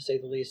 to say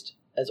the least,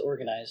 as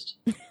organized.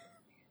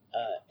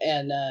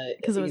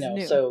 Because it was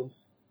new. So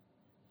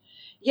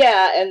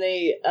yeah, and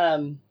they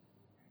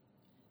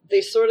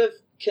sort of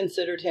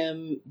considered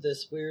him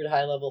this weird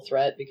high-level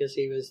threat because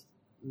he was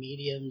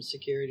medium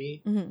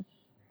security. Mm-hmm.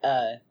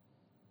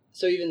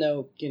 So even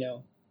though,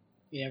 you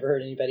never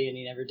hurt anybody and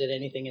he never did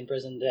anything in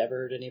prison to ever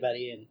hurt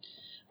anybody and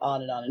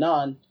on and on and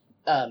on,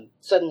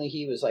 suddenly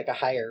he was like a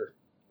higher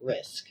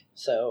risk.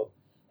 So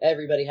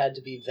everybody had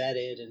to be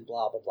vetted and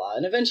blah, blah, blah.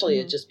 And eventually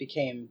it just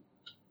became,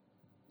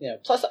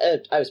 plus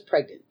I was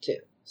pregnant too.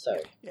 So.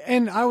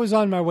 And I was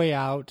on my way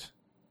out.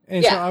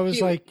 And so I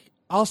was like,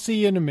 I'll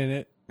see you in a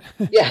minute.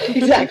 Yeah,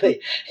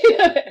 exactly.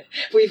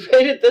 We've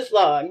waited this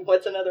long.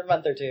 What's another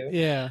month or two?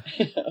 Yeah.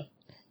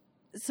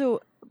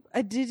 So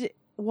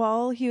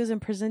while he was in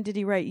prison, did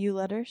he write you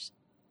letters?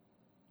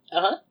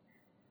 Uh-huh.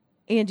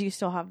 And do you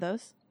still have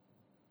those?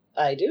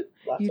 I do.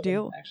 Lots you of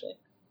do? them, actually.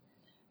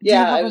 Do you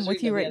have them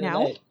with you right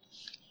now?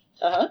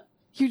 Uh-huh.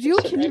 You do?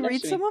 Can you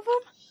read some of them?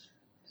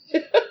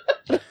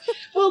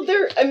 Well,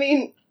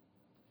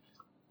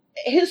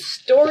 his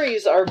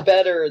stories are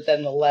better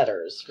than the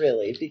letters,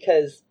 really,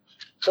 because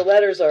the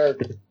letters are,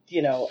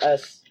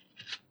 us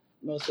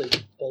mostly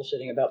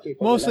bullshitting about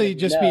people. Mostly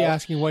just me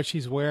asking what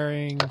she's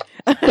wearing.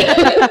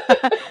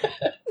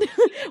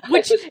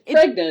 Which I was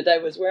pregnant. I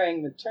was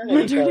wearing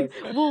maternity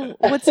clothes. Well,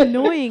 what's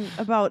annoying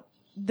about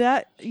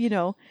that,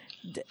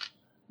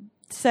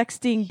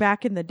 sexting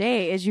back in the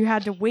day is you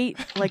had to wait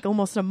like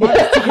almost a month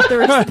to get the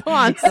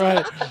response.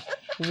 Right.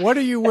 What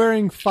are you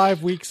wearing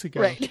 5 weeks ago?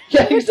 Right.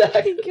 Yeah, exactly.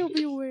 I think you'll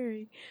be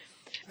wearing.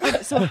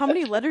 So how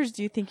many letters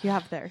do you think you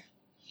have there?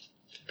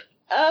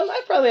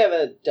 I probably have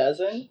a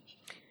dozen.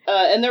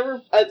 And there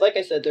were, like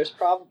I said, there's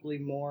probably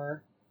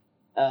more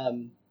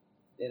in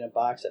a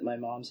box at my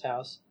mom's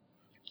house.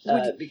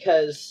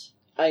 Because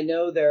I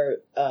know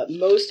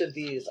most of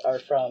these are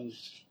from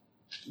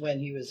when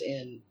he was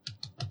in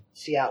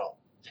Seattle.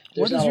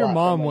 What is your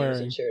mom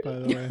wearing, by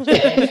the way?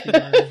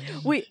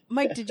 Wait,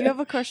 Mike, did you have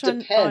a crush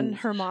on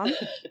her mom?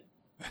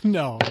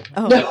 No.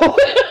 Oh. No.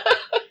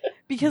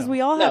 Because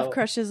we all have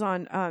crushes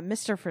on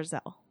Mr.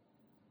 Frizzell.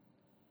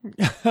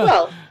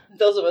 Well,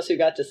 those of us who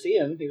got to see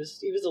him, he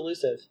was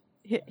elusive.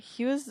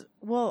 He was,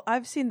 well,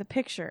 I've seen the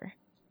picture.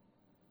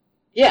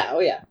 Yeah, oh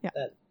yeah.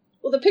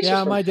 The picture's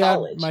from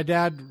college. My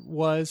dad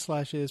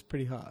was/is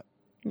pretty hot.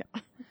 Yeah.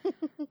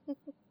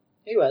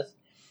 He was.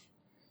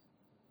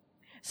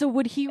 So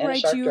would he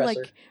write you dresser.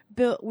 Like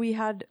Bill? We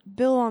had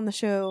Bill on the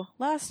show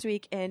last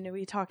week, and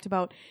we talked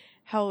about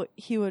how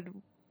he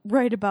would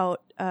write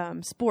about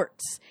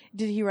sports.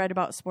 Did he write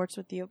about sports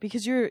with you?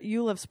 Because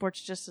you love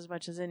sports just as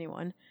much as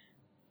anyone.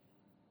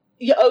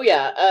 Yeah. Oh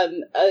yeah.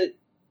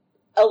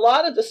 A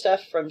lot of the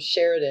stuff from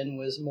Sheridan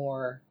was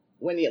more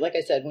when he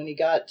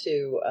got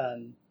to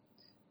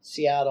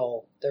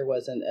Seattle, there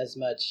wasn't as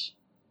much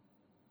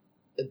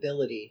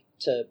ability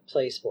to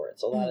play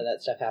sports. A lot of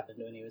that stuff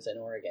happened when he was in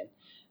Oregon.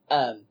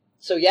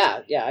 So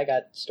yeah, I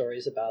got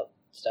stories about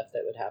stuff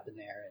that would happen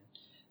there.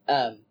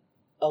 And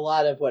a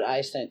lot of what I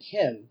sent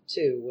him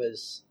too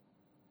was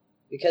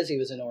because he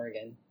was in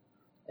Oregon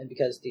and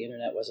because the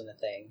internet wasn't a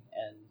thing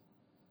and,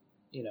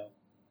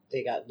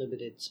 they got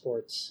limited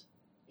sports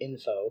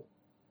info.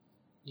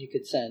 You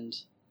could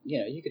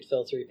you could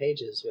fill 3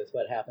 pages with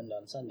what happened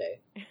on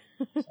Sunday.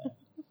 So.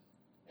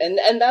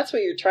 And that's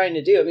what you're trying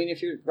to do. I mean,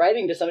 if you're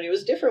writing to somebody, it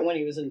was different when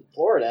he was in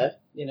Florida.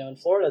 In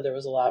Florida, there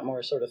was a lot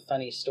more sort of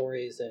funny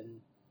stories and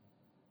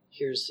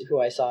here's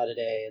who I saw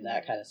today and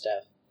that kind of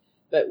stuff.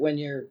 But when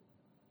you're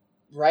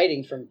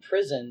writing from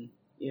prison,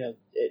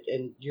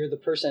 and you're the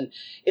person.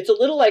 It's a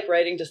little like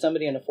writing to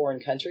somebody in a foreign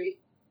country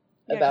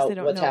about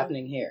what's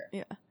happening here.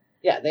 Yeah.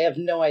 Yeah, they have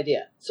no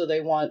idea. So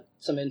they want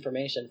some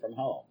information from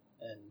home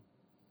and,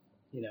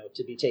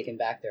 to be taken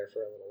back there for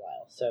a little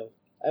while. So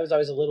I was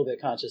always a little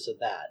bit conscious of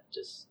that.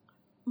 Just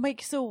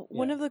Mike, so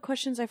one of the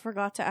questions I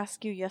forgot to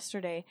ask you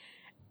yesterday,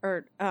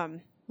 or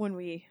when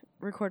we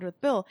recorded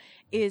with Bill,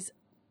 is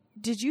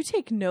did you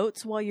take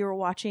notes while you were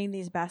watching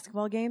these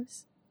basketball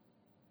games?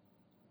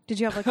 Did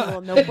you have like a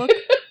little notebook?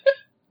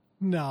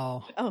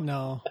 No. Oh.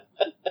 No.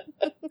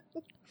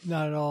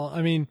 Not at all.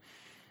 I mean,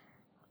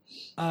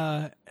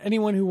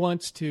 anyone who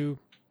wants to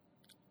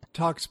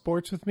talk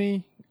sports with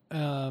me,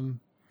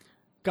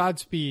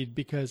 Godspeed,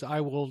 because I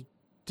will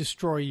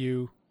destroy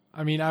you.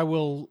 I mean, I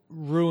will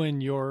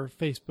ruin your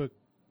Facebook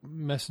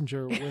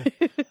Messenger with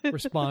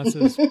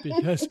responses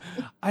because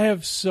I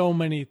have so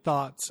many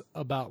thoughts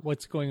about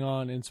what's going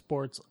on in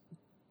sports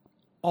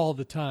all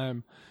the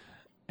time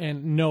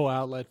and no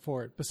outlet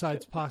for it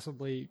besides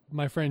possibly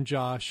my friend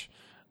Josh.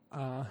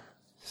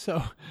 There's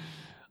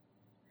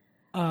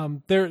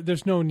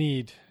no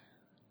need.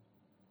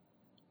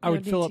 I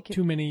would fill up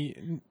too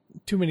many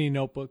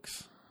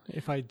notebooks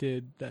if I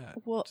did that.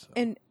 Well, so.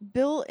 And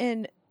Bill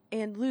and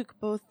Luke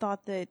both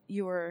thought that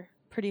you were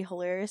pretty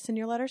hilarious in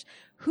your letters.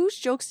 Whose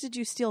jokes did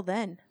you steal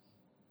then?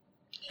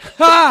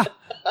 Ha!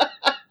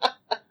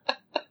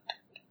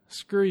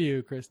 Screw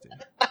you, Christy.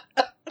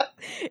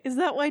 Is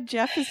that why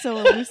Jeff is so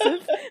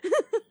elusive?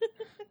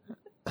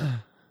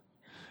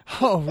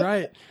 Oh,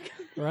 right.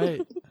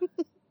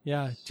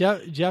 Yeah,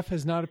 Jeff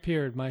has not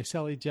appeared. My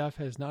Sally Jeff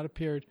has not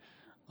appeared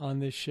on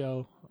this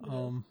show.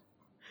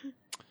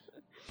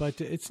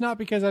 But it's not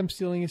because I'm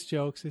stealing his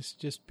jokes. It's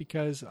just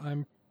because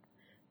I'm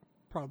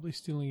probably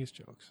stealing his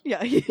jokes.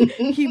 Yeah,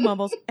 he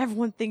mumbles,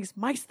 everyone thinks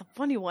Mike's the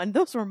funny one.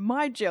 Those were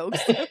my jokes.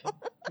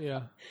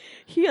 Yeah.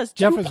 He has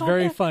Jeff is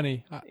very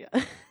funny. Yeah.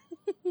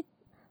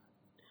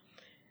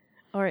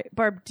 All right,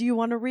 Barb, do you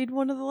want to read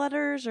one of the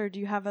letters or do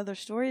you have other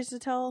stories to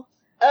tell?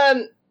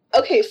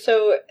 Okay,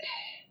 so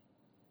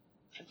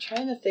I'm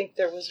trying to think.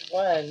 There was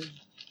one.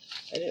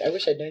 I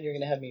wish I'd known you were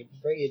going to have me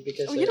read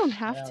because you don't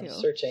have to. I'm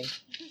searching.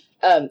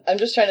 I'm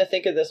just trying to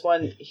think of this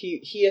one.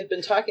 He had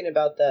been talking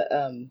about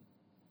the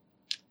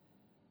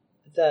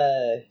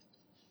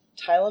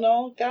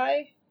Tylenol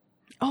guy.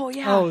 Oh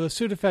yeah. Oh, the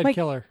Sudafed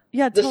killer.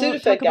 Yeah, the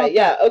Sudafed guy.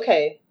 Yeah.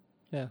 Okay.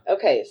 Yeah.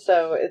 Okay.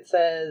 So it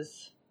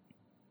says.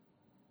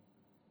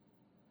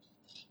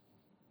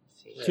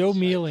 Joe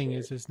Mealing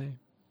is his name.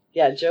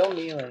 Yeah, Joe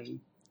Mealing.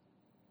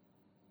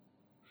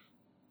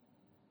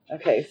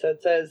 Okay, so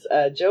it says,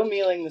 Joe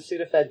Mealing, the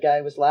Sudafed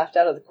guy, was laughed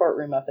out of the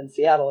courtroom up in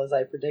Seattle as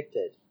I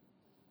predicted.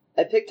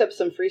 I picked up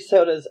some free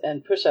sodas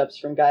and push-ups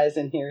from guys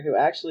in here who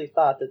actually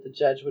thought that the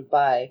judge would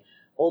buy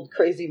old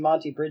crazy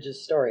Monty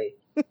Bridges' story.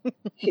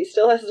 He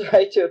still has the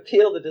right to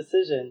appeal the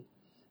decision,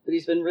 but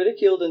he's been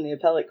ridiculed in the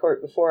appellate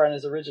court before on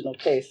his original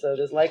case, so it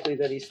is likely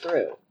that he's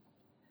through.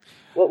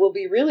 What will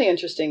be really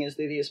interesting is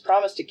that he has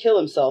promised to kill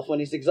himself when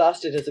he's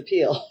exhausted his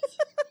appeal.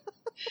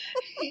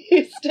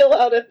 He's still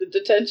out at the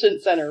detention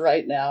center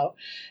right now,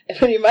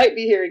 but he might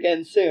be here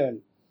again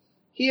soon.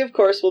 He, of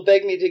course, will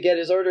beg me to get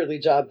his orderly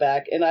job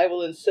back, and I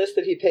will insist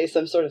that he pay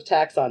some sort of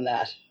tax on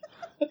that.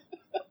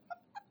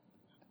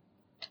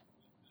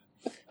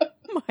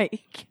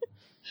 Mike.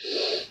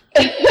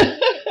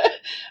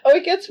 Oh,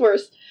 it gets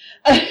worse.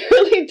 I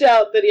really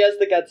doubt that he has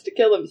the guts to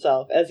kill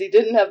himself, as he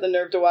didn't have the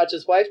nerve to watch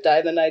his wife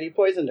die the night he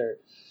poisoned her.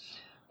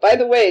 By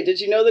the way, did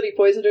you know that he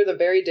poisoned her the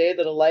very day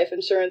that a life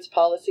insurance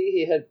policy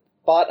he had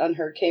bought on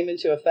her came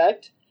into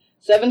effect?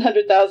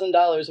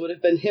 $700,000 would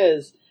have been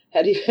his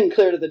had he been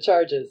cleared of the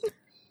charges.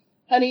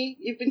 Honey,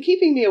 you've been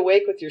keeping me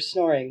awake with your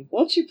snoring.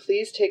 Won't you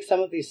please take some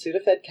of these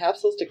Sudafed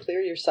capsules to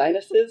clear your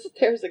sinuses?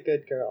 There's a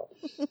good girl.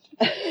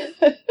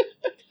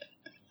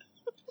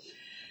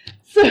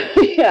 So,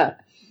 yeah.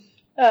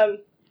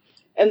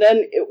 And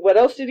then what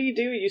else did he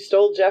do? You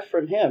stole Jeff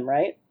from him,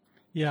 right?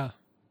 Yeah.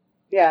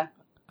 Yeah.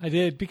 I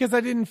did, because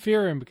I didn't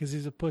fear him because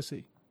he's a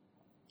pussy.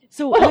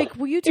 So, Mike,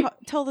 will you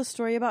tell the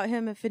story about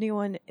him if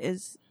anyone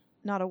is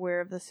not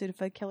aware of the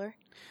Sudafed killer?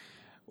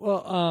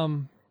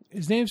 Well,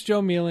 his name's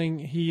Joe Mealing.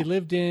 He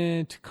lived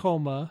in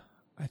Tacoma,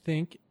 I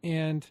think,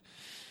 and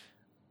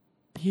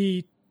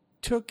he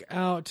took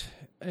out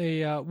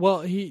he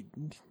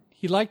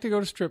liked to go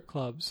to strip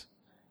clubs,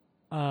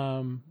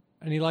 and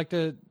he liked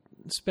to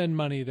spend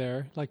money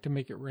there, like to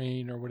make it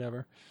rain or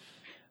whatever.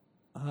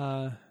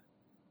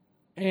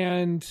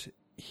 And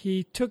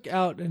he took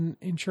out an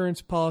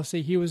insurance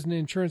policy. He was an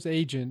insurance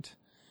agent,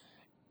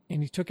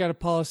 and he took out a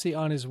policy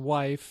on his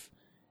wife.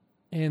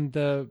 And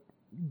the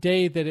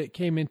day that it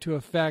came into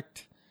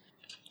effect,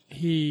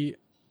 he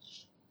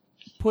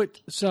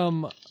put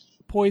some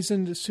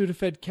poisoned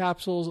Sudafed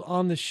capsules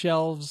on the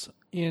shelves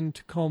in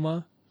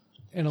Tacoma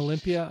and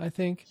Olympia, I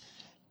think.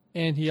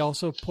 And he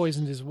also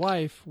poisoned his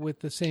wife with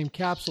the same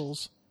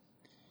capsules.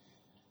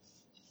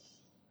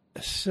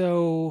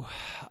 So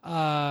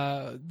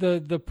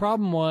the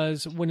problem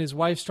was when his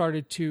wife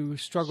started to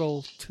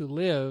struggle to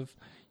live,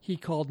 he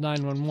called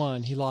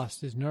 911. He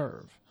lost his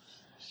nerve.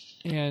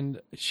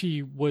 and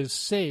she was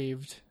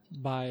saved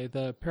by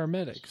the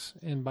paramedics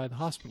and by the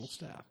hospital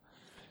staff.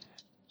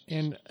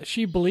 And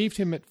she believed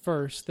him at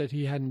first that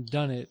he hadn't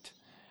done it,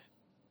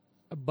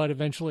 but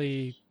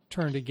eventually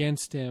turned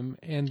against him.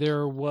 And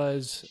there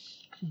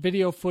was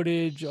video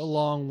footage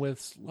along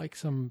with like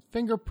some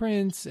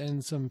fingerprints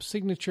and some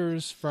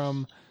signatures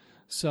from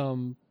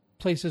some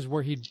places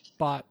where he'd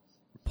bought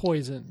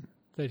poison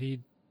that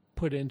he'd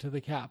put into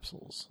the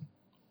capsules.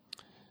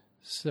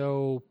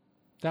 So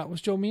that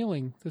was Joe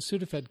Mealing, the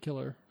Sudafed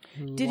killer.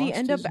 Did he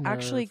end up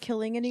actually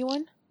killing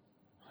anyone?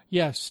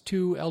 Yes,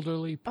 2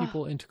 elderly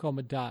people in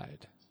Tacoma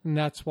died. And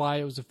that's why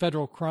it was a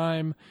federal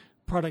crime.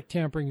 Product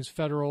tampering is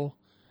federal.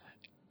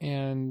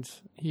 And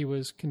he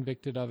was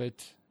convicted of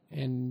it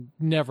and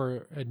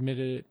never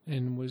admitted it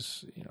and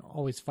was,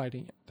 always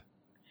fighting it.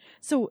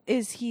 So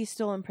is he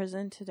still in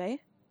prison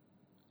today?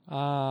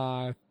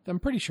 I'm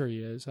pretty sure he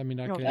is. I mean,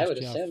 I could I ask would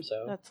Jeff, assume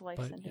so. That's life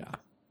but sentence.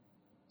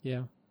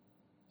 yeah.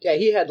 Yeah,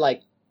 he had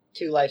like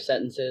 2 life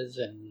sentences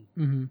and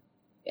Mm-hmm.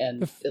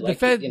 and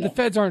The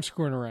feds aren't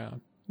screwing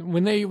around.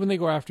 When they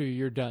go after you,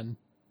 you're done.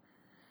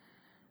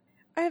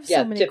 I have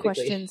so many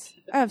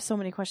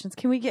questions.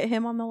 Can we get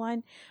him on the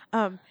line?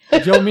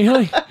 Joe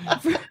Mealing.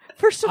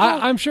 First of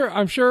all, I'm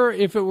sure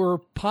if it were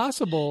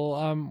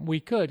possible, we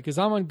could, because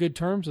I'm on good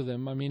terms with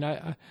him. I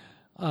mean,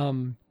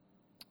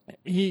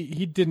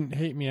 he didn't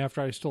hate me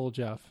after I stole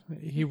Jeff.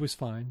 He was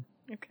fine.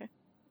 Okay.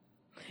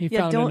 He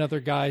found another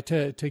guy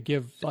to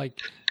give like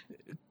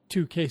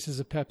 2 cases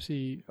of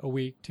Pepsi a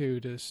week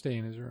to stay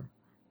in his room.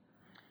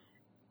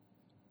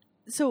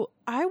 So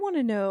I want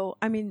to know,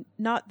 I mean,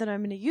 not that I'm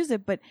going to use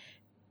it, but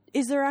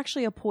is there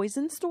actually a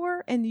poison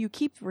store and you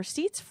keep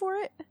receipts for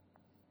it?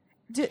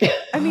 Do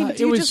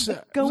you just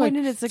go in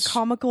and it's a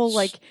comical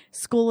like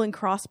skull and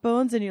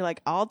crossbones and you're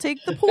like, I'll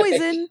take the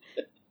poison?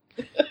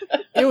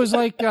 It was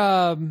like,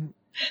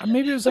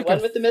 maybe it was like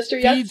one with the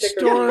Mr. feed Yuck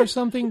store or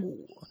something.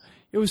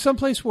 It was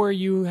someplace where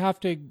you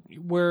have to,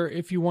 where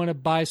if you want to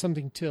buy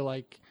something to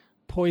like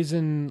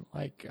poison,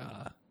 like,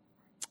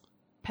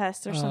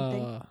 Pest or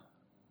something.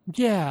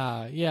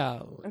 Yeah.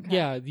 Okay.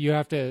 Yeah. You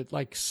have to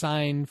like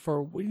sign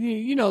for,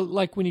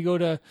 like when you go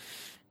to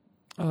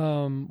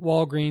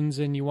Walgreens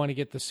and you want to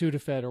get the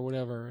Sudafed or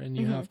whatever, and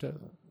you have to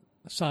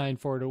sign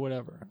for it or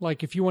whatever.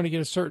 Like if you want to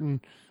get a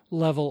certain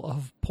level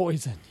of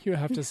poison, you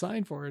have to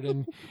sign for it.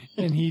 And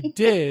he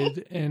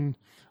did. And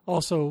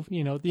also,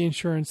 the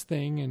insurance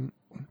thing, and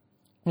it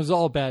was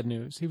all bad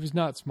news. He was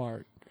not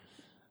smart.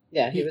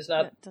 Yeah, he was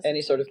not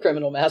any sort of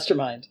criminal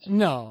mastermind.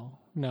 No.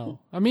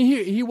 I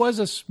mean, he was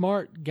a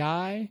smart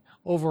guy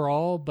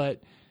overall,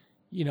 but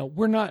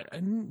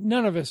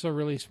none of us are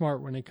really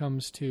smart when it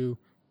comes to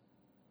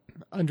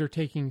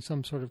undertaking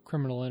some sort of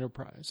criminal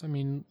enterprise. I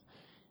mean,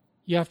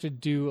 you have to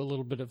do a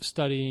little bit of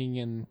studying,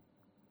 and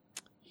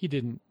he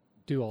didn't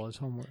do all his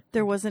homework.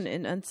 There wasn't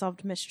an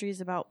Unsolved Mysteries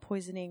about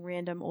poisoning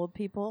random old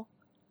people?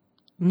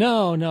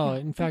 No.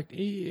 In fact,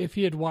 if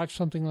he had watched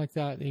something like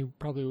that, he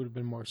probably would have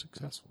been more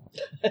successful.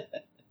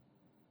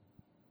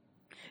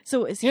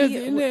 So is he?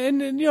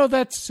 And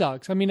that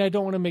sucks. I mean, I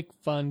don't want to make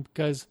fun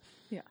because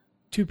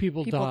 2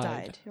 people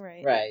died.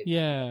 Right.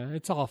 Yeah,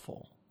 it's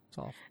awful.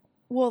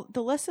 Well,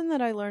 the lesson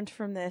that I learned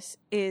from this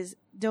is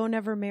don't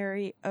ever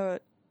marry an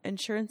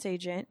insurance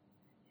agent,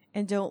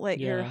 and don't let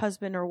your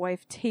husband or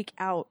wife take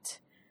out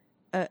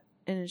an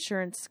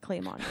insurance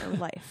claim on your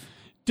life.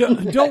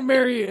 Don't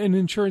marry an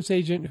insurance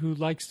agent who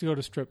likes to go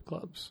to strip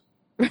clubs.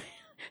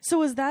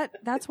 So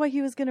that's why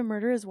he was going to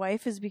murder his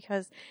wife, is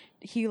because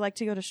he liked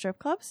to go to strip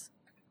clubs?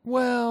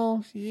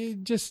 Well,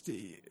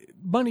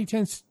 money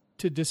tends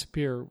to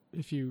disappear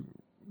if you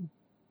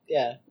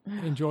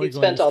enjoy. He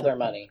spent all their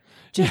money.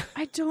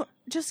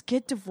 Just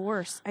get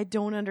divorced. I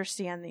don't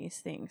understand these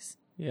things.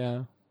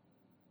 Yeah.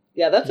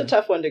 Yeah, that's a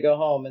tough one to go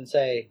home and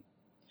say,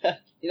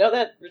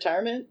 that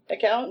retirement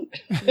account?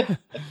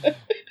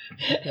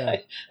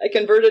 I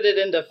converted it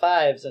into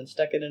 5s and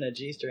stuck it in a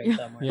G-string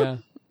somewhere. Yeah.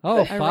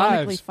 Oh,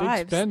 5s.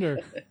 Big spender.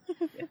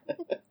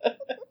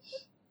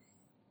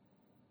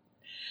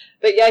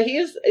 But yeah,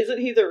 isn't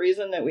he the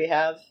reason that we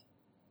have,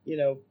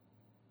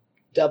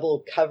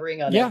 double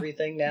covering on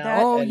everything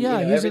now?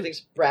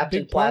 Everything's wrapped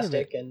in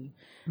plastic and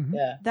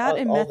that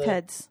and meth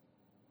heads.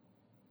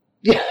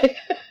 Yeah.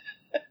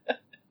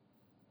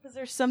 Because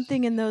there's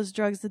something in those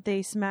drugs that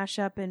they smash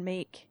up and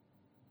make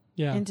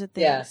into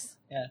things.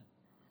 Yeah.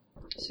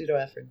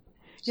 Pseudoephedrine.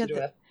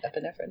 Pseudoephedrine.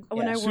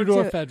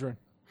 Pseudoephedrine.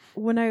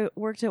 When I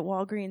worked at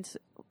Walgreens,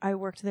 I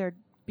worked there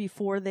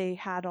before they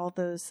had all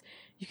those,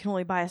 you can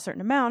only buy a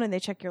certain amount and they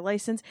check your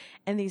license,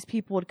 and these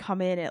people would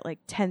come in at like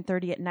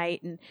 10:30 at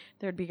night, and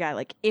there'd be a guy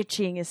like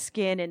itching his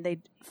skin, and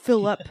they'd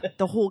fill up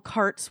the whole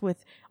carts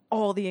with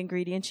all the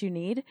ingredients you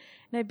need.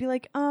 And I'd be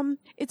like,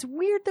 it's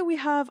weird that we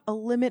have a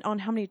limit on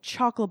how many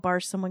chocolate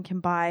bars someone can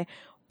buy,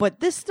 but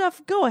this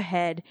stuff, go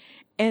ahead.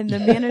 And the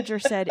manager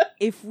said,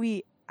 if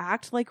we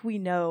act like we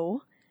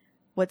know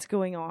what's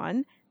going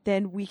on,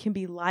 then we can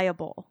be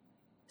liable.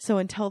 So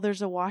until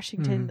there's a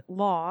Washington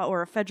law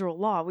or a federal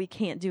law, we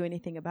can't do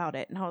anything about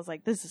it. And I was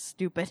like, this is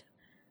stupid.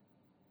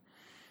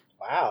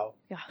 Wow.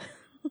 Yeah.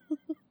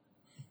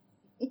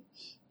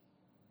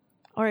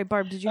 All right,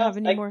 Barb, did you have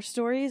any more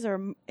stories,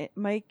 or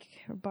Mike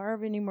or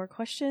Barb, any more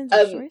questions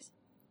or stories?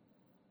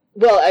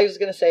 Well, I was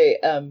going to say,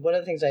 one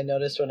of the things I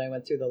noticed when I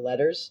went through the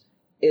letters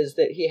is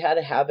that he had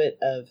a habit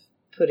of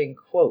putting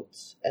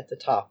quotes at the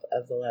top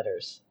of the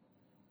letters.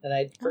 And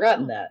I'd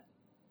forgotten that.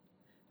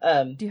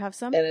 Do you have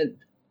some? And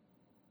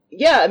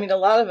yeah, I mean, a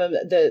lot of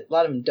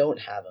them don't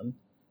have them.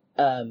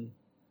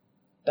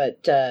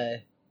 But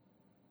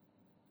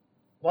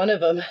one of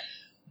them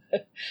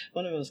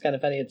is kind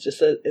of funny.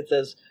 It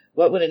says,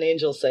 "What would an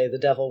angel say? The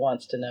devil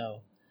wants to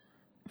know."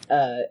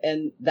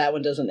 And that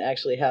one doesn't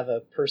actually have a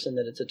person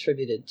that it's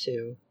attributed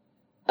to.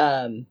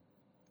 One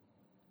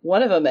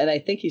of them, and I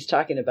think he's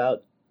talking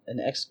about an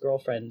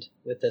ex-girlfriend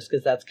with this,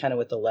 because that's kind of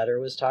what the letter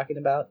was talking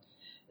about.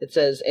 It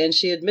says, "And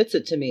she admits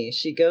it to me.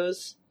 She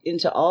goes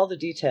into all the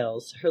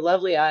details. Her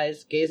lovely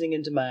eyes, gazing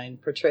into mine,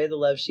 portray the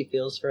love she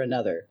feels for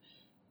another."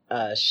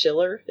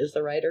 Schiller is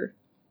the writer,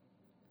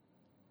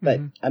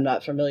 but I'm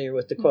not familiar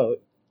with the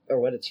quote or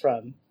what it's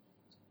from.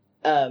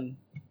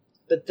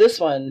 But this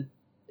one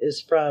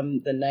is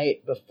from the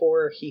night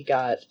before he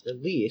got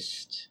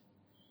released,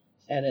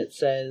 and it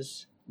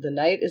says, "The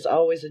night is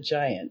always a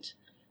giant,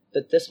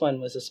 but this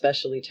one was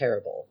especially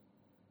terrible."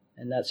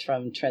 And that's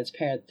from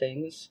Transparent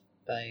Things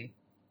by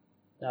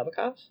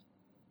Nabokov.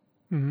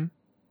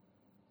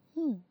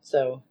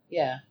 So,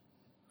 yeah.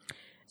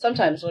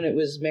 Sometimes when it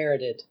was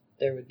merited,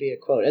 there would be a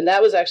quote. And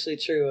that was actually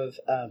true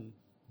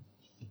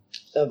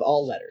of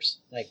all letters,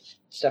 like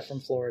stuff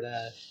from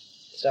Florida,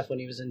 stuff when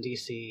he was in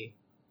D.C.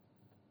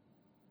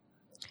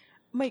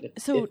 Mike,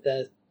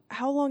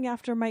 how long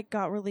after Mike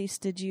got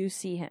released did you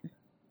see him?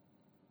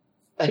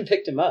 I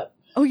picked him up.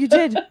 Oh, you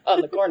did?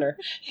 On the corner.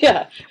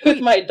 Yeah, with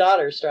my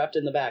daughter strapped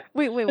in the back.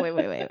 Wait.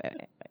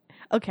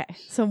 Okay,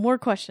 so more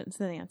questions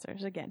than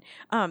answers again.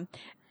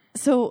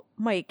 So,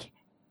 Mike,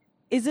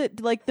 is it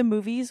like the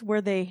movies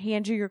where they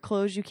hand you your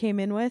clothes you came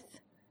in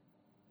with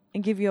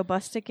and give you a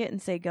bus ticket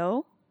and say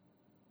go?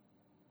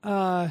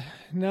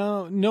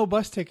 No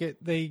bus ticket.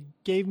 They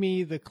gave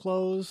me the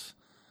clothes,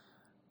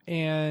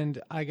 and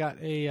I got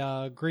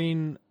a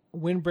green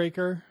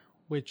windbreaker,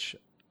 which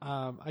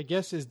I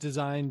guess is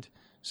designed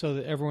so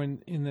that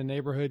everyone in the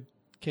neighborhood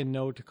can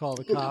know to call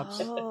the cops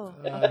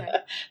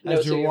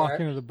as you're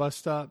walking to the bus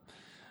stop.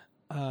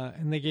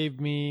 And they gave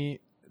me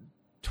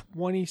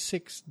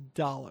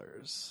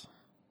 $26.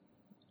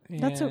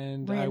 That's a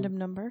random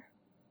number.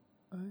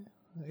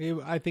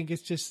 I think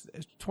it's just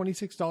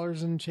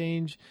 $26 and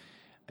change.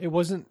 It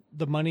wasn't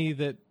the money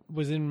that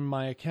was in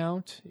my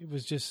account. It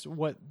was just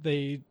what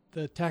the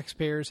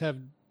taxpayers have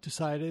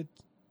decided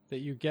that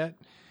you get.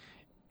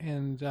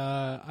 And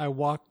I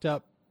walked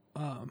up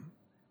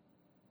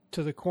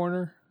to the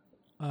corner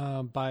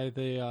by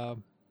the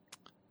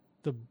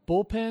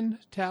Bullpen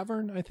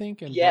Tavern, I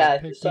think, and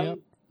picked me up.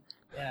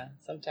 Yeah,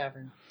 some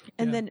tavern.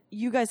 And then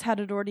you guys had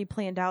it already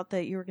planned out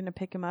that you were going to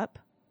pick him up?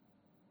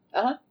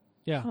 Uh-huh.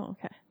 Yeah. Oh,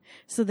 okay.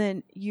 So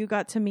then you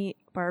got to meet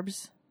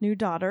Barb's new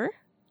daughter.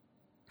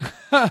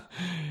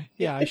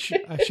 Yeah, I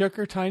shook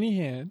her tiny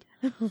hand.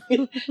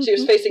 She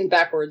was facing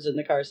backwards in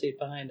the car seat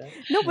behind us.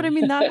 No, but I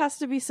mean, that has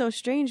to be so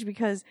strange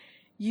because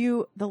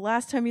the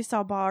last time you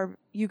saw Barb,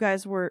 you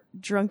guys were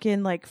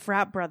drunken like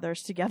frat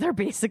brothers together,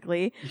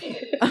 basically.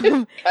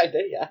 Kinda,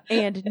 yeah.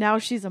 And now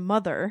she's a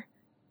mother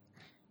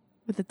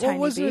with a tiny baby. It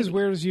wasn't as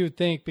weird as you would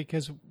think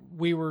because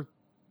we were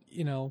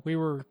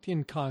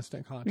in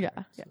constant contact.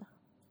 Yeah.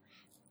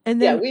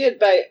 And then we had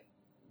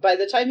by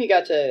the time he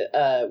got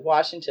to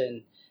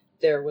Washington,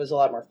 there was a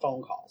lot more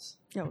phone calls.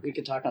 Okay. We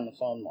could talk on the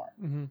phone more.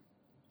 Mm-hmm.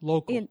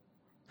 Local.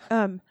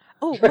 And,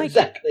 Mike,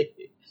 exactly.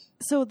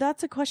 So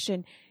that's a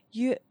question.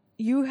 You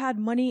had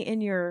money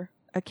in your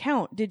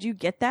account. Did you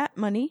get that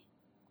money?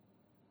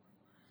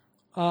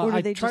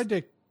 I tried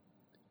to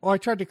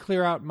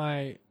clear out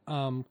my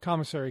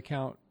commissary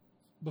account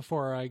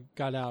before I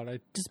got out.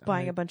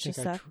 Buying a bunch of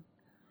stuff.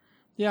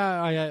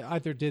 I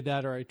either did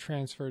that or I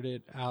transferred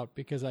it out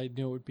because I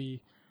knew it would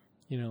be,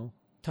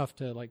 tough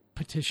to like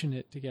petition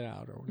it to get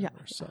out or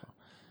whatever. Yeah.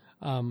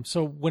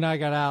 So when I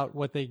got out,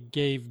 what they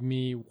gave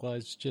me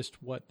was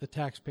just what the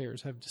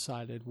taxpayers have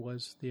decided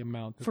was the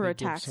amount that for they a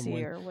give taxi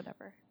someone or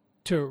whatever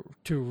to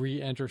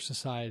re-enter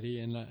society,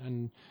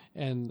 and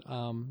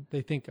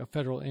they think a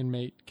federal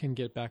inmate can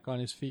get back on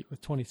his feet with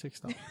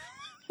 $26.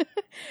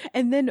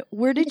 And then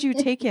where did you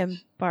take him,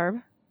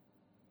 Barb?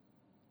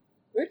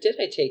 Where did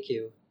I take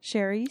you?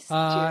 Sherry's?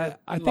 I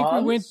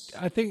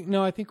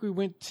think we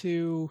went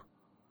to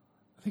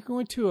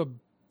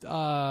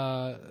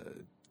a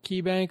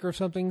key bank or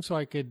something so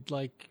I could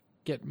like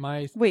get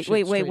my wait.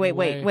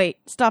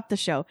 Stop the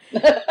show.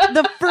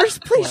 The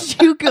first place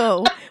you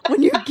go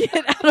when you get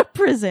out of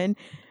prison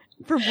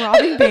from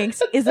robbing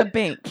banks is a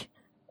bank.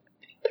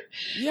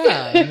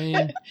 Yeah, I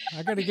mean,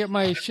 I got to get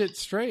my shit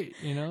straight,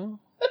 I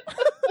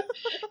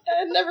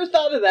never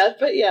thought of that,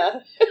 but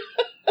yeah.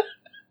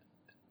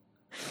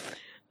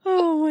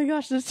 Oh my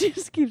gosh, this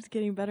just keeps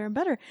getting better and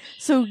better.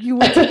 So you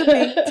went to the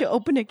bank to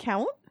open an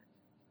account?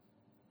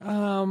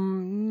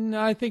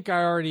 I think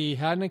I already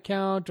had an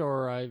account,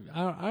 or I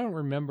don't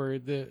remember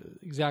the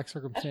exact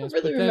circumstance. I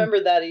don't really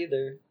remember that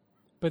either.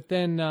 But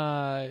then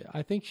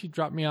I think she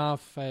dropped me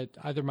off at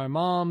either my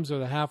mom's or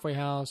the halfway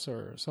house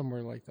or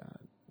somewhere like that.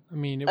 I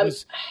mean,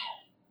 this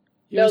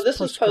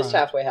was post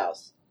halfway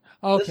house.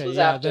 Okay, this was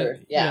yeah,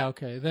 after.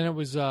 Okay. Then it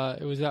was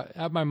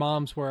at my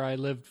mom's, where I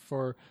lived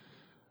for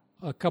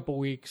a couple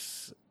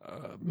weeks,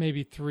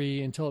 maybe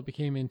 3, until it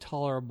became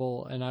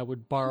intolerable, and I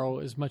would borrow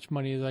as much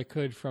money as I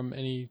could from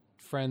any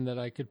friend that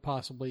I could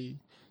possibly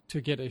to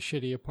get a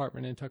shitty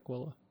apartment in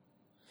Tukwila.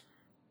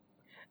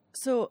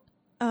 So,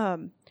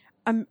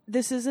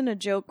 this isn't a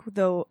joke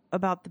though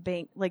about the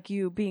bank, like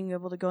you being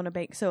able to go in a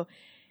bank. So,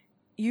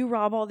 you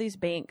rob all these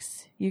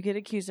banks, you get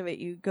accused of it,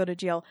 you go to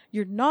jail.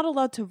 You're not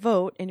allowed to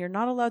vote, and you're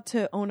not allowed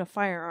to own a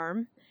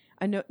firearm.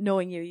 I know,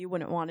 knowing you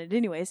wouldn't want it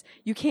anyways.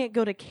 You can't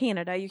go to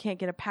Canada, you can't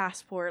get a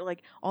passport,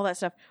 like all that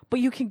stuff.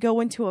 But you can go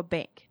into a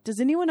bank. Does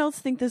anyone else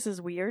think this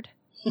is weird?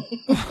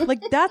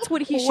 Like, that's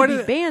what he should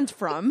be banned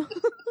from.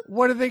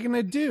 What are they going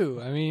to do?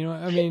 I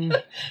mean,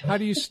 how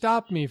do you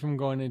stop me from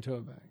going into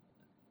a bank?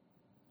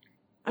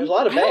 There's a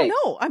lot of banks. I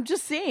don't know. I'm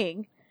just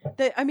saying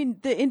that. I mean,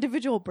 the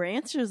individual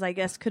branches, I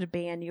guess, could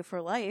ban you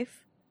for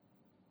life.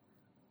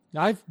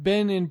 I've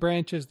been in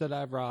branches that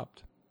I've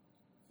robbed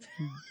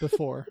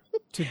before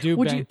to do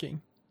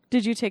banking.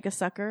 Did you take a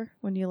sucker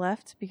when you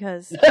left?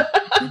 Because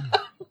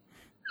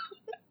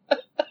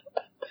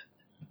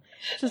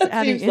just that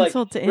adding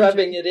insult to injury.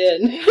 Rubbing it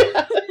in.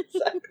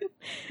 Exactly.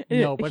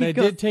 No, but I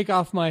did take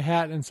off my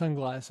hat and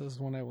sunglasses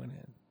when I went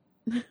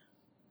in.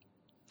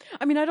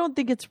 I mean, I don't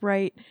think it's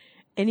right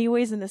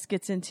anyways, and this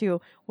gets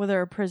into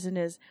whether a prison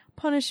is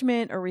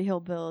punishment or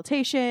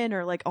rehabilitation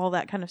or like all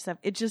that kind of stuff.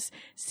 It just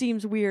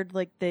seems weird,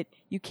 like that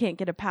you can't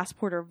get a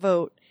passport or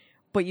vote,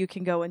 but you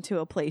can go into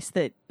a place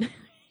that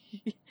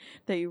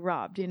that you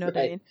robbed. You know what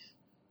I mean?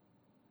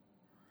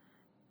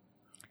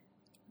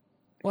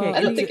 Well,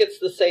 I don't think it's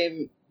the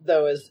same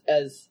though as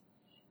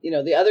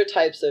the other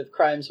types of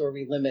crimes where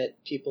we limit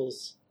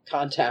people's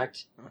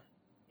contact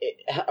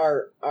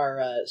are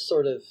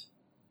sort of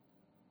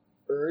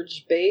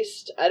urge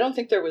based. I don't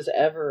think there was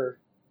ever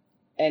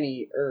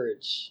any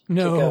urge to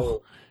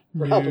go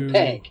rob a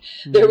bank.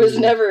 There was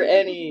never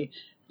any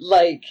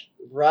like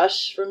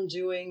rush from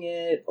doing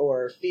it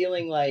or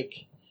feeling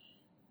like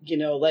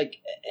like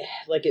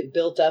it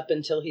built up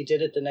until he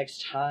did it the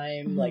next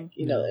time. Like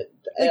he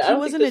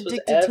wasn't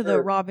addicted to the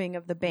robbing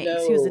of the banks.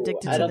 No, he was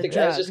addicted to the drugs.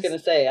 I was just going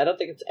to say, I don't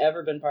think it's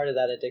ever been part of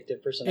that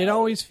addictive personality. It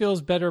always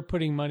feels better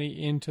putting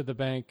money into the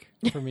bank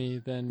for me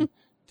than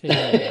taking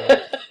it out.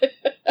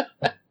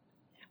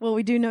 Well,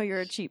 we do know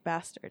you're a cheap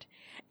bastard.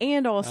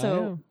 And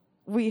also,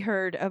 we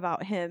heard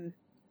about him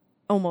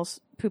almost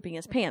pooping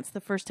his pants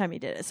the first time he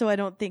did it. So I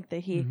don't think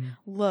that he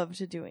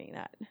loved doing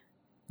that.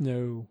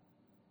 No.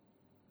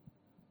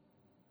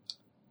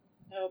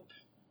 Nope.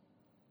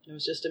 It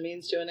was just a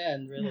means to an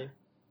end, really.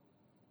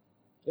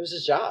 It was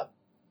his job.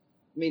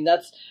 I mean,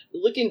 that's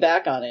looking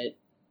back on it,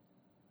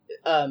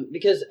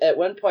 because at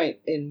one point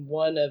in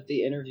one of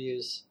the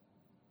interviews,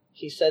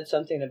 he said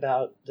something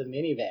about the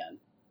minivan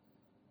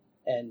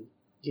and,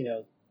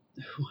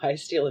 why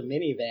steal a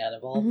minivan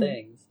of all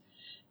things?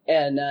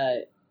 And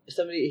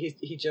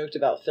he joked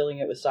about filling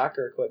it with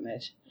soccer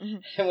equipment.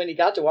 And when he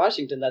got to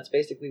Washington, that's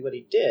basically what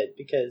he did,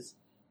 because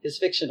his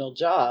fictional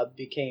job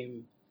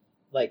became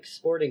like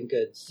sporting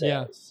goods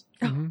sales.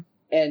 Yeah.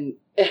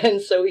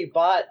 And so he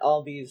bought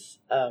all these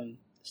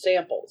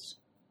samples.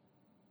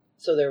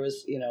 So there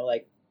was,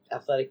 like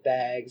athletic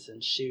bags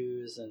and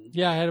shoes and...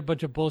 Yeah, I had a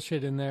bunch of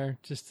bullshit in there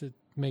just to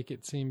make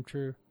it seem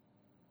true.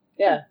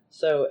 Yeah.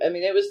 So, I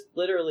mean, it was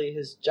literally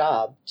his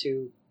job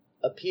to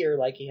appear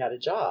like he had a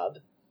job.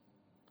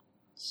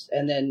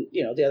 And then,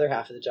 the other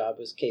half of the job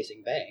was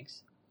casing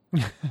banks.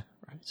 Right.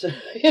 So,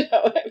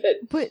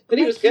 but Mike,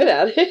 he was good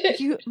at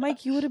it.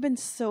 Mike, you would have been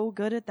so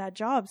good at that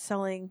job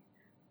selling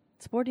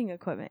sporting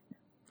equipment.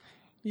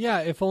 Yeah,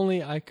 if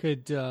only I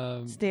could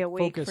stay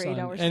awake focus for 8 on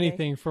hours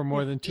anything for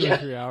more than 2 or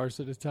 3 hours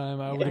at a time.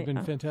 I would have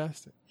been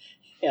fantastic.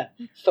 Yeah,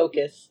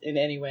 focus in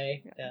any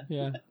way.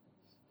 Yeah.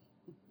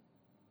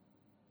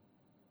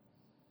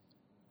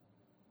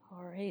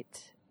 All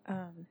right.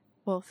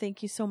 Well,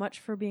 thank you so much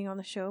for being on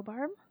the show,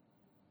 Barb.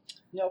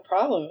 No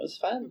problem. It was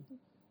fun.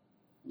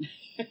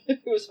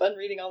 It was fun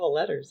reading all the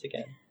letters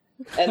again.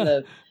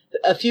 And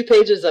a few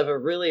pages of a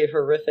really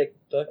horrific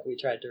book we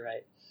tried to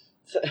write.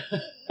 So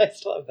I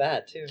still have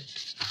that, too.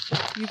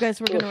 You guys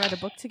were going to write a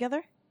book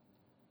together?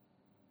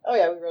 Oh,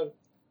 yeah. We wrote,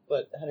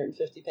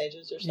 150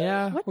 pages or so?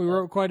 Yeah, we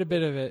wrote quite a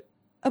bit of it.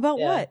 About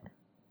what?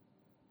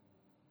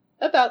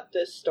 About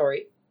this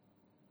story.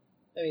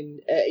 I mean,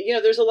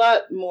 there's a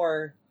lot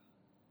more...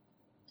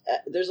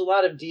 there's a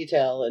lot of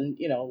detail, and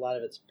a lot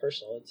of it's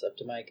personal. It's up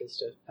to Mike as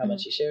to how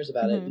much he shares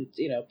about it. And,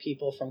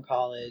 people from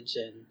college,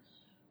 and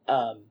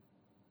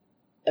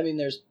I mean,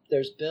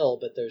 there's Bill,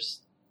 but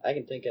I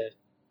can think of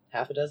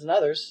half a dozen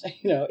others,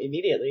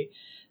 immediately.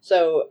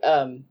 So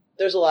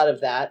there's a lot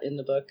of that in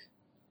the book,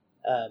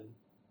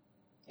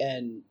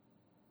 and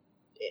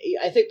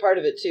I think part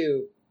of it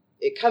too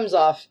it comes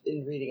off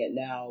in reading it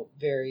now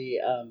very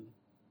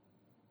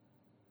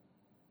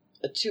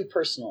too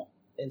personal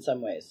in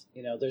some ways.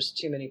 You know, there's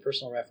too many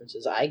personal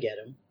references. I get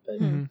them, but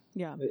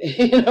yeah,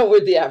 you know,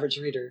 would the average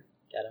reader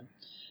get them?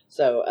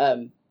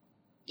 So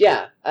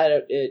yeah,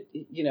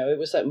 it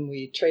was something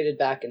we traded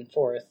back and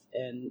forth,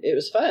 and it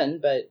was fun.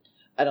 But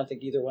I don't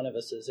think either one of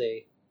us is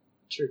a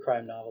true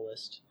crime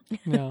novelist.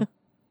 No.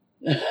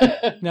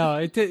 No,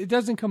 it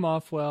doesn't come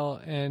off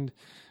well, and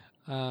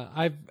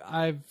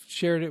I've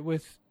shared it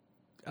with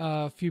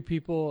a few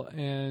people,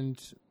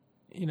 and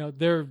you know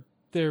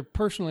they're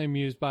personally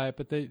amused by it,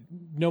 but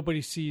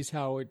nobody sees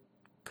how it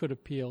could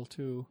appeal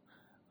to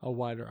a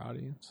wider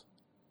audience.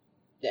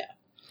 Yeah,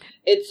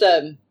 it's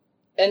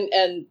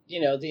and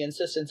you know, the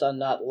insistence on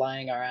not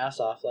lying our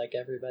ass off like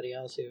everybody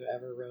else who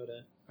ever wrote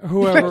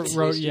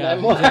yeah,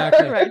 memoir.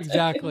 exactly, Right.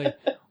 Exactly.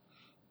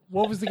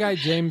 What was the guy,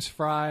 James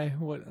Fry?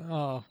 What?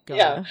 Oh God.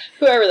 Yeah,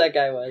 whoever that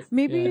guy was.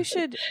 maybe Yeah.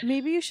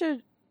 you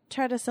should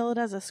try to sell it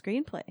as a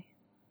screenplay.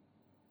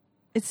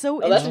 It's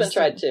so Oh, that's been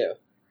interesting. tried too,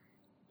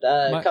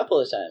 a couple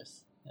of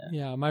times.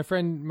 Yeah, my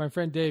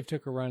friend Dave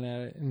took a run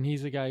at it, and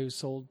he's the guy who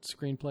sold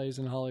screenplays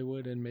in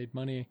Hollywood and made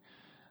money.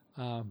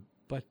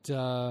 But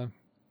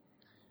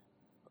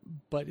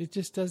it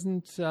just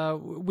doesn't.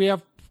 We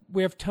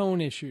have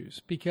tone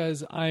issues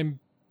because I'm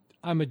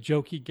a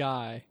jokey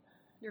guy.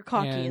 You're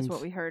cocky, is And-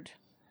 what we heard.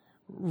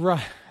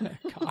 Right,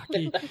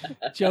 cocky,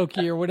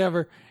 jokey, or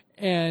whatever.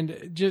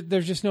 And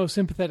there's just no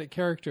sympathetic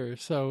character,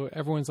 so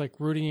everyone's like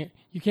rooting.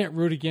 You can't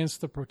root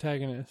against the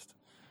protagonist,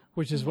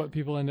 which is what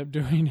people end up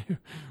doing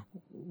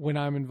when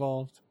I'm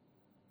involved.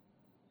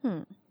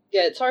 Yeah,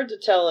 it's hard to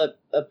tell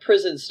a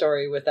prison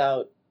story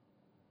without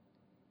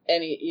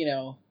any, you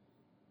know.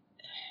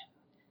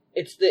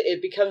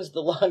 It becomes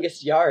the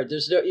longest yard.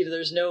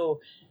 There's no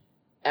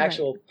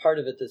actual part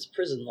of it that's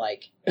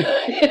prison-like, you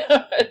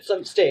know, at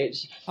some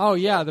stage. Oh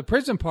yeah, the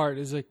prison part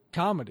is a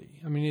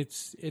comedy. I mean,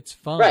 it's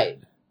fun. Right.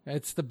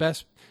 It's the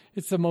best.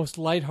 It's the most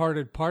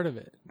lighthearted part of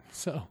it.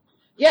 So.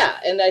 Yeah,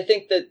 and I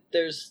think that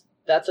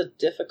that's a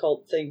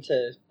difficult thing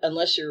to,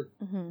 unless you're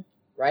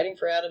writing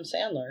for Adam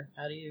Sandler.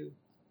 How do you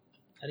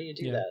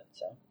do that?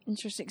 So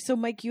Interesting. So,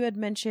 Mike, you had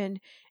mentioned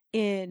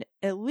in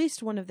at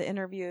least one of the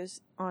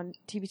interviews on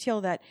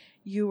TBTL that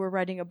you were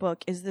writing a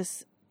book.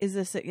 Is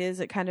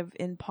it kind of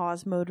in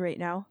pause mode right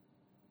now?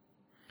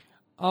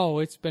 Oh,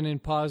 it's been in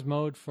pause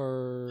mode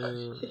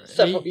for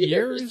several 8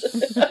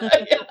 years.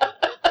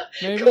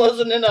 Maybe.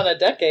 Closing in on a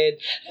decade.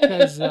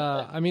 Because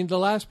I mean, the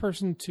last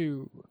person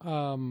to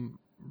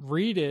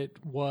read it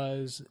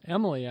was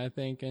Emily, I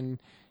think, and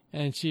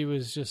she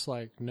was just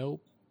like,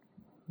 "Nope,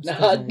 this not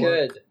doesn't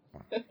work."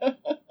 good."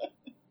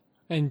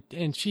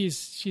 And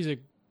she's a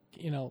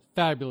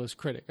fabulous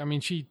critic. I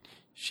mean, she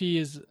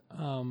was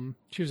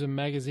a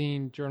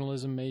magazine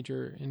journalism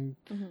major in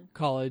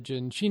college,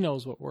 and she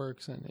knows what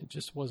works, and it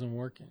just wasn't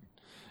working.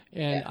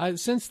 And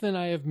since then,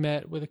 I have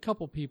met with a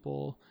couple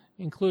people,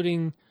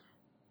 including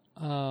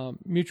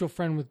mutual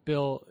friend with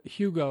Bill,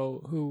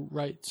 Hugo, who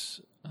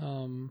writes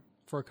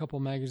for a couple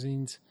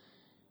magazines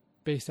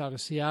based out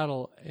of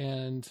Seattle,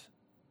 and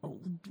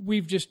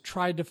we've just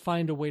tried to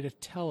find a way to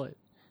tell it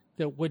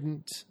that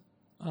wouldn't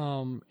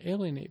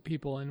alienate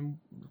people, and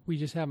we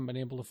just haven't been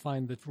able to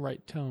find the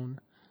right tone.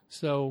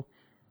 So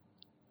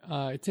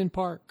it's in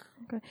park.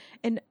 Okay.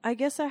 And I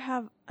guess I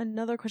have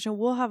another question.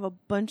 We'll have a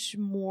bunch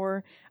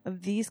more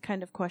of these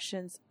kind of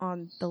questions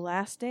on the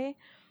last day.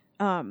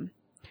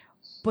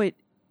 But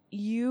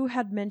you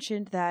had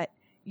mentioned that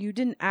you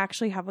didn't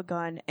actually have a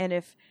gun, and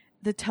if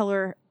the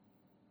teller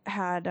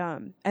had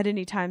at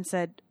any time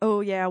said,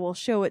 "Oh yeah, well,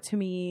 show it to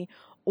me,"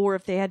 or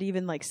if they had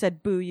even like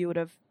said "boo," you would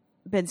have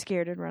been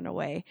scared and run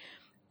away.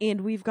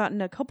 And we've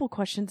gotten a couple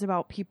questions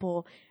about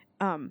people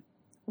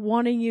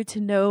wanting you to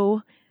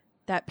know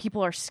that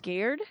people are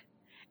scared,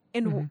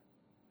 and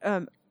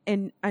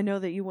and I know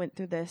that you went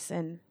through this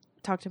and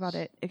talked about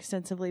it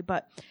extensively,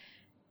 but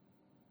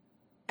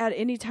at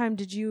any time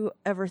did you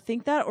ever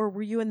think that, or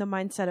were you in the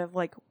mindset of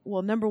like,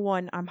 well, number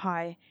one, I'm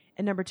high,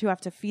 and number two, I have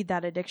to feed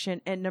that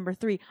addiction, and number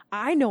three,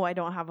 I know I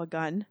don't have a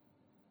gun,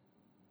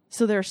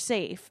 so they're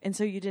safe, and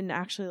so you didn't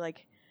actually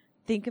like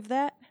think of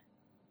that?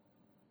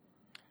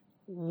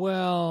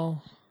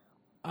 Well,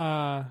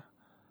 I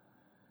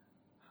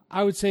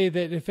would say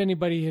that if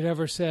anybody had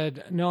ever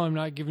said, "No, I'm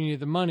not giving you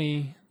the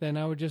money," then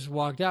I would just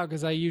walked out,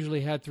 because I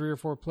usually had 3 or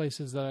 4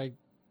 places that I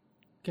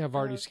have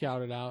already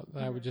scouted out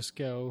that I would just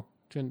go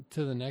to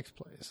the next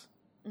place.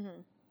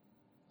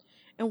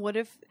 And what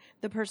if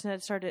the person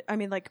had started, I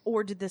mean, like,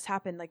 or did this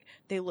happen? Like,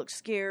 they looked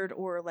scared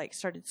or, like,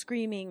 started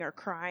screaming or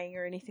crying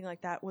or anything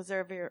like that? Was there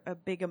ever a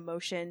big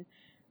emotion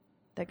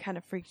that kind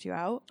of freaked you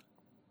out?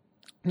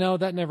 No,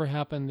 that never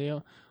happened.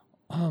 The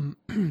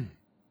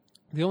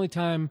only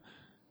time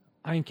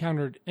I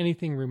encountered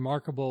anything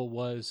remarkable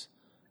was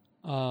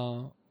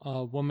a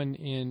woman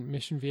in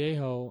Mission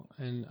Viejo,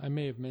 and I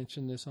may have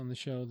mentioned this on the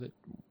show,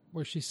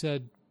 where she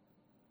said,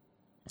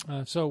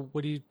 "So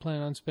what do you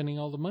plan on spending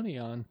all the money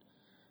on?"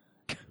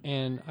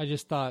 And I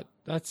just thought,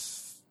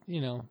 that's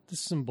this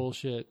is some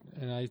bullshit.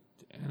 And I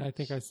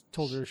think I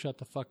told her to shut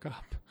the fuck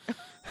up.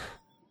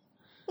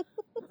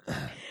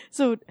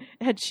 So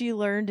had she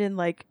learned in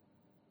like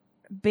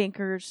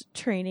bankers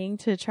training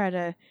to try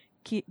to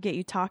get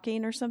you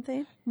talking or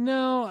something?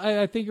 No,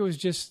 I think it was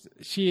just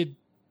she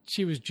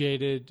was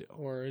jaded,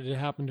 or it had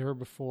happened to her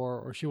before,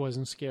 or she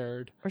wasn't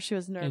scared, or she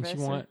was nervous.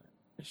 And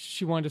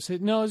she wanted to say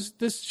no.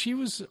 She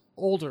was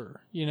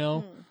older,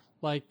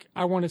 Like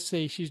I want to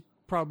say she's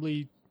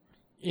probably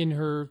in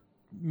her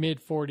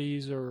mid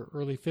 40s or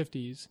early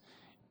 50s,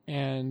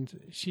 and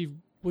she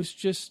was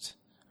just.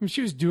 I mean,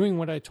 she was doing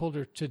what I told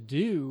her to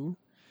do,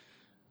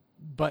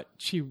 but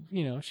she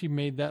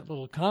made that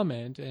little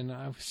comment, and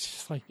I was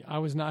just like, I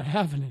was not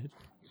having it.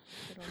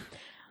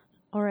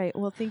 All right.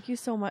 Well, thank you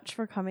so much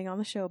for coming on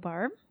the show,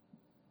 Barb.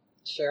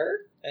 Sure.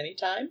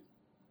 Anytime.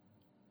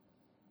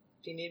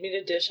 If you need me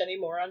to dish any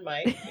more on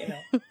Mike, I'm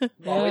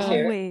always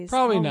here. Always.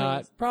 Probably always.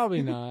 not.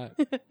 Probably not.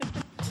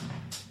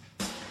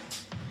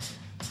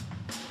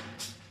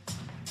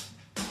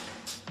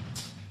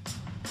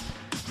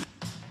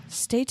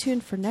 Stay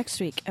tuned for next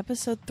week,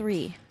 episode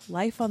 3,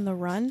 Life on the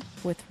Run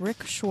with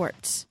Rick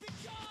Schwartz.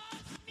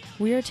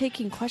 We are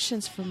taking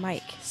questions for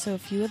Mike, so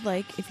if you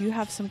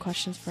have some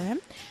questions for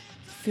him,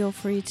 feel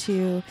free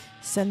to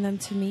send them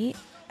to me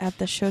at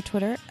the show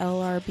Twitter,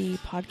 LRB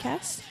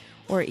Podcast,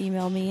 or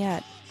email me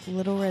at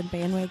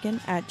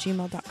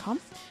littleredbandwagon@gmail.com,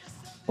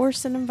 or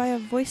send them via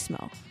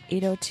voicemail,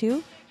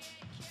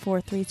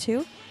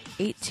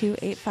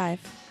 802-432-8285.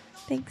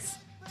 Thanks.